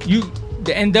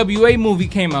the NWA movie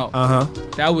came out?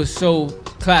 That was so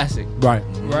classic. Right.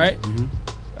 Right. Mm-hmm.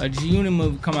 A G-Unit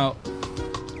movie come out.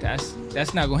 That's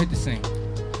not gonna hit the same.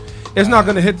 It's not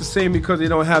going to hit the same because they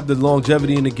don't have the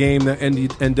longevity in the game that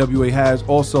NWA has.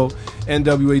 Also,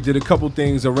 NWA did a couple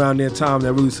things around their time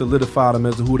that really solidified them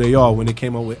as to who they are. When they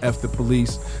came out with F the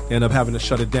Police, they ended up having to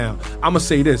shut it down. I'm going to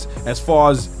say this. As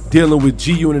far as dealing with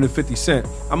G-Unit and 50 Cent,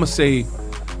 I'm going to say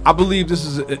I believe this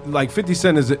is like 50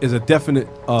 Cent is a definite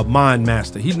mind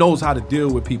master. He knows how to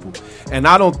deal with people. And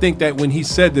I don't think that when he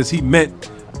said this, he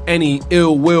meant any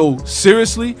ill will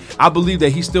seriously. I believe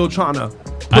that he's still trying to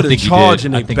put a charge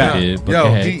in their back. Yo, go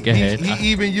ahead.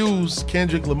 He even used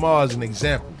Kendrick Lamar as an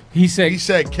example. He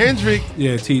said Kendrick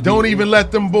don't even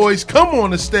let them boys come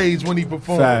on the stage when he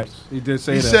performs. Facts. He did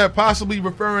say that. He said, possibly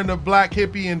referring to Black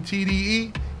Hippie and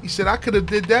TDE. He said, I could have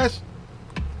did that.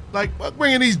 Like, fuck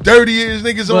bringing these dirty ass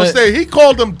niggas on stage. He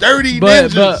called them dirty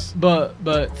ninjas.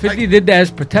 But 50 did that as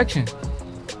protection.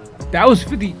 That was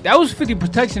 50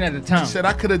 protection at the time. He said,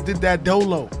 I could have did that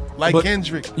dolo like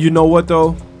Kendrick. You know what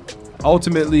though?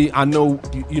 Ultimately, I know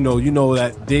you know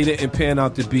that they didn't pan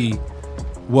out to be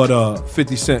what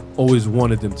 50 Cent always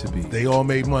wanted them to be. They all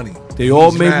made money. They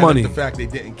all made money. The fact they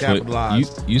didn't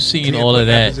capitalize. You seen all of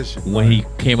that when he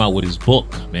came out with his book,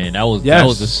 man. That was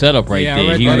the setup right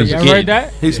there.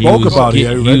 He spoke about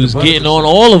it. He was getting on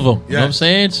all of them. You know what I'm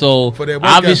saying? So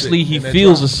obviously he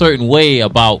feels a certain way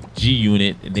about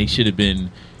G-Unit, and they should have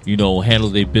been,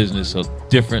 handled their business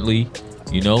differently.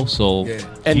 So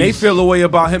and they feel a way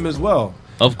about him as well.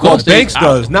 Of course, Banks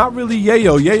does. Not really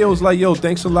Yayo. Yayo's like, yo,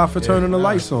 thanks a lot for turning the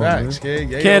lights on. Facts, kid.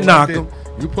 Can't knock him.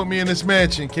 You put me in this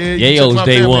mansion, kid. Yayo's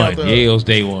day one. Yayo's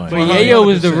day one. But Yayo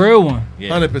was the real one.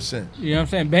 100%. You know what I'm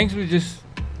saying? Banks was just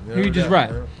he was just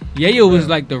right. Yayo was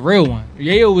like the real one.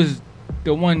 Yayo was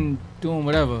the one doing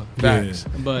whatever. Facts.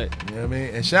 But you know what I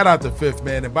mean? And shout out to Fifth,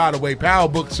 man. And by the way, Power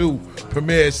Book 2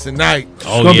 premieres tonight.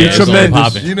 Oh, it's gonna be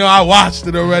tremendous. I watched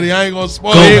it already. I ain't gonna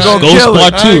spoil it. Ghost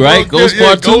Part 2, right? Ghost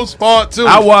Part 2. Ghost Part 2.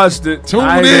 I watched it.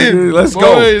 Tune in. Let's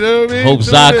go. You know what I mean? Hope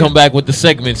Zai come back with the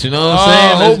segments. You know what I'm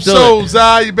saying? Hope so,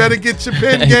 Zai. You better get your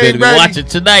pen game ready. Watch it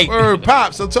tonight.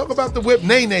 Pop. So talk about the Whip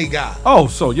Nene guy. Oh,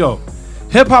 so yo.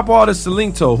 Hip hop artist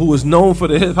Salento, who is known for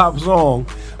the hip hop song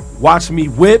 "Watch Me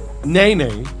Whip,"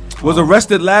 Nene, was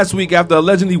arrested last week after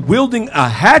allegedly wielding a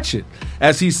hatchet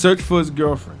as he searched for his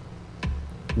girlfriend.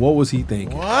 What was he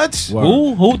thinking? What?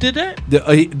 Who did that?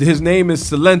 His name is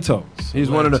Salento. He's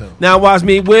one of the. Now watch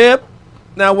me whip.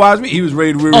 Now watch me. He was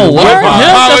ready to whip. Oh, word? Whip.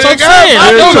 Yeah, that's what I'm saying.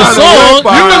 I know the song.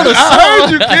 You know the song. I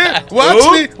heard you, kid.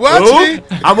 Watch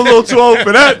me. I'm a little too old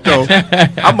for that, though.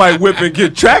 I might whip and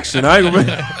get traction. I ain't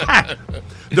gonna.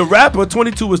 The rapper,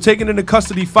 22, was taken into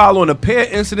custody following a pair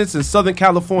of incidents in Southern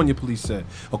California, police said,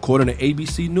 according to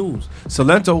ABC News.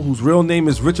 Salento, whose real name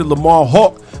is Richard Lamar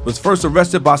Hawk, was first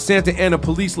arrested by Santa Ana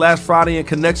police last Friday in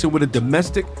connection with a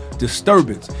domestic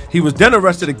disturbance. He was then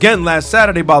arrested again last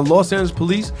Saturday by Los Angeles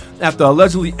police after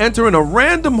allegedly entering a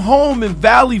random home in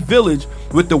Valley Village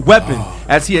with the weapon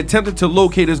as he attempted to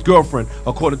locate his girlfriend,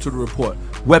 according to the report.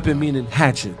 Weapon meaning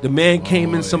hatchet. The man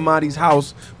came in somebody's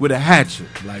house with a hatchet.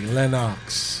 Like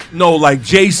Lennox. No, like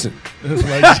Jason.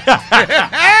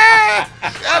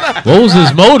 What was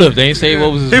his motive? They ain't say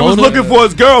what was his motive. He was looking for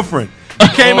his girlfriend. He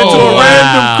came into a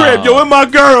random crib. Yo, where my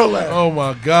girl at? Oh,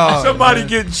 my God. Somebody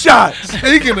getting shot.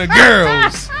 Speaking of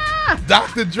girls,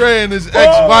 Dr. Dre and his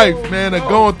ex-wife, man, are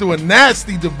going through a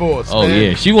nasty divorce. Oh, man.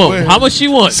 yeah. She want, how much she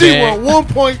want, She man? want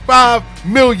 $1.5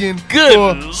 million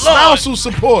for spousal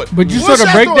support. But you What's saw the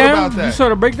that thought breakdown? about that? You saw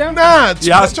the breakdown? Nah,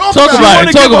 Yeah, talk Talk about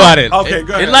it. Talk about it. Okay,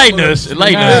 go ahead. Enlighten us.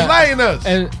 Enlighten us.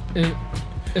 Enlighten us.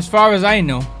 As far as I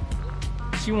know,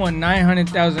 she won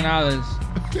 $900,000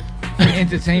 for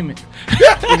entertainment.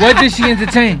 What did she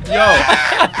entertain?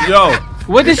 Yo.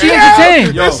 What did she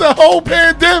entertain? Yo. It's a whole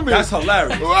pandemic. That's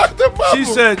hilarious. What the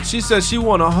fuck? She said she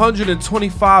won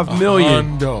 $125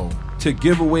 million to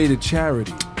give away to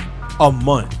charity a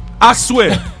month. I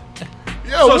swear.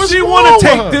 Yo, So what's she wrong want to with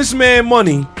take her? this man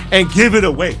money and give it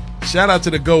away. Shout out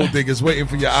to the gold diggers waiting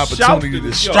for your opportunity to to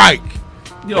yo. strike.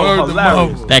 Yo, Word to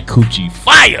hilarious. mother. That coochie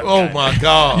fire. Oh my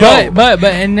God. But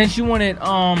and then she wanted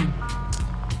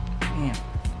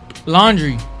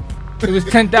laundry. It was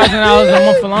 $10,000 a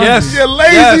month for laundry. Yes. Your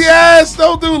lazy ass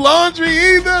don't do laundry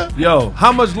either. Yo,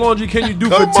 how much laundry can you do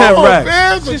Come for 10 on, racks?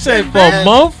 fam, She said for man. a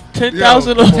month,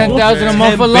 10,000 a month. 10,000 a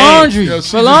month for 10 laundry. Yo, she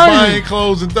For just laundry. buying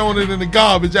clothes and throwing it in the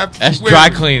garbage after That's she dry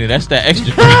wears it. cleaning. That's that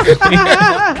extra dry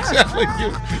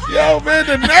cleaning. Yo, man,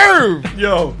 the nerve.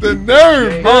 Yo. The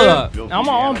nerve, Hold man. up. I'm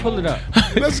gonna pull it up.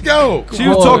 Let's go. She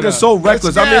was Whoa. talking so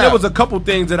reckless. I mean, go. there was a couple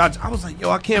things that I was like,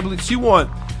 yo, I can't believe she want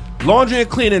laundry and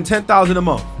cleaning $10,000 a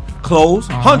month. Clothes,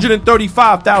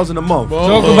 $135,000 a month.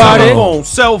 Talk about it. Telephone,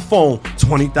 cell phone,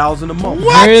 $20,000 a month.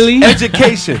 What? Really?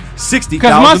 Education, $60,000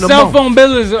 Because my a cell month. phone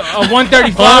bill is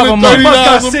 $135 a month. Must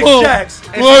got 6 $130 jacks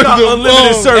and she Word got to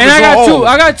unlimited phone. service. And I got on two. all.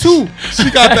 I got two. She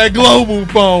got that global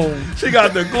phone. She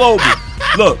got the global.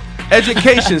 Look,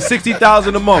 education,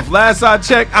 $60,000 a month. Last I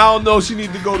checked, I don't know if she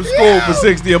need to go to school for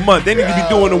 $60 a month. They need to be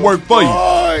doing the work for you.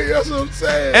 Boy, that's what I'm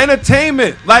saying.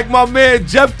 Entertainment, like my man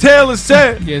Jeff Taylor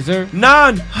said, Yes, sir.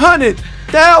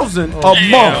 $900,000 a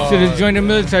month. Should have joined the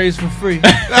military for free.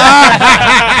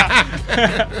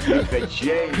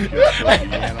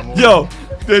 Yo,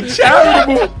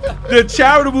 the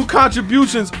charitable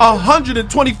contributions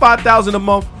 $125,000 a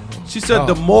month. She said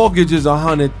the mortgage is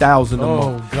 $100,000 a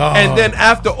month. God. And then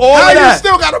after all How of you that,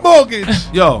 still got a mortgage?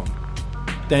 yo,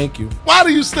 thank you. Why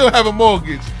do you still have a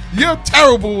mortgage? You're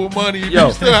terrible with money if Yo.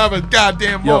 you still have a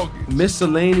goddamn Yo, mortgage.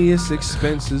 miscellaneous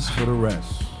expenses for the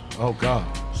rest. Oh God.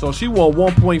 So she want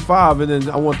 1.5, and then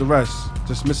I want the rest,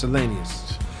 just miscellaneous.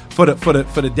 For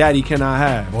the daddy can I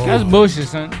have? That's bullshit,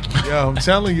 son. Yo, I'm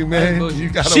telling you, man. You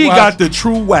gotta She watch. got the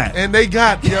true whack. And they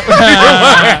got Ain't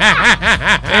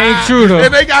true though.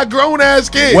 and they got grown ass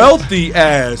kids. Wealthy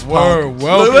ass. Word, pockets.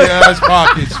 wealthy ass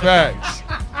pockets, facts.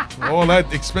 All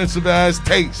that expensive ass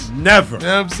taste. Never. You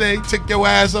know what I'm saying? Take your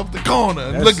ass up the corner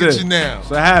and That's look at it. you now.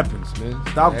 So it happens, man.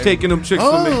 Stop taking them chicks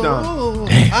from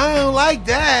McDonald's. I don't like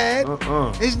that.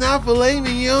 It's not filet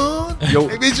mignon. Yo.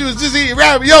 Hey, bitch, you was just eating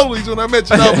raviolis when I met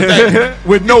you the other day.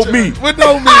 With no meat. With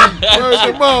no meat.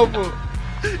 Word the mother.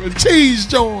 With cheese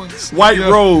joints. White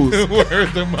rose.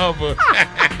 Word the mother.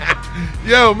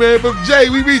 Yo, man, but Jay,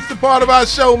 we reached the part of our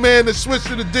show, man, the Switch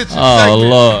to the Dishes segment.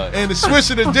 Lord. And the Switch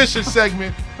to the Dishes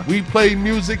segment, we play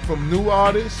music from new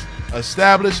artists,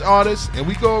 established artists, and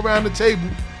we go around the table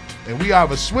and we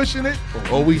either switching it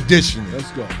or we dishing it. Let's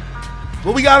go.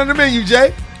 What we got on the menu,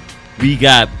 Jay? We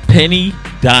got Penny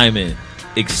Diamond.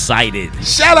 Excited.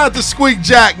 Shout out to Squeak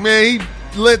Jack, man. He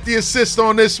lent the assist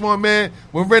on this one, man.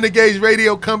 When Renegades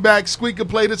Radio come back, Squeak could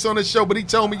play this on the show, but he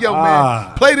told me, yo,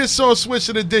 man, play this song, Switch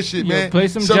to the Dish it, Yo, man. play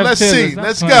some So Jeff let's Taylor. see. Stop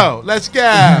Let's playing. go. Let's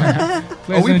go.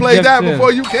 Play We some played Jeff that Taylor.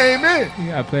 before you came in.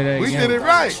 You gotta play that We again. did it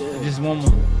right. Just one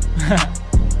more.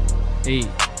 Hey.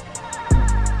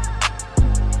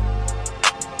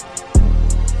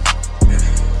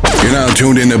 You're now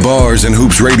tuned into Bars and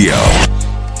Hoops Radio.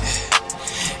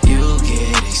 You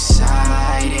get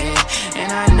excited,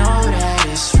 and I know that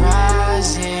it's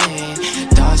rising.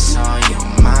 Thoughts on your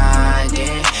mind,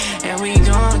 and we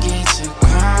gon' get to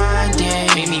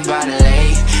grinding. Meet me by the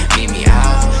lake, meet me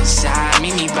outside,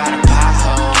 meet me by the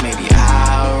pothole, maybe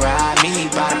I'll ride. Meet me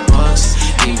by the books,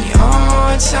 meet me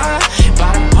on time,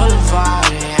 by the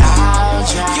boulevard, and I'll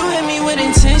drive. You hit me with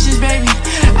intentions, baby,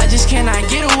 I just cannot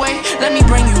get away. Let me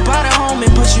bring you by the home and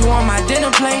put you on my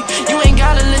dinner plate. You ain't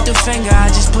gotta lift a finger, I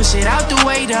just push it out the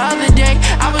way. The other day,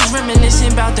 I was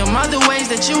reminiscing about them other ways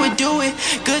that you would do it.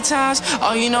 Good times,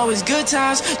 all you know is good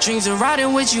times. Dreams are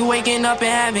riding with you, waking up and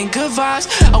having good vibes.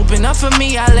 Open up for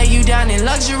me, I lay you down in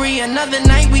luxury. Another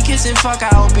night, we kiss and fuck,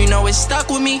 I hope you know it's stuck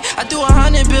with me. I threw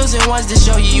 100 bills in once to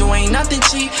show you ain't nothing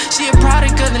cheap. She a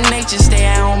product of the nature, stay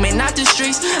at home and not the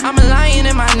streets. I'm a lion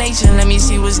in my nature, let me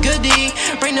see what's good to eat.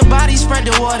 Bring the body, spread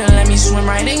the water, let me swim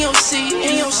right in your sea,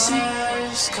 in your sea.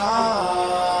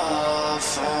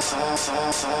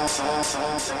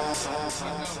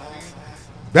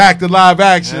 Back to live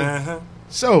action.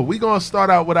 So we gonna start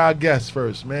out with our guests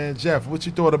first, man. Jeff, what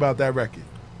you thought about that record?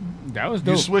 That was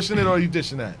dope. You swishing it or you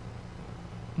dishing that?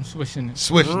 I'm swishing it.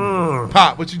 Swishing it.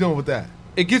 Pop, what you doing with that?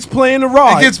 It gets playing the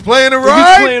ride. It gets playing the It ride?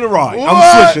 gets playing the ride. What?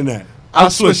 I'm switching that. I'll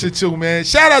switch it too, man.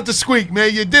 Shout out to Squeak,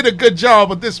 man. You did a good job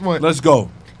with this one. Let's go.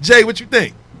 Jay, what you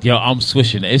think? Yo, I'm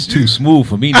swishing it. It's too smooth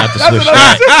for me not to switch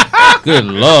that. Good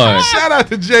Lord. Shout out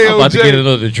to J.O.J. I'm about to get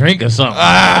another drink or something.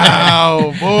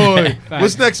 Oh, boy.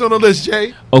 What's next on the list,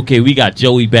 Jay? Okay, we got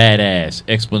Joey Badass,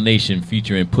 Explanation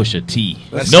featuring Pusha T.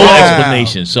 Let's No go.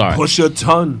 explanation, sorry. Push a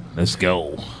ton. Let's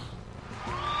go.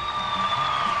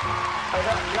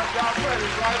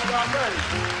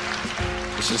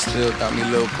 This shit still got me a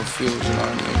little confused, you know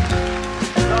what I mean?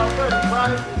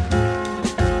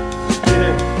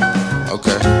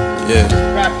 Okay, yeah.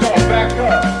 Back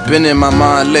up. Been in my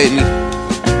mind lately.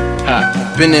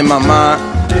 Been in my mind.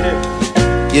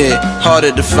 Yeah,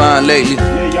 harder to find lately.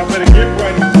 Yeah, y'all better get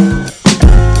ready.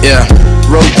 Yeah.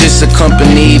 Wrote this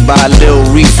accompanied by a Lil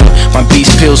Reefer, my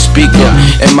Beast Pill speaker,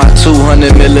 and my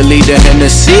 200 milliliter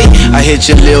Hennessy. I hit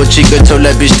your Lil Chica, told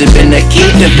that bitch to bend that key,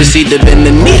 then proceed to bend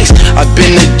the knees. I've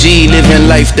been a G,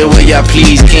 living life the way I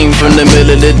please. Came from the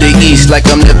middle of the east, like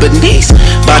I'm Lebanese.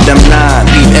 Bottom line,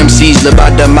 leave MCs live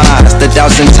by demise.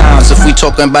 1,000 times if we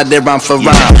talking about their rhyme for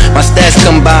rhyme. My stats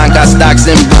combined, got stocks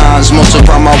and bonds.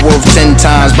 Multiply my worth 10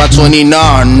 times by 29,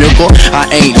 nigga. I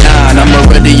ain't lying, I'm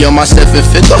already on my 7th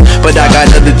figure, but I got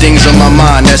other things on my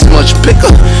mind that's much bigger.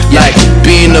 Like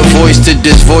being a voice to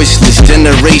this voiceless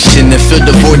generation, and fill the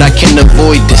void, I can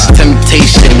avoid this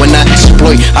temptation. When I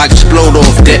exploit, I explode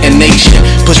off detonation.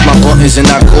 Push my buttons and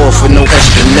I go off with no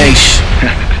explanation.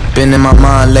 Been in my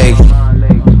mind lately.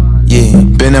 Yeah,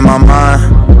 been in my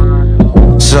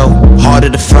mind. So harder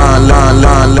to find.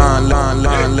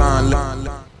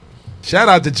 Shout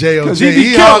out to J.O.J. he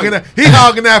He hogging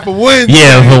that for Wednesday.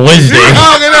 Yeah, for Wednesday. He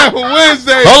hogging that for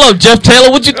Wednesday. Hold up, Jeff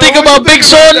Taylor. What you think about Big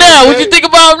Sean now? What you think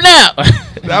about him now?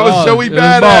 That was Joey It was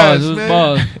Badass, bars. It was man.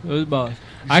 bars. It was bars.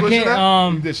 I Swishing can't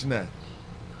that? You dishing that?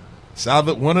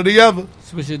 Solid one or the other.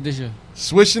 Swish it, dish it.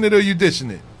 Swishing it or you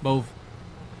dishing it? Both.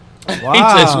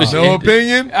 Wow. No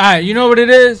opinion? All right, you know what it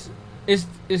is?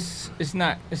 It's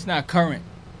not current,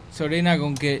 so they're not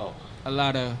gonna get a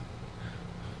lot of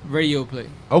radio play.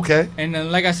 Okay. And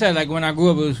then, like I said, like when I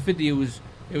grew up, it was 50. It was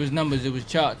numbers. It was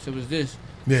charts. It was this.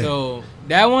 Yeah. So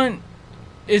that one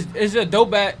is a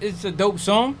dope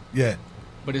song. Yeah.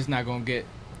 But it's not gonna get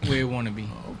where it want to be.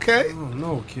 Okay. Oh,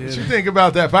 no, kid. What you think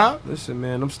about that, Pop? Listen,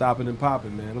 man, I'm stopping and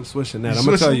popping, man. I'm swishing that. You I'm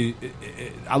going to tell swishing?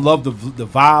 you, I love the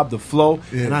vibe, the flow,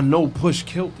 Yeah. and I know Push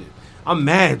killed it. I'm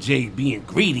mad Jay being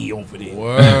greedy over there.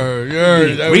 Word.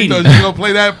 Being We greedy. thought you was going to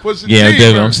play that Push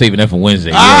Yeah, I'm saving that for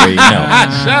Wednesday. You already know.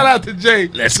 Shout out to Jay.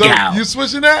 Let's so go. You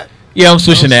swishing that? Yeah, I'm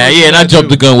switching that. Yeah, and I jumped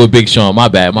the gun with Big Sean. My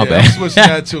bad. My Yeah, bad. I'm switching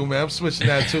that too,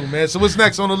 man. So what's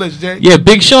next on the list, Jay? Yeah,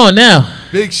 Big Sean now.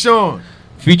 Big Sean.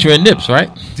 Featuring Nips, right?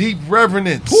 Deep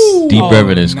Reverence. Deep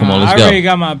Reverence. Come on, let's I go. already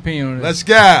got my opinion on it. Let's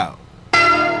go.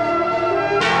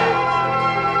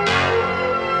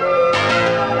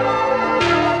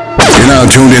 You're now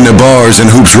tuned into Bars and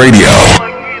Hoops Radio.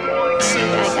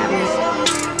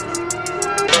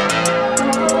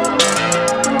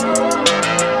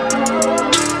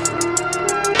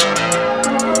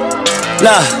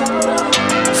 Look,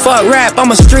 fuck rap,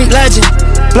 I'm a street legend.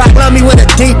 Black love me with a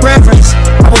deep reverence.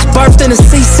 I was birthed in a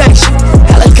C-section.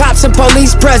 Helicopters and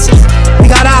police presence. We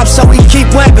got ops, so we keep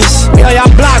weapons. We on y'all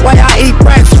block while y'all eat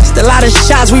breakfast. A lot of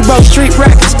shots, we broke street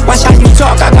records. Watch how you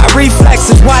talk, I got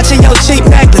reflexes. Watching your cheap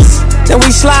necklace. Then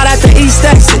we slide at the east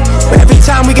exit. But every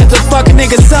time we get the fucking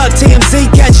niggas up,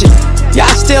 TMZ catch it. Y'all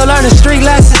still learning street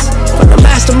lessons. From the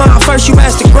mastermind, first you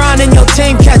master grind and your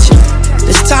team catch it.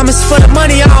 This time it's for the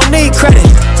money, I don't need credit.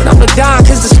 But I'm the Don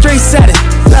cause the street said it.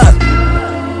 Look.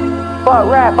 Fuck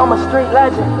rap, I'm a street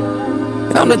legend.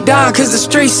 And I'm the Don cause the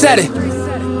street said it.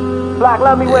 Black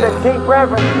love me with a deep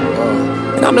reverence.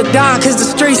 And I'm the Don cause the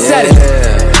street said it.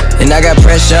 And I got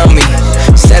pressure on me.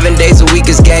 7 days a week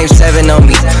is game 7 on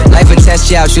me. Life will test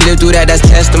you out, you live through that, that's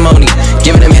testimony.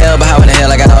 Giving them hell, but how in the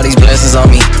hell I got all these blessings on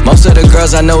me? Most of the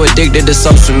girls I know addicted to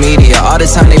social media. All the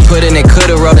time they put in, they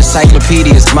could've wrote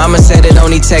encyclopedias. Mama said it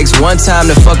only takes one time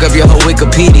to fuck up your whole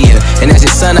Wikipedia. And as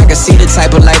your son, I can see the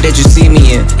type of life that you see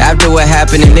me in. After what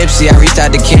happened in Nipsey, I reached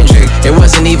out to Kendrick. There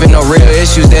wasn't even no real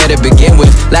issues there to begin with.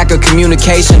 Lack of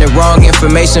communication and wrong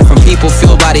information from people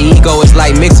fueled by the ego. It's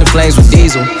like mixing flames with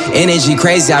diesel. Energy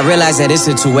crazy, I realize that it's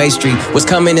a two-way street. What's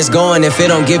coming is going, if it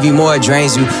don't give you more, it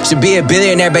drains you. Should be a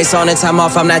billionaire based on the time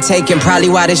off I'm not taking. Probably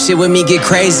why this shit with me get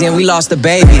crazy and we lost a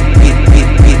baby.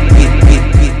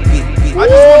 I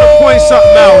just want to point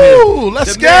something out here.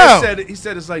 Let's The man go. said he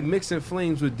said it's like mixing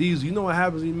flames with diesel. You know what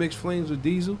happens when you mix flames with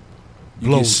diesel? You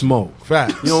Blow. get smoke.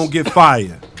 Facts. You don't get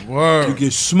fire. Word. You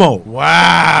get smoke.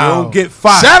 Wow. You don't get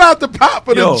fire. Shout out to Pop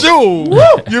for Yo. the jewel.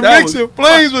 You're That mixing was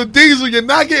flames with diesel. You're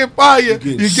not getting fire. You're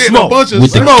getting smoke. a bunch of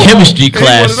With the smoke. chemistry Ain't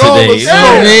class one of all today, the you know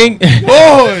what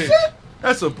I mean? Boy.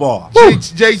 That's a bar.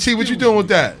 JT, what you doing with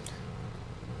that?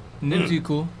 Nipsey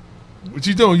cool. What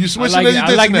you doing? You I switching like, or you I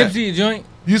dishing like that? Nipsey joint.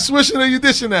 You switching or you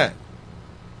dishing that?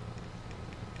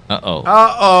 Uh-oh.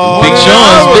 Uh-oh.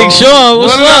 Big Sean,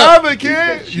 what's One or up? the other,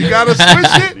 kid. You gotta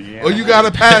switch it or you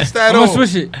gotta pass that I'm on. gonna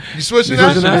switch it. You switching You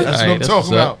that? switching that? That's All what right, I'm that's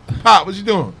talking what's about. Pop, what you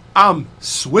doing? I'm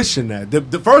swishing that.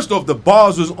 The first off, the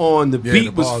bars was on, the Yeah, beat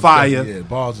the was bars fire. definitely- yeah, the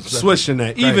bars was swishing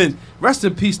that. definitely- Even rest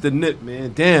in peace to Nip,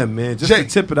 man. Damn, man, just Jay. the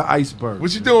tip of the iceberg.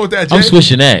 What you doing with that, Jay? I'm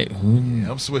switching that.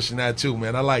 Yeah, I'm switching that too,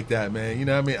 man. I like that, man. You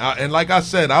know what I mean? And like I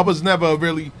said, I was never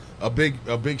really a big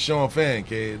Sean fan,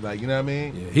 kid. Like, you know what I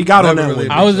mean? Yeah, he got on Never that really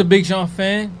one. I was a Big Sean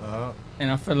fan, Uh-huh.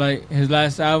 and I feel like his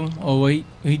last album, or what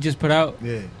he just put out,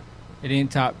 Yeah. it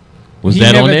didn't top. Was he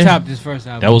that never on there? topped his first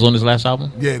album. That was on his last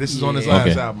album? Yeah, this is on his Yeah. last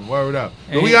Okay. album. Word up.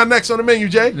 Hey. What we got next on the menu,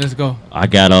 Jay? Let's go. I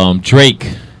got Drake.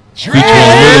 Featuring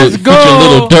Let's go.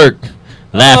 Little Dirk.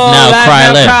 Laugh now, laugh cry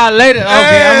now, later. cry later.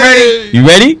 Okay, I'm ready. You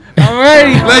ready? I'm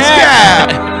ready. Let's Yeah.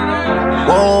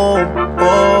 go.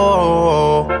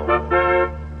 Whoa,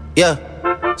 yeah.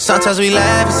 Sometimes we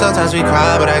laugh and sometimes we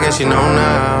cry, but I guess you know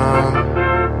now,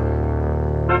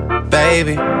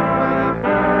 baby.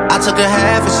 I took a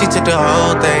half and she took the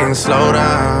whole thing. Slow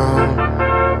down,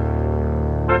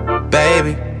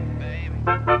 baby.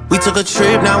 We took a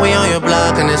trip, now we on your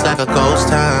block and it's like a ghost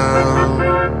town,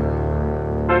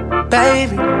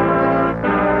 baby.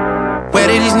 Where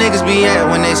did these niggas be at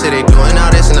when they say they doing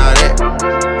all this and all that?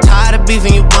 Tired of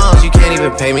beefing you bums, you can't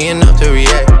even pay me enough to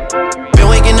react. Been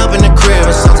waking up in the crib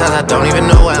and sometimes I don't even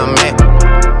know where I'm at.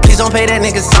 Please don't play that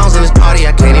nigga songs in this party,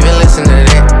 I can't even listen to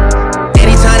that.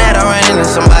 Anytime that I run into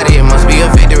somebody, it must be a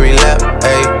victory lap.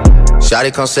 Ayy,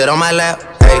 shawty come sit on my lap.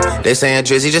 Ayy, they saying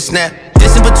Drizzy just snap.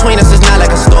 This in between us is not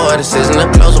like a store, this isn't a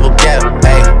closable gap.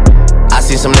 Ayy, I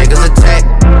see some niggas attack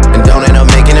and don't end up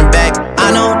making it back.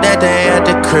 I know that they at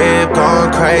the crib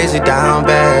going crazy down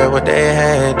bad. What they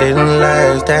had didn't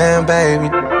last, damn baby.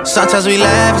 Sometimes we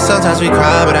laugh and sometimes we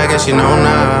cry, but I guess you know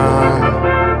now,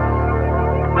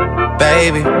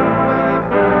 baby.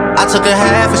 I took a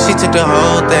half and she took the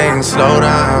whole thing. Slow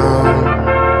down,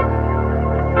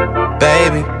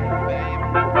 baby.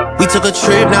 We took a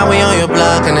trip, now we on your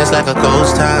block and it's like a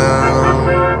ghost town,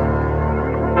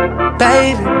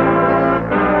 baby.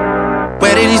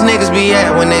 Where did these niggas be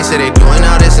at when they say they doing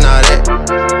all this and all that?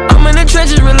 I'm in the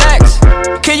trenches, relax.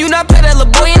 Can you not pay that little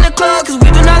boy in the club? Cause we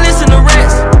do not listen to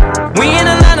rest. We in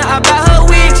Atlanta, I buy her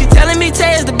wig. She telling me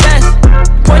Tay is the best.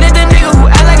 Point at the nigga who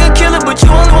act like a killer, but you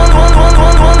on.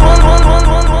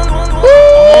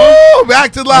 Woo!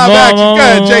 Back to live action. Go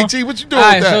ahead, JT. What you doing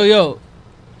Alright, with that? so yo,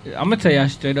 I'm gonna tell y'all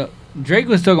straight up. Drake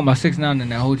was talking about 6ix9ine in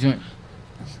that whole joint.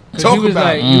 'Cause Talk he was about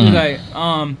like, it. he was like,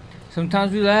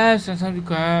 sometimes we laugh, sometimes we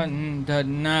cry, that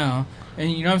now,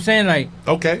 and you know what I'm saying? Like,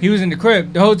 okay, he was in the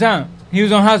crib the whole time. He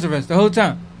was on house arrest the whole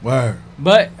time. Word.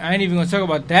 But I ain't even gonna talk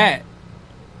about that.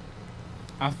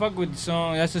 I fuck with the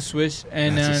song. That's a switch,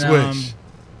 and That's then a switch.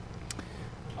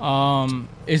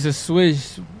 it's a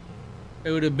switch It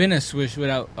would have been a swish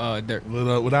without Dirk.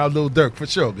 Without Lil Durk, for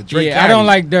sure. Drake Yeah, I don't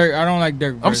like Dirk. I don't like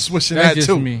Dirk. I'm verse. swishing That's that just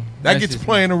too. Me. That That's gets just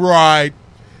playing a ride.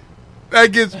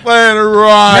 That gets playing a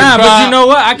ride. Nah, but Pop. you know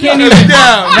what? I can't Shut even. it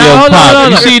down. Nah, Yo, hold Pop,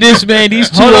 on. you see this, man? These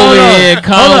two Hold on, over hold on. here,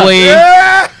 Conway.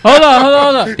 Hold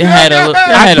on. They had a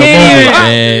moment,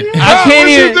 man. I can't what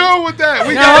even. you doing with that?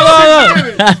 We Nah, got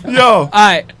hold 6 minutes. Yo, All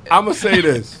right. I'm gonna say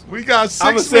this. We got 6 I'm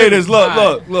minutes. gonna say this.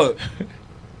 Look.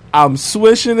 I'm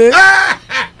swishing it.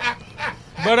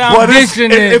 But I'm But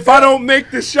dishing it. if I don't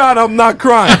make the shot, I'm not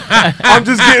crying. I'm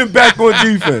just getting back on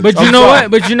defense. But you I'm know sorry.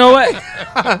 what? But you know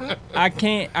what? I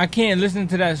can't listen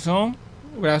to that song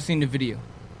without seeing the video.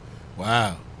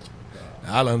 Wow.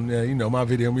 I don't, you know, my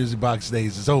video music box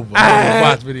days is over. I don't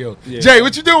watch video. Yeah. Jay,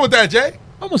 what you doing with that, Jay?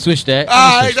 I'm gonna switch that.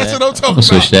 All right, that's what I'm talking I'm gonna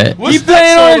switch about. that. What's He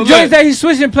playing next on the the joints list? that he's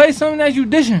switching. Play something that you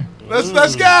dishing.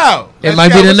 Let's go. It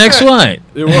might be the next one.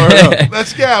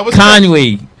 Let's go. What's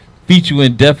Conway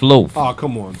featuring Def Loaf. Oh,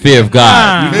 come on. Fear of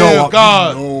God. Fear of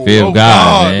God. Fear of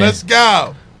God, man. Let's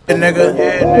go.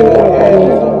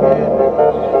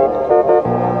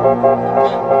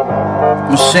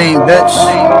 Machine, bitch.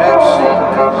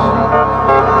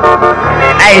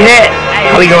 Hey, Ned,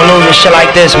 how we gonna lose and shit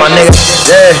like this, my nigga?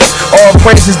 Yeah, all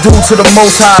praises due to the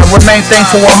Most High. Remain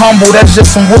thankful and humble, that's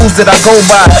just some rules that I go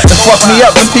by. It fucked me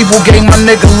up when people gave my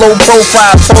nigga low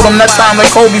profile. Told him that time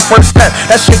like Kobe first step,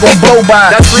 that shit gon' blow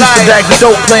by. Used to bag the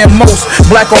dope, playing most,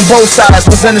 black on both sides.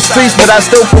 Was in the streets, but I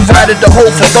still provided the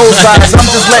hope for those guys. I'm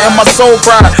just letting my soul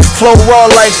cry. Flow raw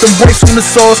like the breaks from the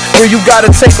source, where you gotta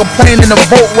take a plane and a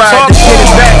boat ride to get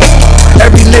it back.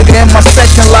 Every nigga in my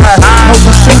section live. Know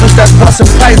some shooters that's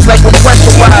busting pipes like a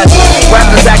pressurized.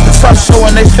 Rappers acting tough,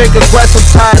 showing they fake aggressive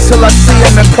ties. Till I see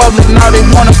them in public, now they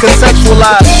wanna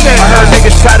conceptualize. I heard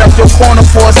niggas tried up your corner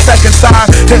for a second time.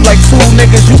 Hit like 2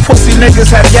 niggas, you pussy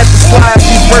niggas have yet to slide.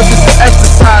 These verses for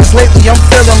exercise. Lately I'm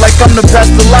feeling like I'm the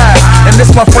best alive. And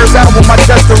this my first album, I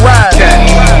just arrived.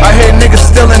 I hear niggas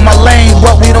still in my lane,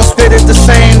 but we don't spit it the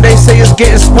same. They say it's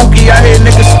getting spooky, I hear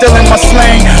niggas still in my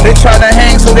slang. They try to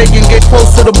hang so they can get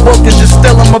close to the book and just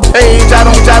steal on my page. I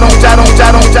don't.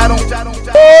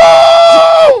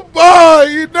 Oh, boy,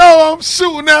 you know I'm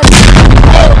shooting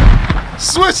that.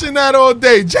 Switching that all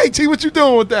day. JT, what you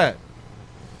doing with that?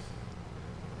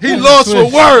 He That's lost a for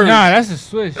switch. words. Nah, that's a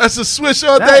switch. That's a switch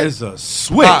all day. That is a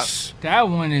switch. That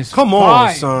one is Come on,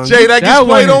 fire. son. Jay, that gets played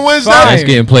one on is Wednesday? fire. That's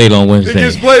getting played on It Wednesday.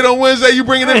 gets played on Wednesday. You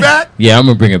bringing it back? Yeah, I'm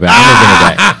gonna bring it back.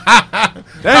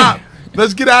 Pop,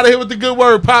 let's get out of here with the good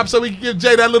word, Pop, so we can give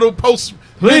Jay that little post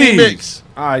Please. mix.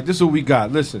 All right, this is what we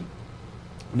got. Listen.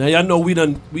 Now y'all know we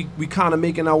kind of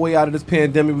making our way out of this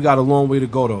pandemic. We got a long way to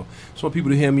go though. Just want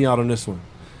people to hear me out on this one.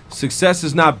 Success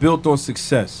is not built on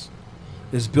success.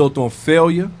 It's built on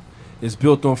failure. It's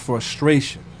built on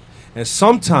frustration. And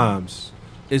sometimes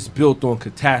it's built on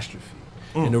catastrophe.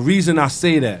 And the reason I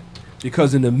say that,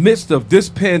 because in the midst of this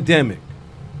pandemic,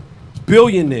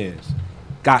 billionaires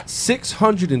got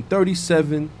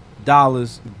 $637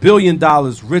 billion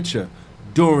richer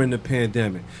during the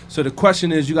pandemic. So the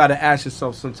question is, you got to ask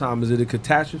yourself sometime, is it a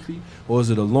catastrophe or is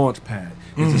it a launch pad?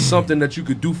 Is it something that you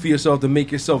could do for yourself to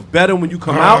make yourself better when you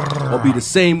come out, or be the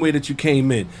same way that you came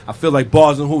in? I feel like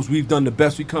Bars and Hoops, we've done the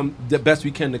best we can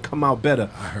to come out better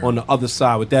on the other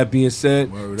side. With that being said,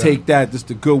 take that. This is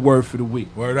the good word for the week.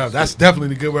 Word up. That's definitely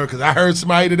the good word, because I heard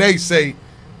somebody today say,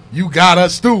 you got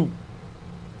us through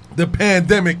the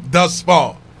pandemic thus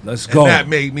far. Let's and go. that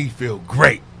made me feel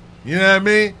great. You know what I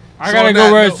mean? I got a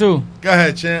good word too. Go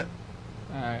ahead, champ.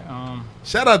 All right.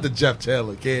 Shout out to Jeff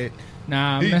Taylor, kid.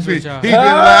 Nah, I'm He messing be- with y'all. he be like,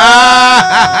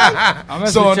 I'm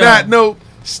messing So on with y'all. that note,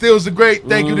 Stills the Great.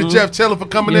 Thank you to Jeff Taylor for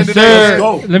coming Yes, in today.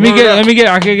 sir. Let me get.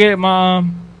 I can get my.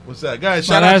 What's that, guys?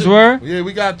 My Shout out last to, word? Yeah,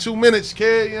 we got 2 minutes,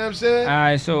 kid. You know what I'm saying? All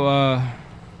right. So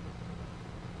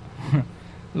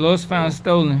Lost found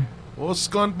stolen. Oh,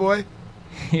 skunt boy.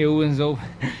 Here wins open.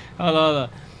 Hold on.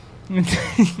 You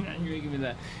making me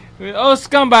laugh. Oh,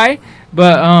 scumbag.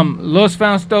 But Lost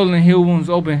found stolen. Heel wounds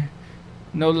open.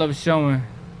 No love showing.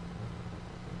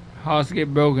 Hearts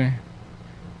get broken.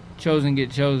 Chosen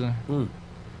get chosen.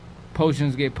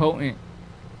 Potions get potent.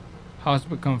 Hearts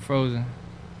become frozen.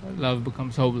 Love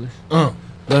becomes hopeless.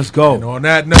 Let's go. And on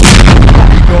that note,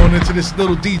 we going into this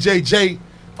little DJ J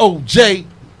OJ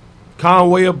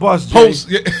Conway or Bust, Jay. post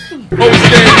game mix.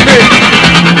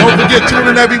 Don't forget, tune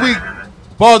in every week.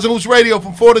 Bars and Hoops Radio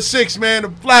from 4 to 6, man. The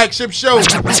flagship show.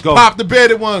 Let's go. Pop the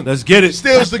bearded one. Let's get it.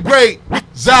 Stills the Great.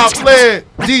 Zal Flair.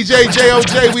 DJ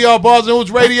JOJ. We are Bars and Hoops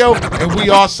Radio. And we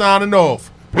are signing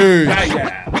off. Peace.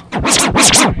 Yeah.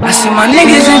 I see my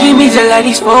niggas envy me just like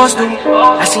these foes do.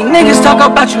 I see niggas talk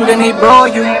about you, then they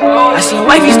bro you. I see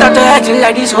wifey start to act just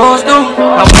like these hoes do.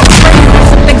 I wanna tell you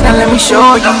some things, now let me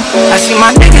show you. I see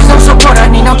my niggas don't support, I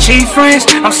need no cheap friends.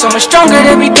 I'm so much stronger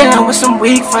than be dealing with some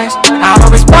weak friends. I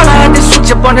always ball, I had to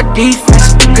switch up on the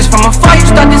defense. Cause from afar you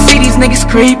start to see these niggas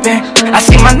creeping. I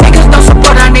see my niggas don't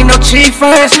support, I need no cheap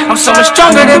friends. I'm so much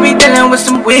stronger than be dealing with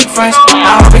some weak friends.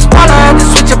 I always ball, I had to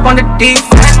switch up on the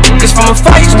defense. Cause from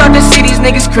afar you start to see these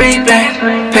niggas creeping.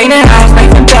 Painted eyes,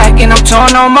 knife and back, and I'm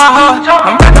torn on my heart.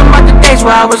 I'm rapping about the days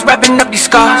where I was wrapping up these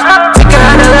scars. Took a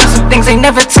lot of love, some things ain't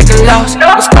never take a loss.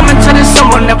 Was coming to the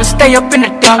sun, will never stay up in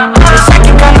the dark. The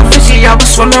second kind of fishy, I was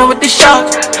swimming with the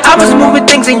sharks. I was moving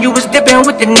things and you was dipping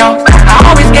with the nose. I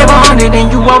always gave 100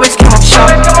 and you always came up short.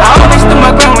 I always stood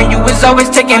my ground when you was always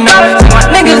taking off. See, my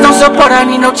niggas don't support, I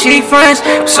need no cheap friends.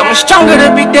 I'm so much stronger to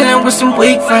be dealing with some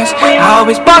weak friends. I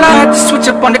always ball, I had to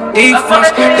switch up on the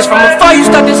defense. Cause from afar you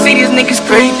start to see these niggas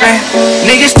creeping.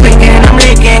 Niggas tweaking, I'm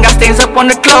licking, got stains up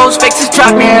on the clothes. Fakes is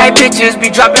dropping like bitches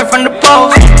be dropping from the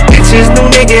post. Bitches, new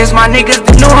niggas, my niggas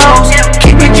the new hoes.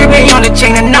 Keep it dripping on the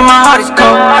chain and now my heart is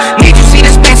cold. Need you see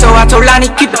this pain, so I told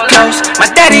Lonnie keep it close. My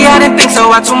daddy I didn't think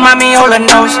so, I told mommy hold her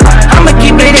nose. I'ma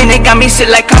keep it in, it got me shit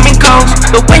like coming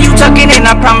coast. But when you tucking in,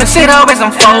 I promise it always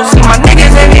unfolds. See my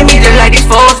niggas envy me just like these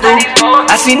foes do.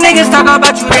 I see niggas talk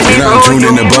about you, then they roll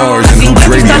you. Bars I see and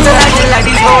niggas radio. start to act just like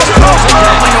these hoes.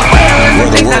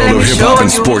 Where the world of hip-hop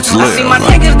and sports I see my live.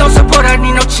 niggas don't support, I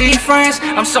need no cheap friends.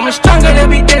 I'm so much stronger to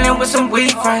be dealing with some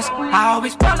weak friends. I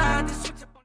always fall out.